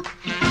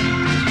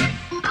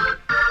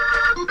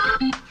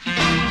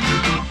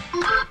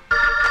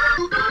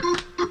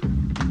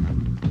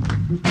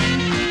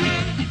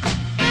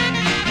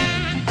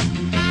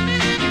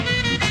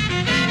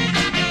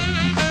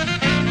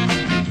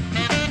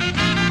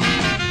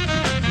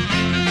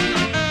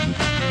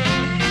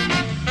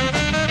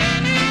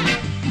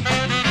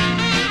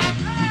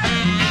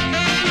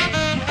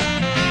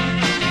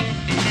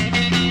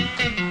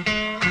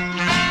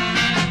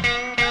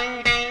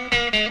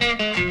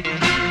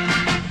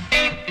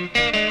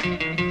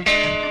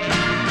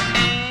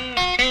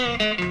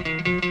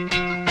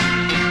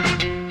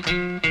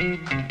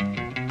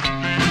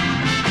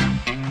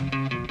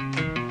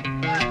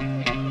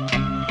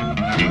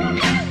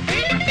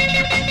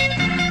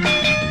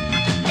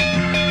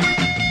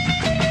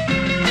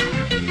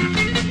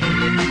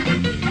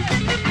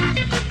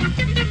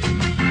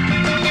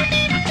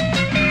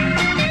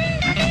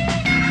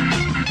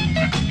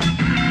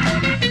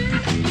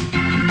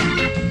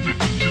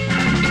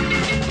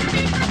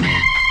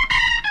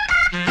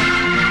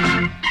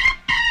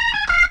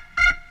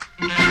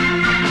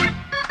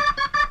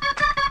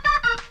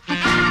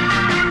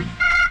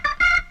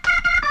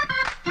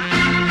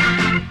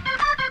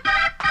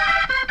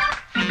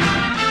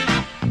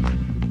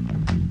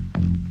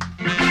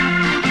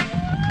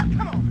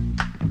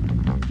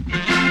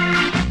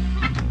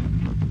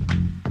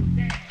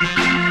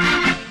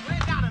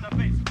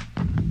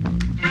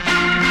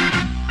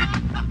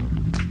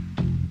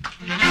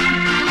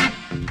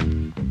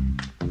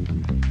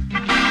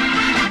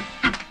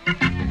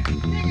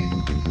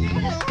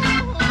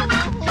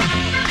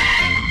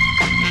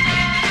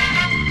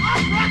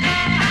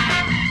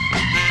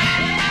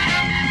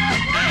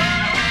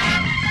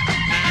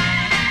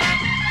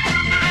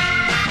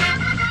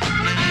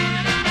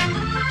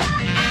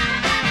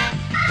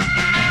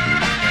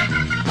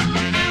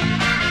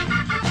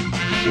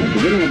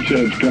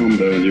 Church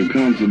Combo, and You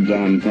Can't Sit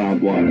Down,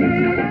 Part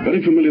 1.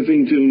 Very familiar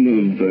theme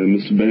tune of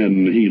Mr.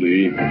 Ben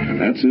Healy.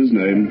 That's his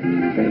name.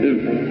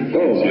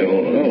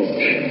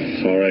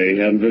 Sorry, he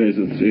hadn't finished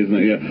it.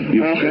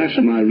 You crashed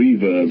my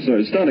reverb.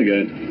 Sorry, start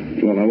again.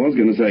 Well, I was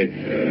going to say,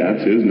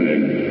 that's his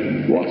name.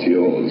 What's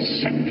yours?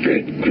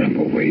 Fred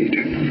Crumpleweed.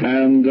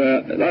 And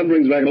that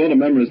brings back a lot of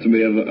memories to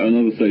me of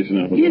another station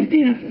out there. Yes,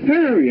 dear.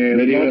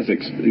 Radio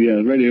Essex.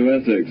 Yeah, Radio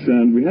Essex.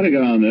 And we had a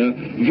guy on there,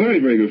 very,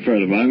 very good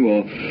friend of mine.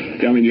 Well,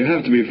 I mean, you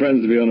have to be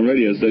friends to be on a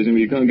radio station, but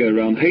you can't go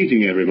around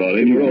hating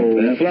everybody. We're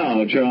all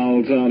flower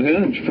childs out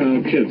here.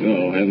 Flower kids.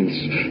 Oh, heavens.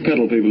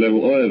 Pedal people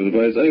all over the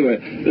place. Anyway,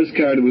 this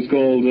character was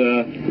called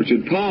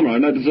Richard Palmer.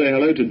 I'd like to say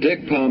hello to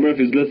Dick Palmer if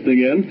he's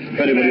listening in. If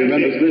anybody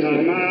remembers listening.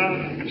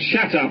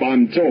 Shut up,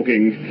 I'm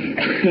talking.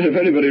 If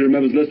anybody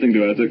remembers listening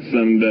to Essex,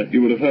 and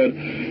you would have heard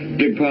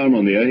Dick Palmer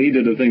on the air. He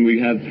did a thing we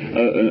had,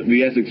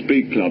 the Essex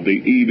Beat Club,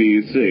 the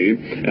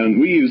EBC,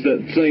 and we used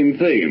that same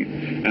theme.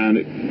 And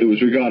it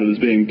was regarded as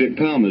being Dick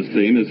Palmer's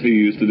theme, as he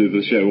used to do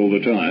the show all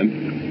the time.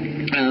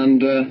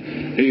 And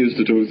he used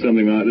to talk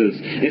something like this.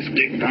 It's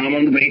Dick Palmer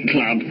on the Big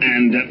Club,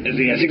 and it's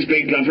the Essex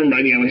Big Club from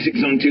Radio Essex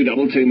on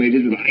 222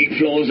 metres with 8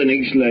 floors in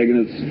each leg,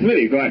 and it's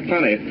really quite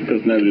funny. Of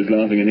course, nobody's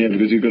laughing in here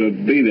because you've got to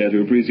be there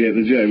to appreciate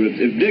the joke, but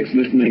if Dick's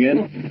listening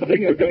in, I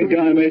think you're a great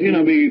guy, mate, and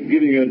I'll be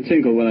giving you a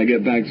tinkle when I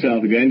get back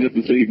south again, just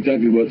to see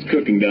exactly what's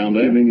cooking down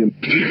there.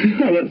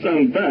 Oh, that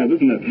sounds bad,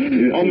 doesn't it?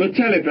 Yeah. On the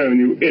telephone,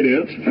 you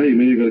idiot. Hey, you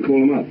mean you've got to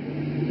call him up?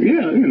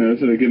 Yeah,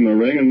 sort of give him a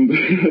ring and,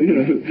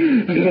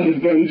 have a lot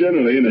of fun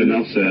generally,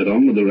 Enough said,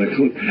 on with the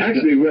record.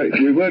 Actually,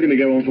 we were going to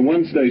go on from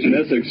one station,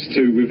 Essex,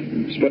 to,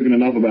 we've spoken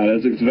enough about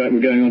Essex, in fact,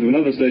 we're going on to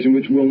another station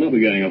which will not be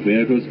going off the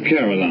air, called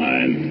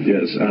Caroline.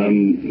 Yes,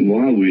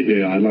 while we're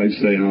here, I'd like to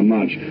say how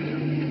much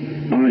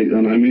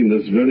and I mean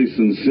this very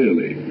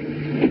sincerely,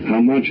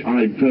 how much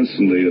I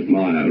personally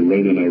admire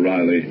Ronan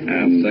O'Reilly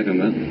and, second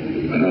that,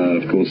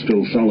 of course,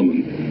 Phil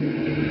Solomon.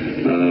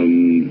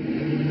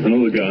 And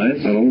all the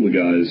guys. And all the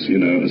guys,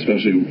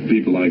 especially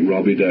people like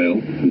Robbie Dale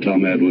and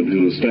Tom Edward,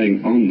 who are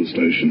staying on the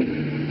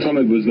station. Tom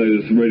Edward's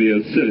later at Radio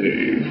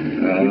City.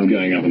 He's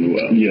going up in the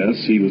world. Yes,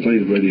 he was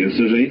late at Radio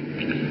City.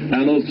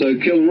 And also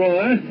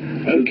Kilroy.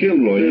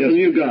 Kilroy, There's yes. a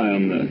new guy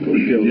on there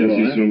called Kilroy. Yes,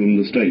 he's from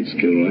the States,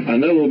 Kilroy.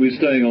 And they'll all be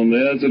staying on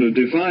there, sort of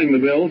defying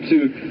the bill to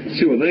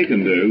see what they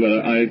can do.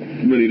 But I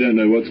really don't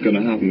know what's going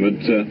to happen. But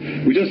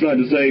we just like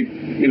to say,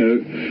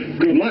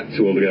 good luck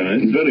to all the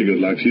guys. Very good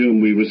luck to you, and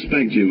we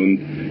respect you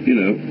and,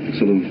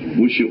 sort of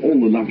wish you all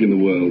the luck in the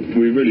world.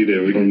 We really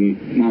do.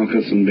 From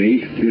Marcus and me.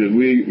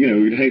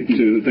 We'd hate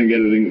to think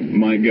anything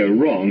might go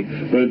wrong,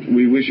 but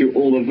we wish you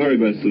all the very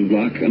best of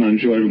luck, and I'm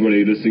sure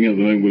everybody listening at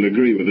the moment will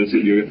agree with us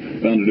that you're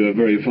bound to do a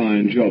very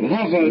fine job.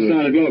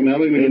 9:30 now,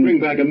 we're going to bring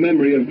back a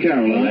memory of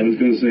Caroline. I was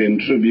going to say in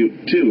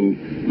tribute to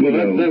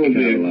that would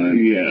Caroline.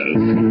 be yes.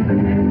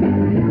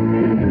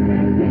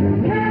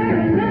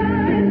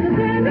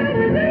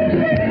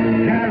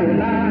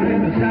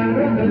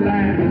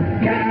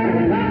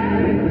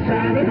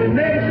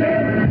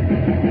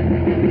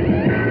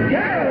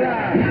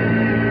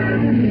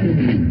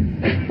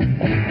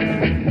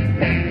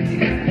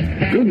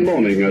 Good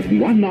morning at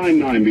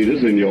 199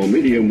 meters in your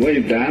medium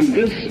wave band.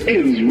 This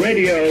is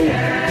Radio.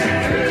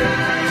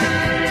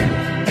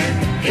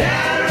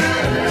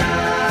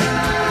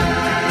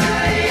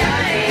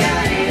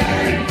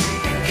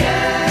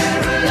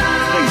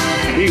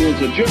 He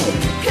was a joke.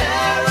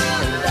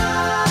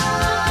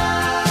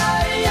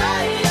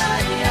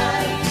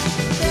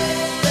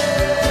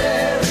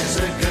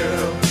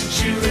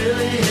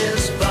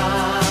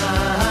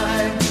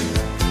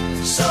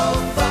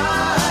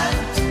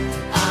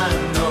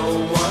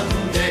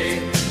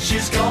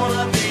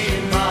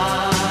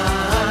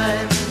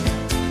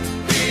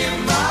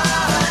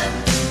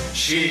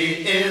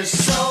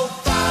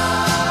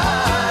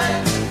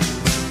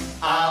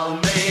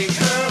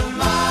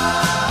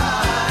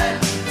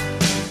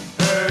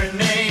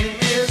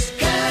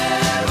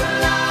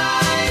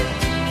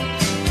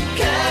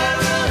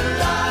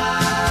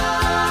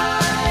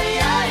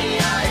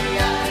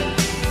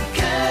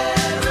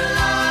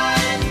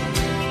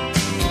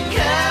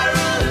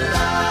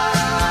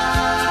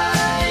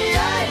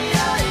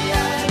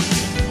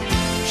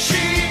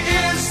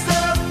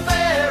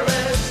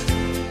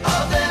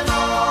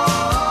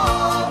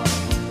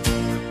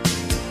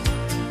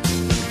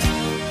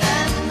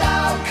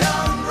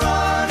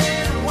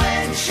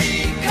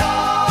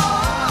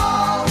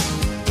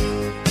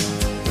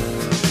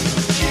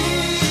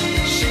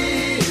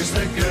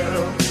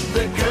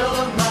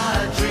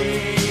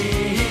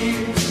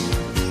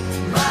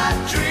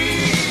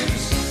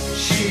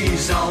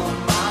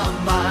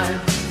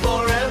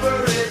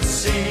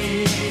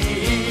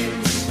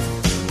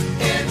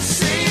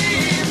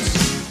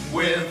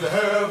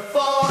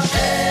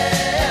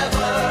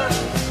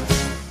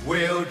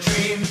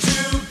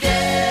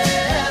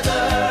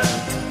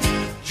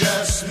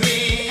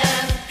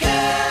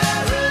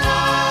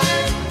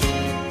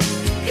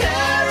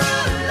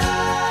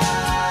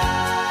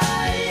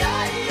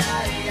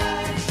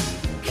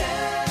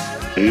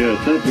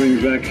 Yes, that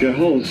brings back a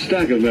whole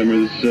stack of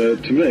memories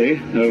to me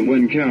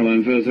when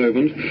Caroline first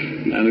opened.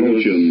 And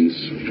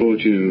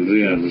Fortunes,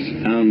 yes.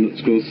 And,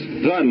 of course,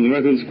 the title of the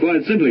record is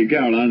quite simply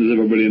Caroline, as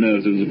everybody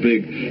knows. It was a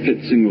big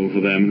hit single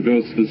for them. Of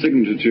course, the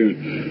signature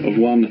tune of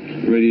one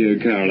Radio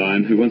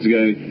Caroline, who, once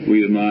again,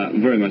 we admire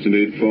very much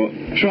indeed for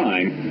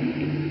trying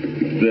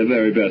their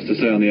very best to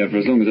stay on the air for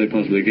as long as they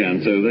possibly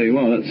can. So there you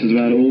are. That's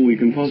about all we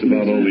can possibly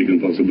say. About all we can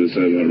possibly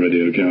say about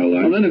Radio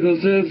Caroline. And then, of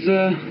course, there's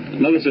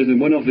another station that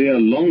went off the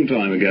air a long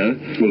time ago.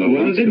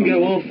 Well, it didn't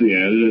go off the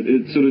air.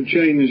 It sort of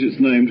changed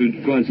its name to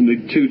quite simply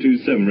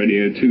 227,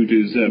 Radio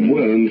 227.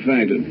 Well, in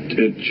fact,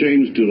 it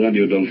changed to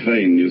Radio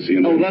Dolphin, you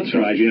see. Oh, that's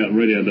right, yeah,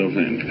 Radio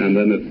Dolphin. And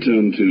then it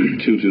turned to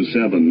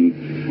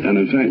 227, and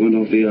in fact went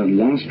off the air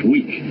last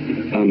week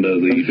under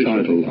the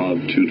title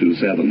of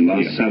 227,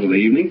 last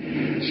Saturday evening.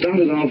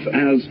 Started off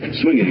as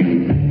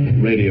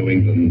Swinging Radio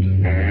England.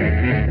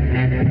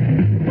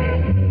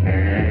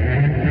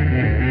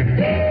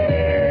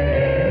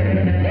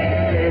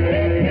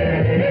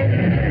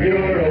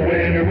 You're a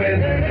winner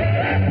with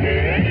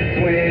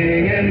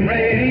Swinging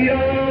Radio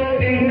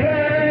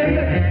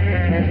England.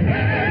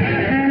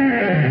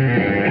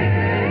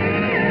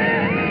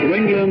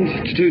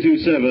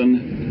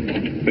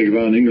 227, beg your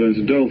pardon, England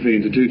to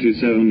Dolphin to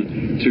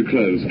 227 to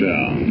close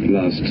down.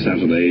 Last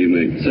Saturday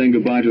evening. Saying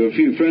goodbye to a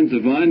few friends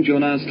of mine,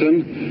 John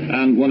Aston,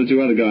 and one or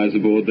two other guys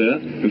aboard there.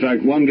 In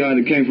fact, one guy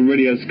that came from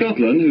Radio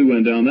Scotland, who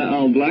went down there,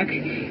 Al Black,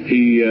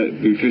 he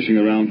been fishing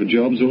around for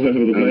jobs all over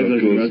the place. Of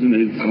course,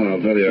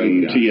 our very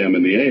own TM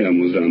in the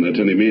AM was down there,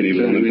 telling me, and he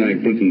was on, in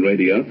fact, Britain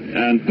Radio.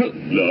 And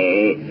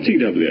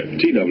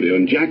TW.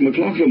 And Jack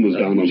McLaughlin was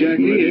down on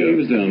Britain Radio. He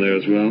was down there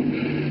as well.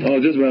 Oh,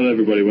 just about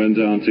everybody went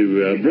down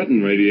to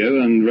Britain Radio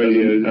and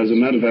Radio... As a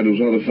matter of fact, it was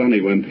rather funny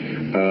when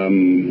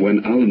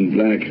Alan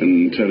Black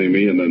and Terry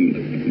Me and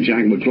then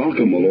Jack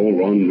McLaughlin were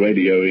all on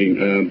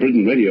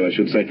Britain Radio, I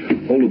should say,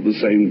 all at the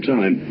same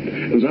time.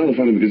 It was rather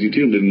funny because you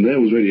tuned in and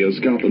there was Radio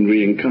Scotland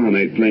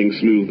reincarnate playing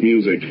smooth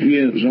music.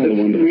 Yeah, it was rather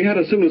wonderful. We had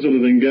a similar sort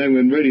of thing going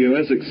when Radio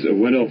Essex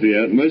went off the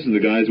air. Most of the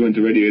guys went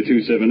to Radio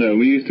 270.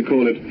 We used to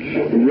call it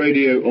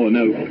Radio... Oh,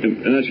 no,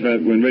 in actual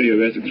fact, when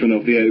Radio Essex went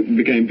off the air, it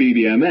became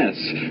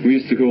BBMS. We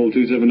used to call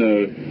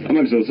 270,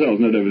 amongst ourselves,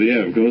 not over the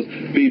air, of course,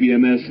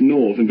 BBMS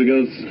North, and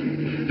because,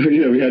 you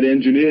know, we had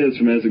engineers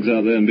from Essex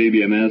out there and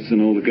BBMS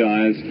and all the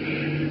guys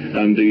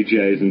and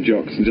DJs and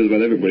jocks and just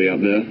about everybody out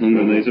there, and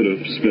then they sort of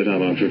split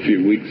up after a few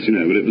weeks, you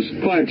know, but it was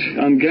quite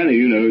uncanny,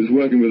 you know, it was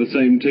working with the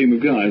same team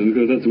of guys, and of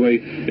course that's the way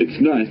it's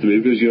nice to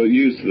be, because you're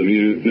used to them,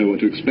 you know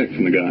what to expect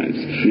from the guys.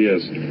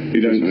 Yes.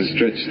 You don't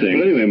stretch things.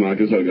 Well, anyway,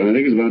 Marcus, look, I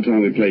think it's about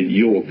time we played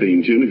your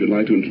theme tune, if you'd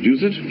like to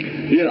introduce it.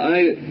 Yeah,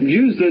 I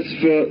used this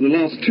for the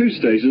last two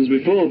stations.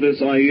 Before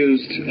this, I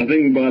used a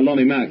thing by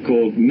Lonnie Mack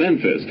called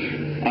Memphis.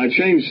 I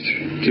changed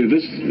to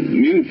this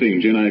new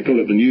theme tune. I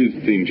call it the new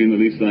theme tune, at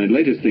least my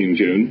latest theme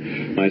tune,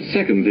 my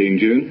second theme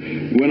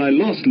tune, when I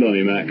lost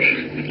Lonnie Mack.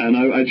 And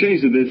I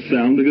changed to this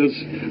sound because,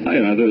 I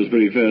thought it was a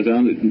pretty fair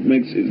sound. It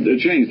makes a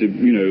change to,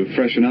 you know,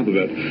 freshen up a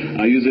bit.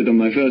 I used it on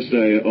my first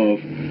day of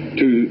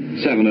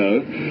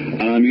 270,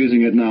 and I'm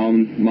using it now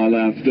on my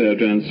last day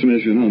of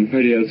transmission on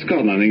Radio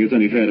Scotland. I think it's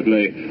only fair to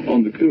play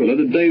on the cooler,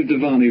 the Dave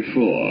Devani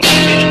 4.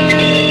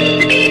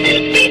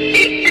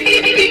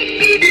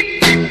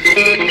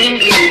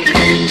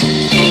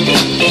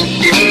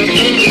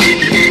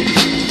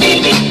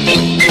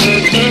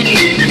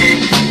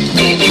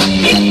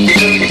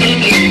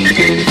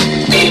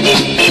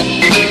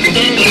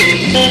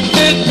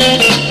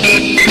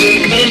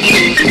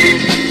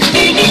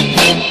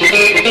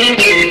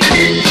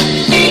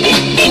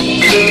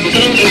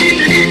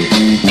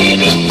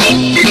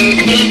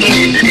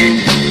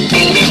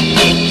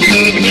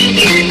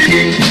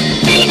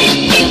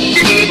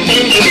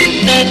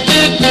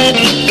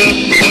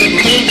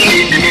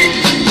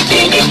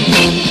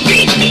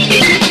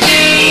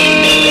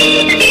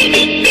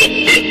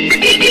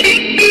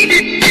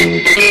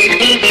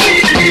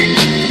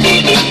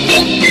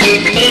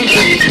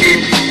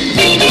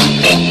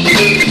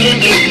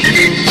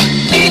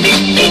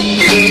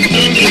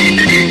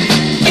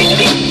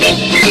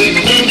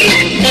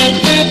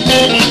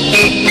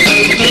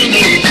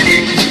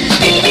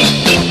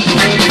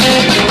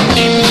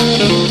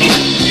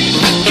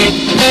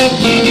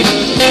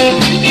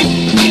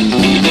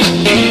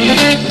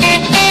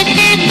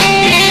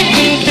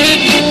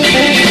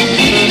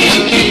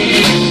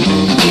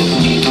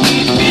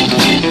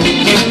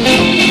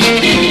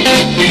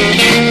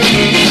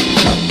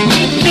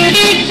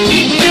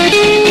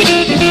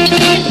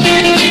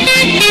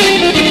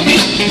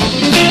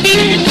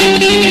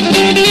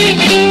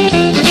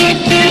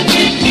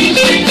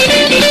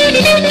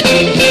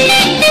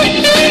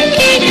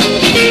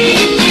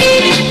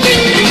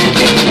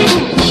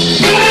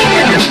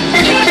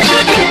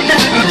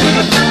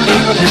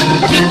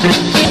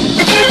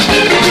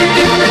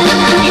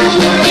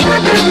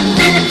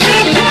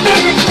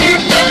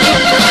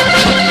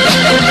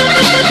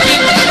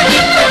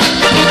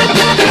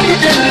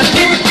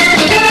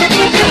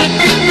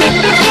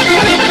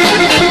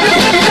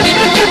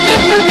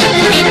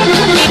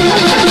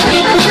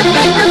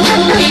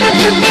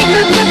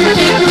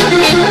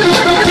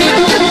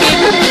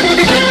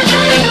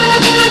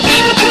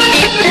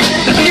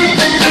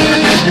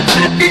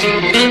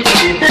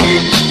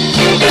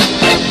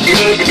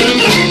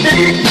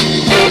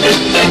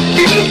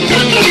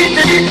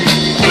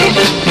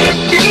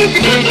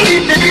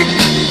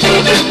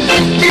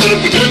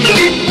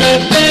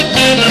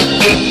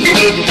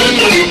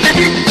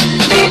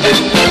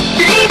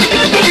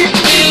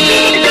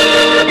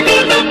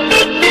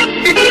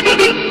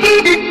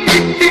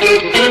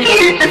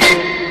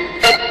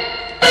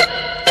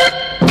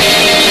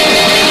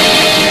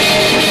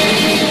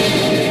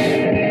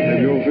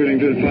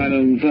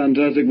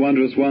 Fantastic,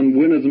 wondrous one,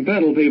 winners and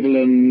pedal people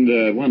and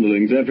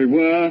wonderlings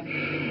everywhere.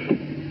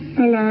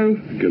 Hello.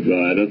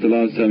 Goodbye. That's the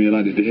last time you're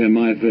likely to hear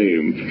my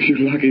theme. You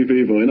lucky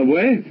people. In a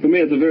way, for me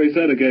it's a very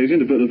sad occasion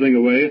to put the thing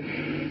away,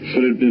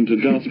 put it into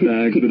dust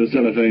bags, a bit of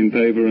cellophane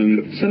paper,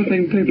 and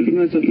cellophane paper isn't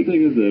that such a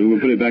thing, is there?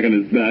 We'll put it back in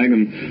its bag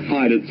and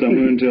hide it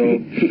somewhere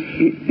until,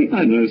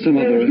 I don't know, some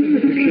other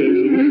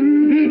occasion.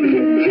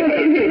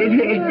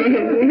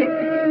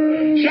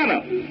 Shut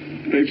up!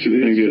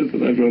 actually. Thank It's you. just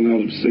that I've run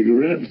out of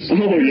cigarettes.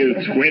 Oh, you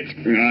twit.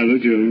 I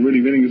thought you were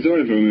really feeling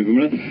sorry for me for a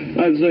minute.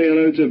 I'd say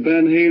hello to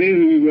Ben Healy,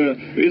 who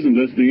isn't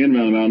listening in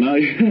round about now.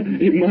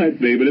 He might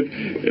be, but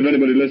if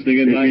anybody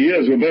listening in... If he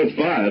is, we're both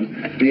fired.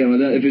 Yeah, well,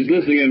 if he's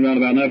listening in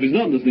round about now, if he's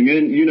not listening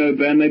in, you know,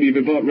 Ben, maybe if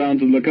you pop round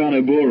to the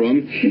Locarno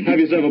Ballroom, have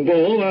yourself a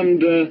ball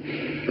and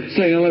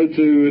say hello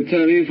to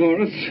Tony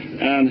for us,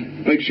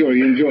 and make sure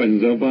he enjoys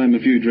himself, buy him a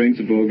few drinks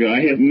before we go.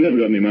 I have never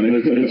got any money.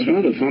 It's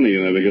rather funny,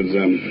 you know, because,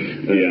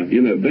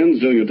 you know, Ben's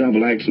doing a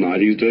double act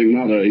tonight. He's doing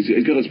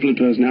he's got a split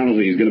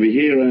personality. He's going to be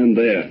here and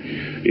there.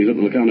 He's at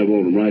the Locarno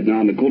Ballroom right now,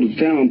 and at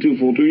 2:45 on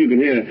 242, you can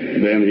hear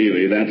Ben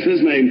Healy. That's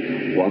his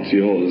name. What's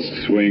yours?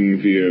 Swing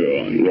for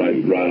you. Right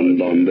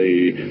round on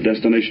the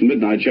Destination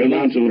Midnight Show,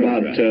 down till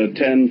about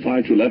 10,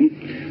 5 to 11.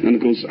 And,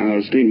 of course, our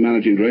esteemed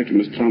managing director,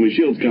 Mr. Tommy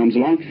Shields, comes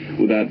along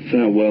with that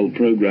farewell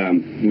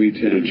program which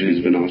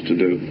he's been asked to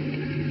do.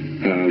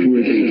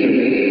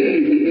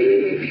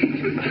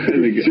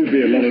 It should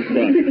be a lot of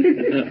fun.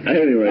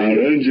 Anyway, our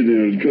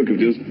engineer and cook have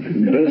just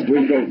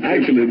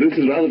actually, this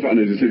is rather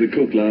funny to see the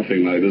cook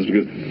laughing like this,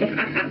 because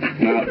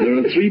now there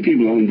are 3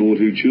 people on board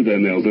who chew their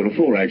nails. There are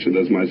 4 actually.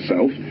 There's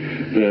myself,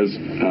 there's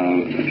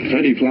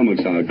Freddie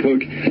Flummox, our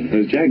cook,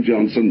 there's Jack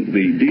Johnson,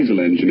 the diesel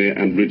engineer,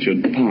 and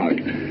Richard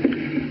Park.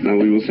 Now,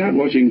 we were sat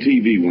watching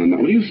TV one night.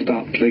 Will you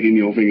stop clicking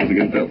your fingers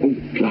against that? Oh,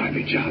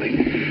 blimey, Charlie.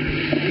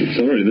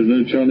 Sorry, there's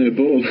no Charlie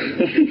aboard.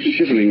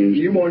 Shivering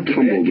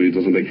tumbleweeds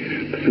or something.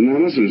 Now,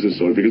 this was the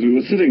story, because we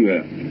were sitting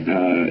there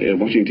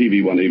watching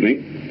TV one evening.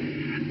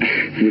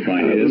 With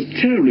my It was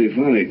terribly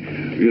funny,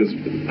 because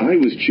I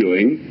was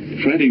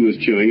chewing, Freddie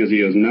was chewing, as he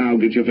is now.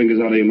 Get your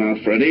fingers out of your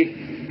mouth, Freddie.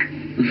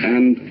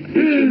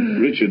 And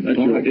Richard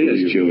Park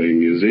is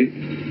chewing, you see.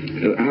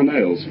 Our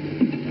nails.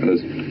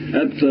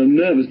 That's a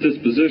nervous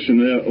disposition.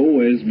 They're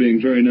always being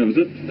very nervous.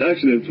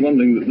 It's one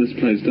thing that this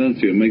place does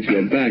to you. It makes you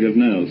a bag of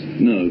nerves.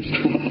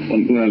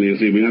 Well, you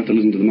see, we have to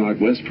listen to the Mark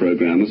West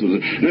program. This was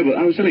no, but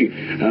I was telling you,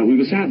 we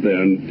were sat there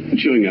and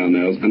chewing our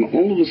nails, and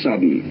all of a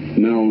sudden,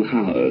 Mel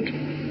Howard,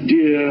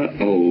 dear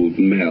old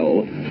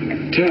Mel,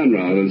 turned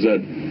round and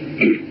said,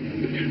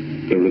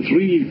 there are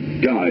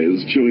 3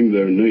 guys chewing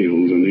their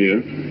nails in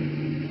here,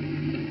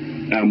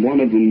 and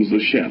one of them's the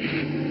chef.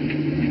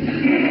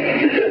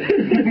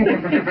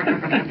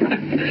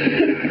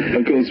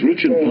 Of course,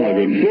 Richard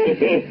Pargan, I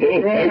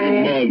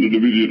demand an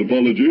immediate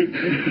apology.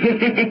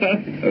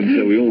 And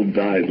so we all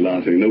died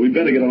laughing. Now, we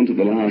better get on to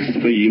the last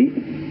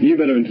theme. You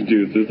better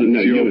introduce us.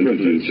 No, your you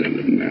privilege.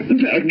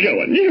 No,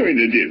 go on, you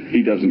introduce.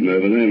 He doesn't know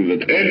the name of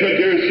it.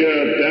 Introduce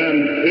your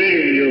damn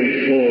theme, you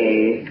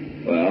fool.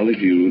 Well,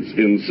 if you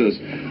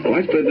insist. I'd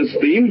like to play this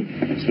theme,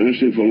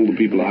 especially for all the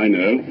people I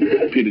know.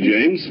 Peter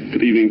James.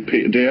 Good evening,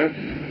 dear.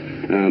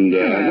 And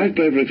I'd like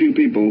to play for a few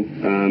people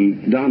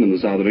down in the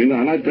south of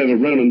England. I'd like to play for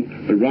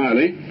Ronan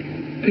Riley.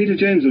 Peter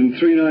James on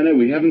 390.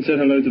 We haven't said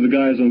hello to the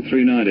guys on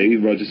 390.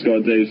 Roger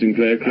Scott, Dave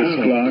Sinclair, Chris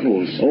Clark,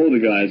 all the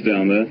guys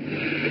down there.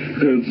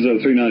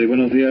 Because 390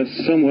 went off the air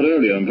somewhat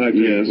earlier. In fact,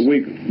 a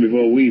week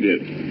before we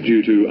did,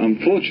 due to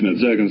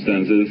unfortunate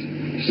circumstances.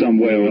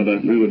 Some way or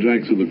other. They were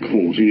dragged through the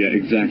court. Yeah,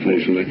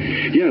 exactly.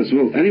 Yes,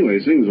 well,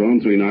 anyway, things are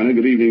on 390.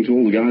 Good evening to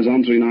all the guys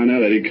on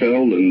 390, Eddie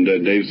Curl and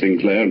Dave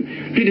Sinclair and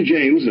Peter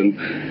James and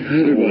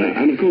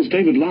of course,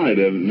 David Lyde,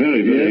 a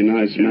very, very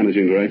nice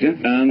managing director.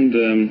 And,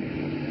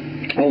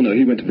 oh no,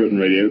 he went to Britain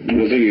Radio.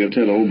 We're thinking of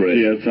Ted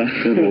Albury. Yes.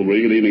 Ted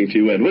Albury, good evening to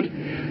you, Edward.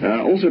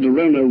 Also to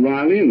Ronan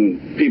O'Reilly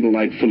and people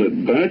like Philip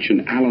Birch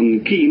and Alan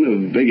Keane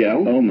of Big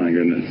L. Oh my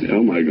goodness.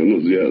 Oh my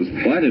goodness, yes.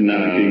 Why didn't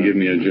Alan Keane give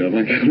me a job?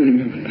 I can't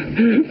remember.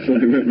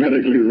 Something went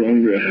radically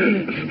wrong there.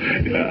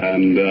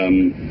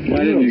 And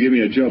why didn't you give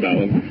me a job,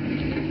 Alan?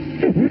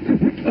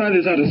 I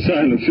just out of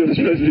silence. You're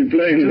supposed to be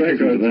playing the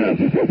record.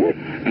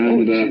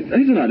 And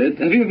here's an idea.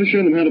 Have you ever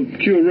shown them how to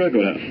cue a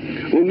record out?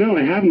 Well, no,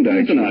 I haven't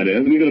actually. That's an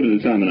idea. We've got a bit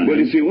of time tonight.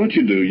 Well, you see, what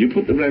you do, you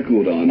put the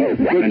record on. Well,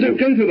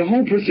 go through the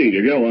whole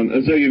procedure. Go on.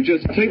 So you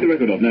just take the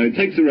record off. Now, it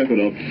takes the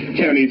record off.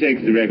 Tony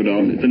takes the record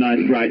off. It's a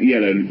nice, bright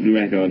yellow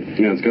record.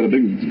 Yeah, it's got a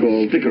big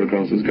sticker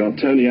across. It's got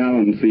Tony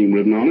Allen theme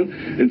written on it.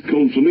 It's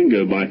called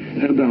Flamingo by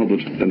Herb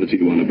Albert and the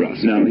Tijuana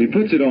Brass. Now, he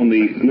puts it on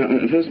the... Now,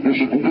 first...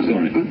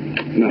 sorry.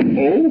 Now,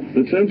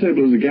 the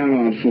turntable is a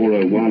Garrard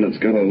 401. It's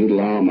got a little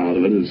arm out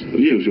of it, as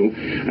usual,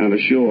 and a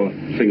Shure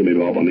thingamy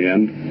bob on the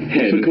end.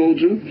 What's it called,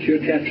 Drew?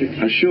 Shure cartridge.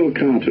 A Shure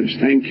cartridge,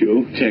 thank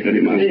you. Check it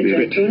must be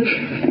it.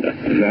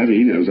 That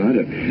he knows, I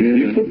don't.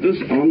 You put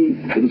this on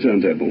to the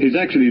turntable. He's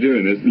actually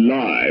doing this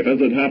live as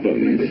it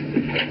happens.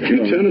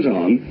 You turn it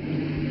on,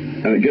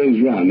 and it goes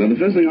round. Now, the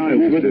first thing I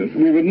always do...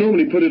 We would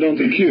normally put it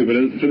onto cue, but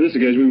for this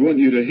occasion, we want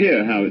you to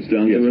hear how it's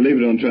done, so we'll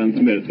leave it on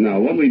transmit. Now,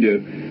 what we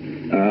do...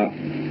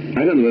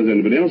 I don't know whether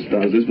anybody else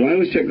does this, but I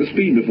always check the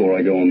speed before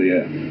I go on the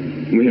air.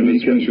 We have a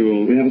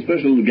special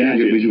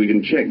gadget which we can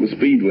check the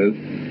speed with.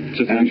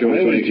 Just to make sure I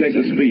always check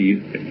the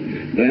speed.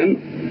 Then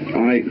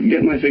I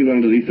get my finger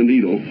underneath the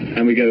needle,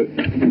 and we go.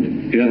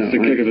 That's the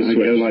click of a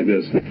switch. I go like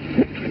this.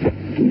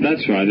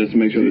 That's right, just to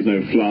make sure there's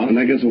no fluff. And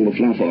that gets all the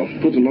fluff off.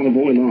 Puts a lot of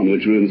oil on,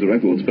 which ruins the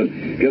records, but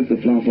gets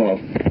the fluff off.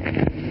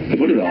 I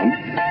put it on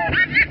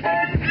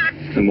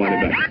and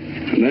wind it back.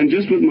 And then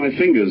just with my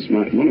fingers,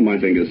 one of my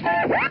fingers,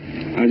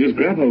 I just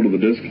grab hold of the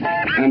disc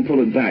and pull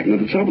it back. Now,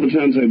 the top of the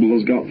turntable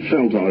has got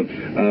felt on it,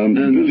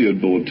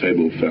 billiard board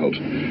table felt.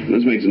 And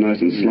this makes it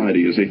nice and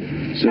slidey, you see.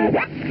 So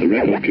the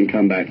record can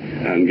come back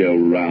and go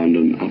round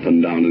and up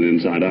and down and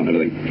inside out and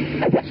everything.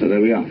 So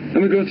there we are. And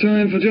we've got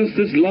time for just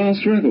this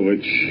last record,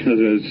 which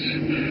is,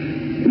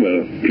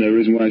 well, no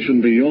reason why it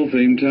shouldn't be your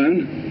theme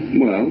tone.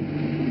 Well,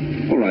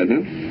 all right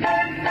then.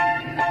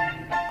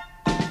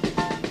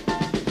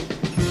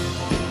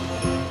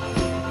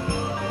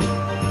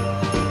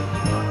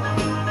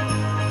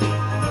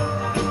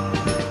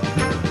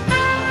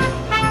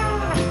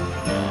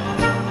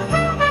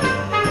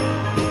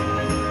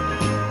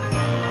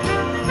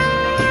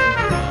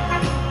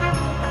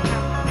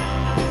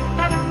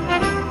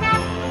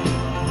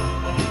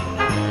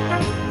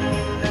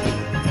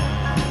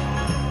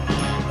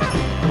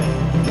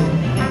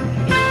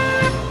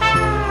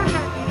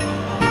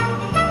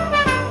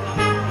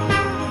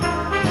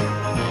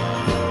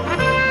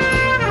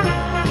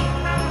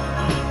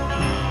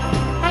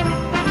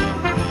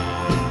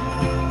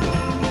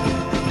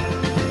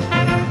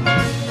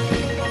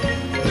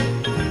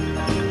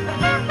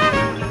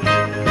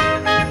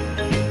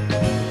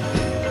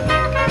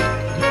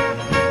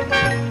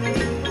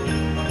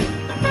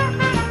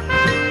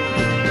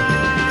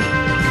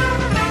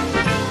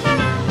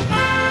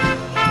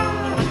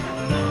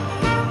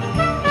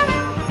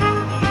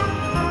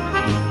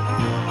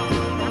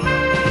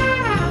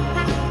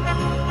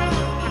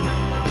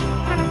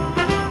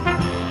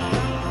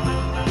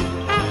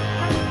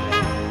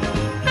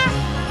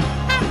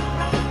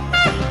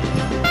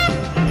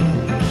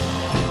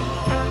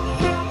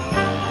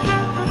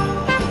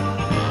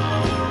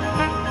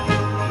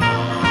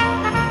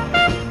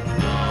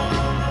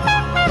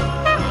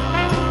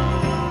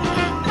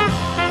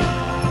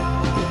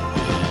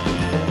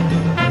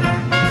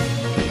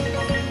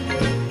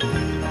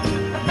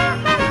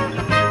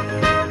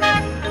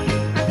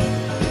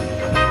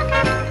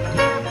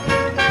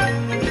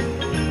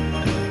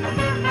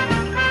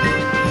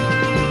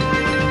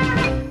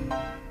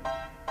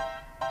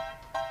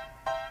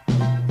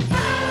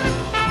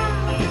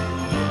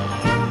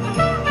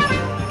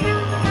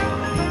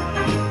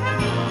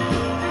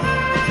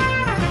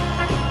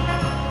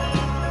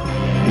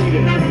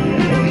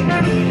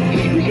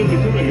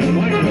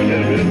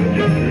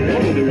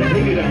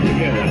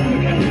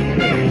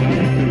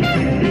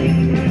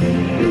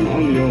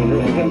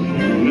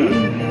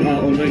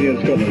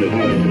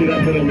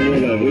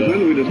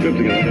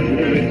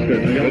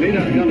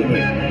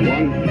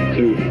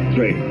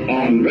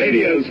 On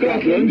Radio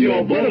Scotland,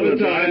 your bottle of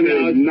time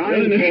is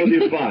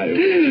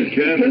 9:45.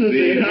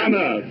 Courtesy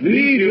Hannah,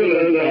 the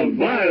jewelers of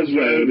Byers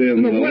Road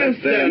in the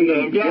west end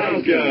of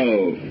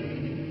Glasgow.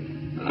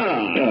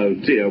 Oh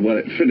dear, well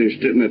it finished,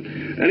 didn't it?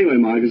 Anyway,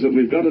 Marcus,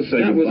 we've got to say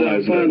that was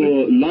our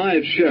final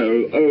live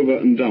show, over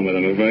and done with,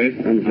 I'm afraid.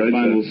 Our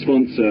final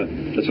sponsor,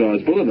 as far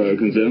as Bulliver are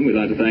concerned, we'd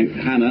like to thank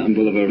Hannah and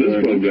Bulliver.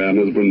 This program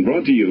has been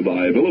brought to you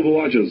by Bulliver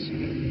Watches.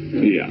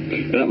 Yeah,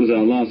 that was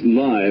our last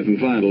live and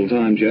final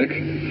time check.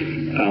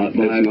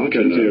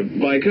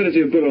 By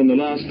courtesy of put on the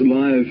last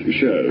live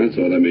show. That's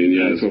what I mean,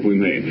 yes. That's what we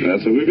mean.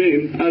 That's what we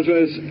mean.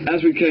 As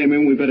we came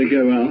in, we better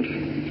go out.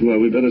 Well,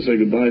 we better say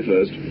goodbye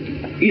first.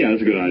 Yeah, that's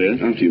a good idea.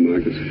 After you,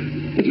 Marcus.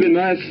 It's been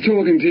nice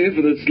talking to you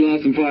for this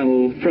last and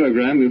final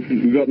program.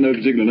 We've got no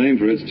particular name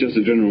for it. It's just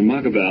a general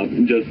muckabout.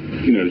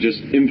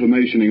 Just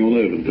informationing all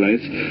over the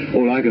place.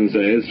 All I can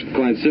say is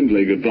quite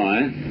simply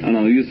goodbye. And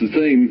I'll use the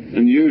same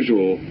and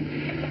usual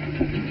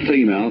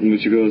theme out,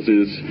 which of course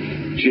is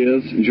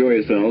cheers, enjoy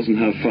yourselves and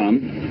have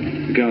fun.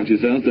 Look after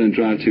yourselves, don't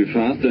drive too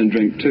fast, don't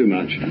drink too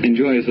much.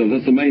 Enjoy yourselves,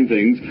 that's the main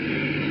things.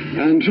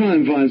 And try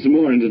and find some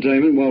more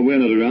entertainment while we're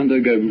not around.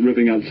 Don't go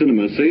ripping out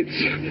cinema seats.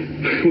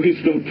 We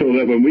stopped all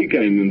that when we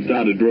came and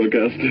started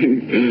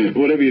broadcasting.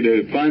 Whatever you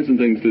do, find some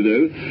things to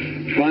do.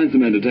 Find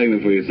some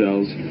entertainment for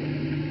yourselves.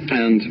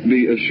 And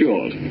be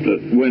assured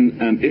that when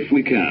and if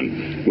we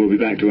can, we'll be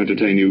back to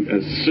entertain you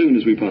as soon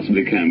as we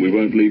possibly can. We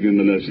won't leave you in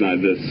the lurch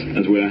like this,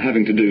 as we're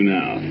having to do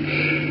now.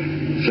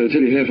 So till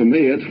you hear from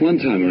me at one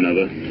time or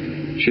another,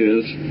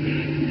 cheers,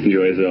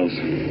 enjoy yourselves,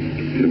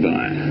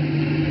 goodbye.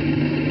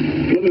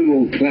 Bloody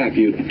little clap,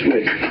 you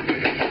twit.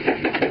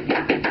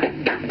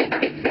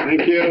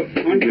 Thank you.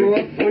 Encore.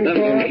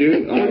 Thank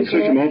you. I'll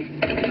switch them off.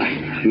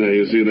 No,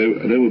 you see,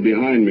 they were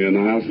behind me and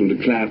I asked them to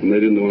clap and they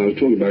didn't know what I was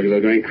talking about because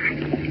I was going...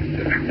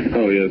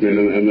 Oh, yes,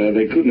 and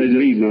they couldn't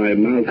read my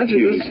mouth.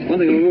 Actually, one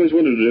thing I've always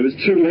wanted to do. It's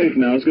too late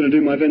now. I was going to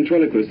do my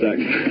ventriloquist act.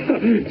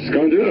 Just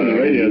can't do it on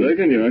the radio, though,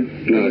 can you?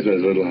 No, I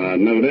suppose it's a little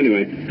hard. No, but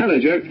anyway. Hello,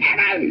 Joe.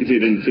 You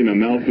didn't see my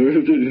mouth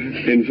move, did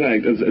you? In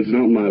fact, it's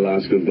not my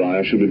last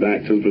goodbye. I should be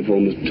back just before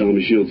Mr.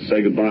 Tommy Shields to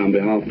say goodbye on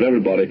behalf of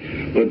everybody.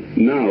 But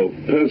now,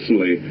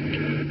 personally,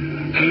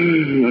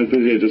 I've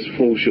been here just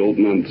 4 short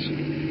months.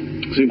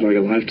 Seems like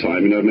a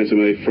lifetime. I've made so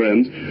many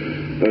friends,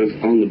 both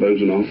on the boat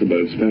and off the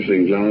boat, especially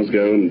in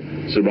Glasgow and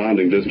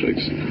surrounding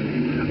districts.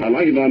 I'd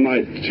like, if I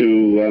might,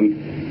 to...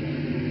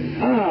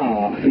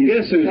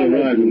 Guess who's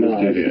arrived in the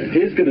studio?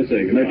 He's going to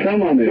say goodbye. Now,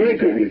 come on in, Very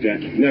quickly,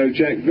 Jack. No,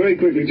 Jack, very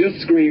quickly, just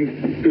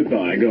scream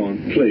goodbye. Go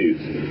on, please.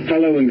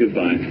 Hello and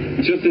goodbye.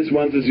 Just this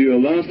once is your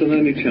last and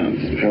only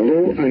chance.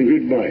 Hello and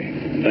goodbye.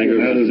 Thank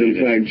you. That is, in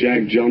fact,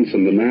 Jack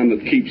Johnson, the man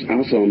that keeps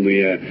us on the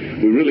air.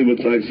 We really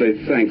would like to say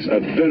thanks, a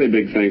very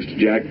big thanks to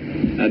Jack,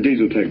 a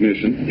diesel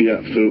technician.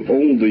 Yeah, for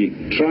all the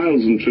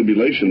trials and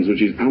tribulations which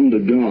he's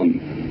undergone.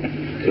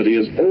 But he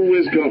has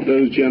always got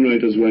those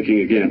generators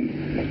working again.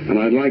 And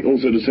I'd like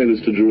also to say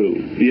this to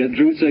Drew. Yeah,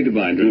 Drew, say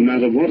goodbye, Drew. No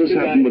matter what has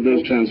happened with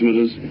those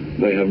transmitters,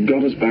 they have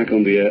got us back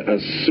on the air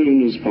as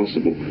soon as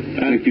possible.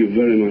 Thank you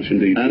very much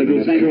indeed. And of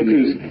course, Cook,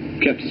 who's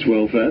kept us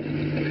well fed.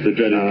 The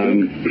dreaded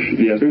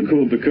cook. Yes. Who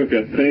called the cook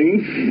a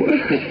thing?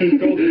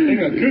 Who called the thing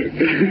a cook?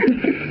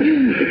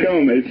 Come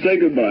on, mate. Say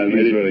goodbye,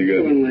 mate. He's very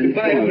good.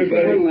 Goodbye,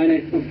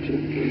 everybody.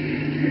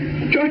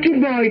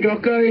 Goodbye,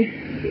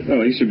 Doco.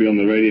 Oh, he should be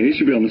on the radio. He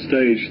should be on the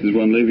stage. There's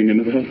one leaving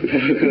in the I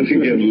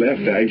think he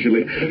left,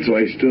 actually, so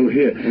he's still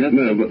here.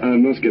 No, but I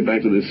must get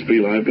back to this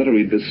spiel. I've got to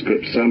read this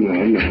script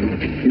somehow.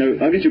 No,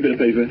 I'll get you a bit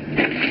of paper.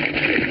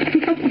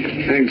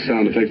 Thanks,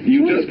 sound effects.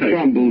 You just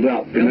crumbled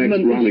up the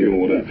next running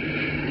order.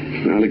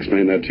 I'll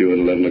explain that to you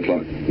at 11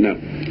 o'clock. No,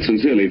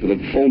 sincerely, for the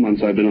 4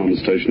 months I've been on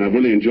the station, I've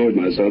really enjoyed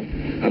myself.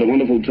 Had a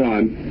wonderful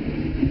time.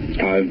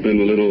 I've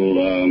been a little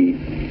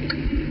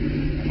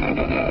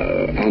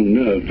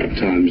unnerved at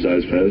times, I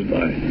suppose,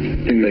 by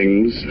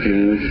things.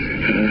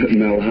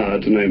 Mel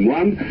Hard to name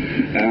one,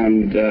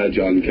 and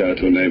John Kerr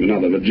to name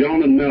another. But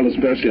John and Mel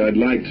especially, I'd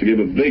like to give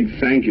a big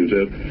thank you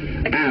to.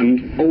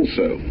 And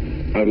also,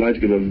 I'd like to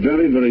give a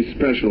very, very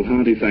special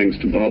hearty thanks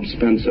to Bob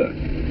Spencer,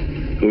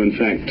 who in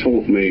fact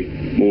taught me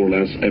more or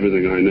less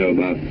everything I know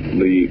about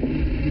the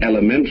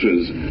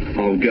elementaries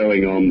of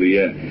going on the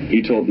air.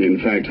 He taught me, in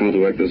fact, how to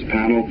work this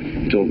panel.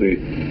 He taught me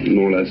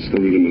more or less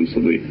the rudiments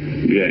of the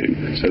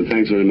game. So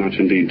thanks very much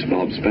indeed to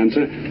Bob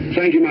Spencer.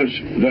 Thank you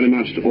very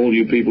much to all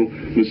you people,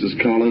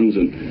 Mrs. Collins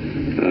and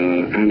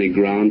Annie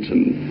Grant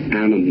and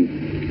Anne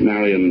and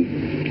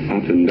Marion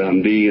up in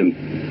Dundee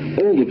and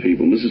all the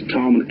people, Mrs.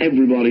 Tom and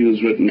everybody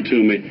who's written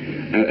to me,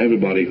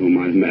 everybody whom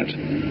I've met.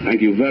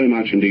 Thank you very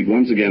much indeed.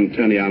 Once again,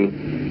 Tony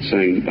Allen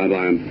saying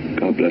bye-bye and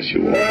God bless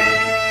you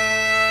all.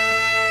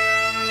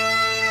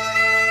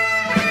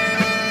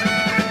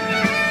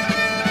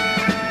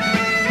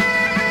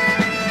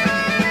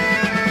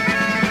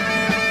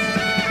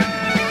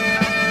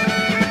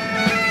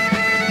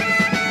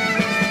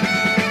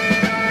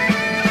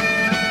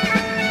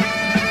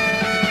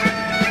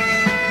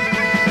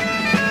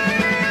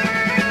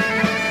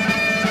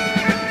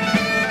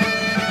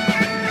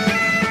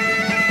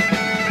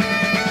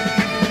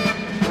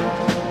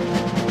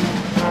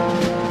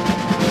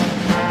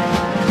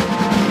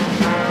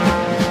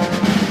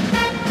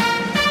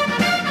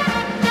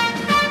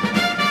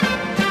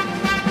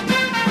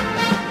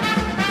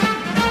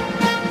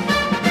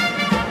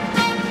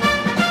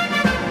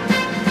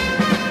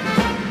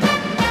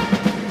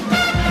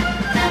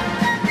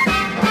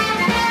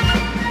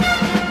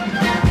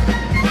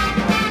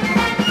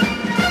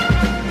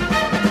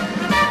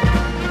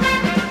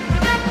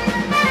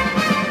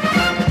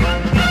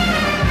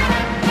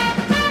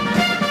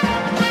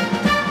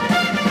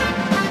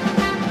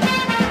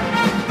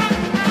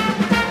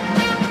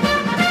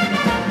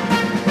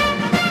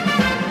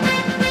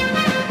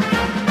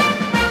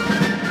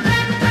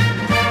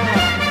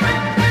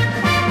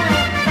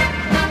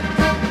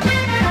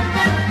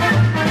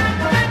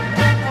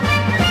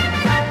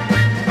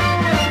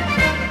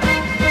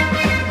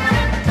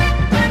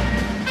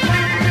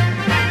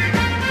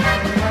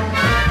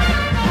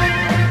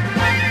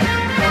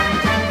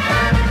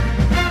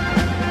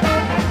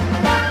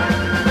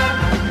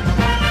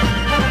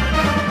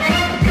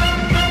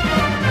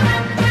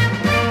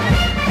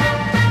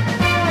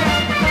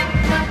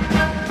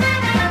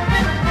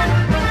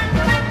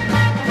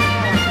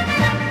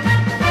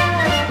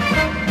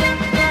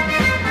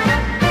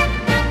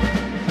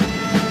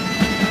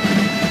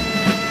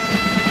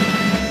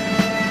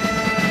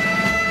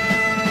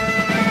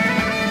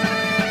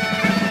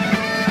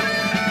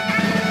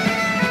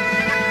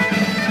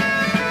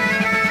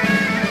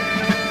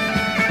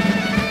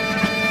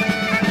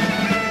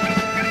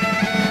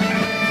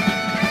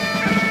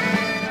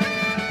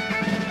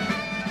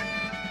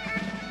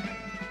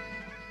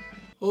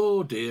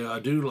 I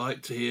do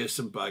like to hear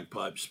some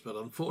bagpipes, but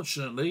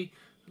unfortunately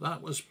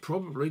that was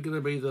probably going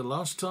to be the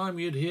last time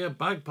you'd hear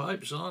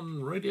bagpipes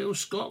on Radio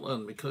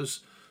Scotland, because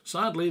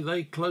sadly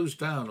they closed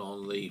down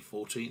on the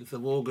 14th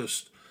of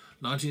August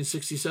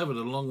 1967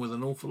 along with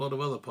an awful lot of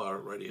other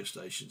pirate radio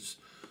stations.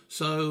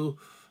 So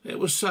it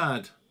was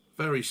sad,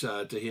 very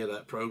sad to hear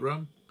that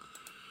programme.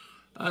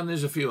 And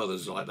there's a few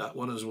others like that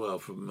one as well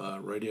from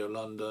Radio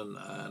London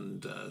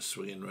and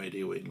Swinging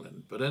Radio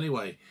England. But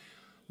anyway,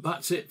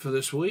 that's it for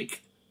this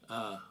week.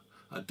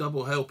 A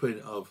double helping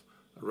of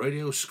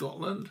Radio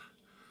Scotland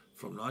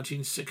from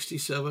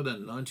 1967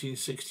 and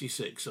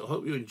 1966. So I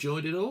hope you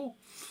enjoyed it all.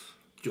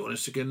 Join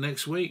us again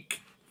next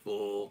week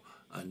for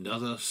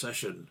another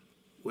session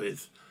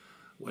with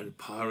when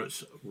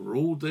pirates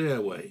ruled the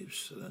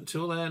airwaves. And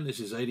until then, this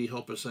is A.D.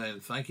 Hopper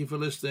saying thank you for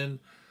listening,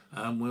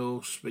 and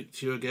we'll speak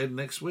to you again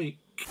next week.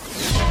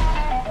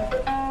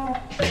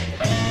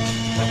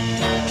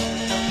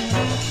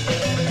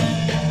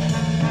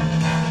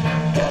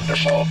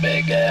 Wonderful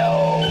Big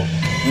L.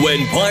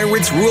 When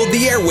pirates ruled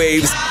the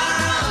airwaves,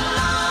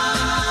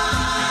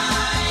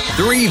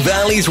 Three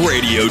Valleys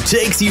Radio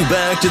takes you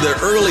back to the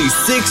early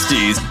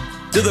 60s,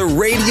 to the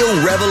radio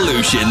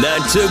revolution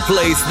that took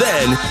place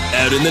then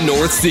out in the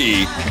North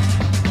Sea.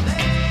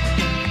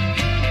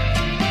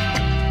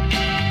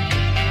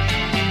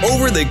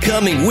 Over the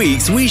coming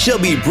weeks, we shall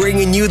be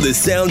bringing you the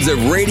sounds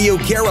of Radio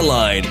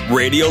Caroline,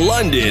 Radio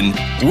London,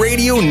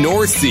 Radio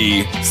North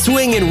Sea,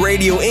 Swing and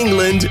Radio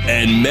England,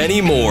 and many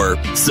more.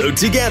 So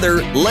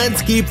together,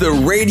 let's keep the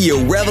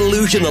radio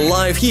revolution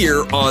alive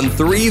here on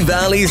Three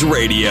Valleys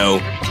Radio.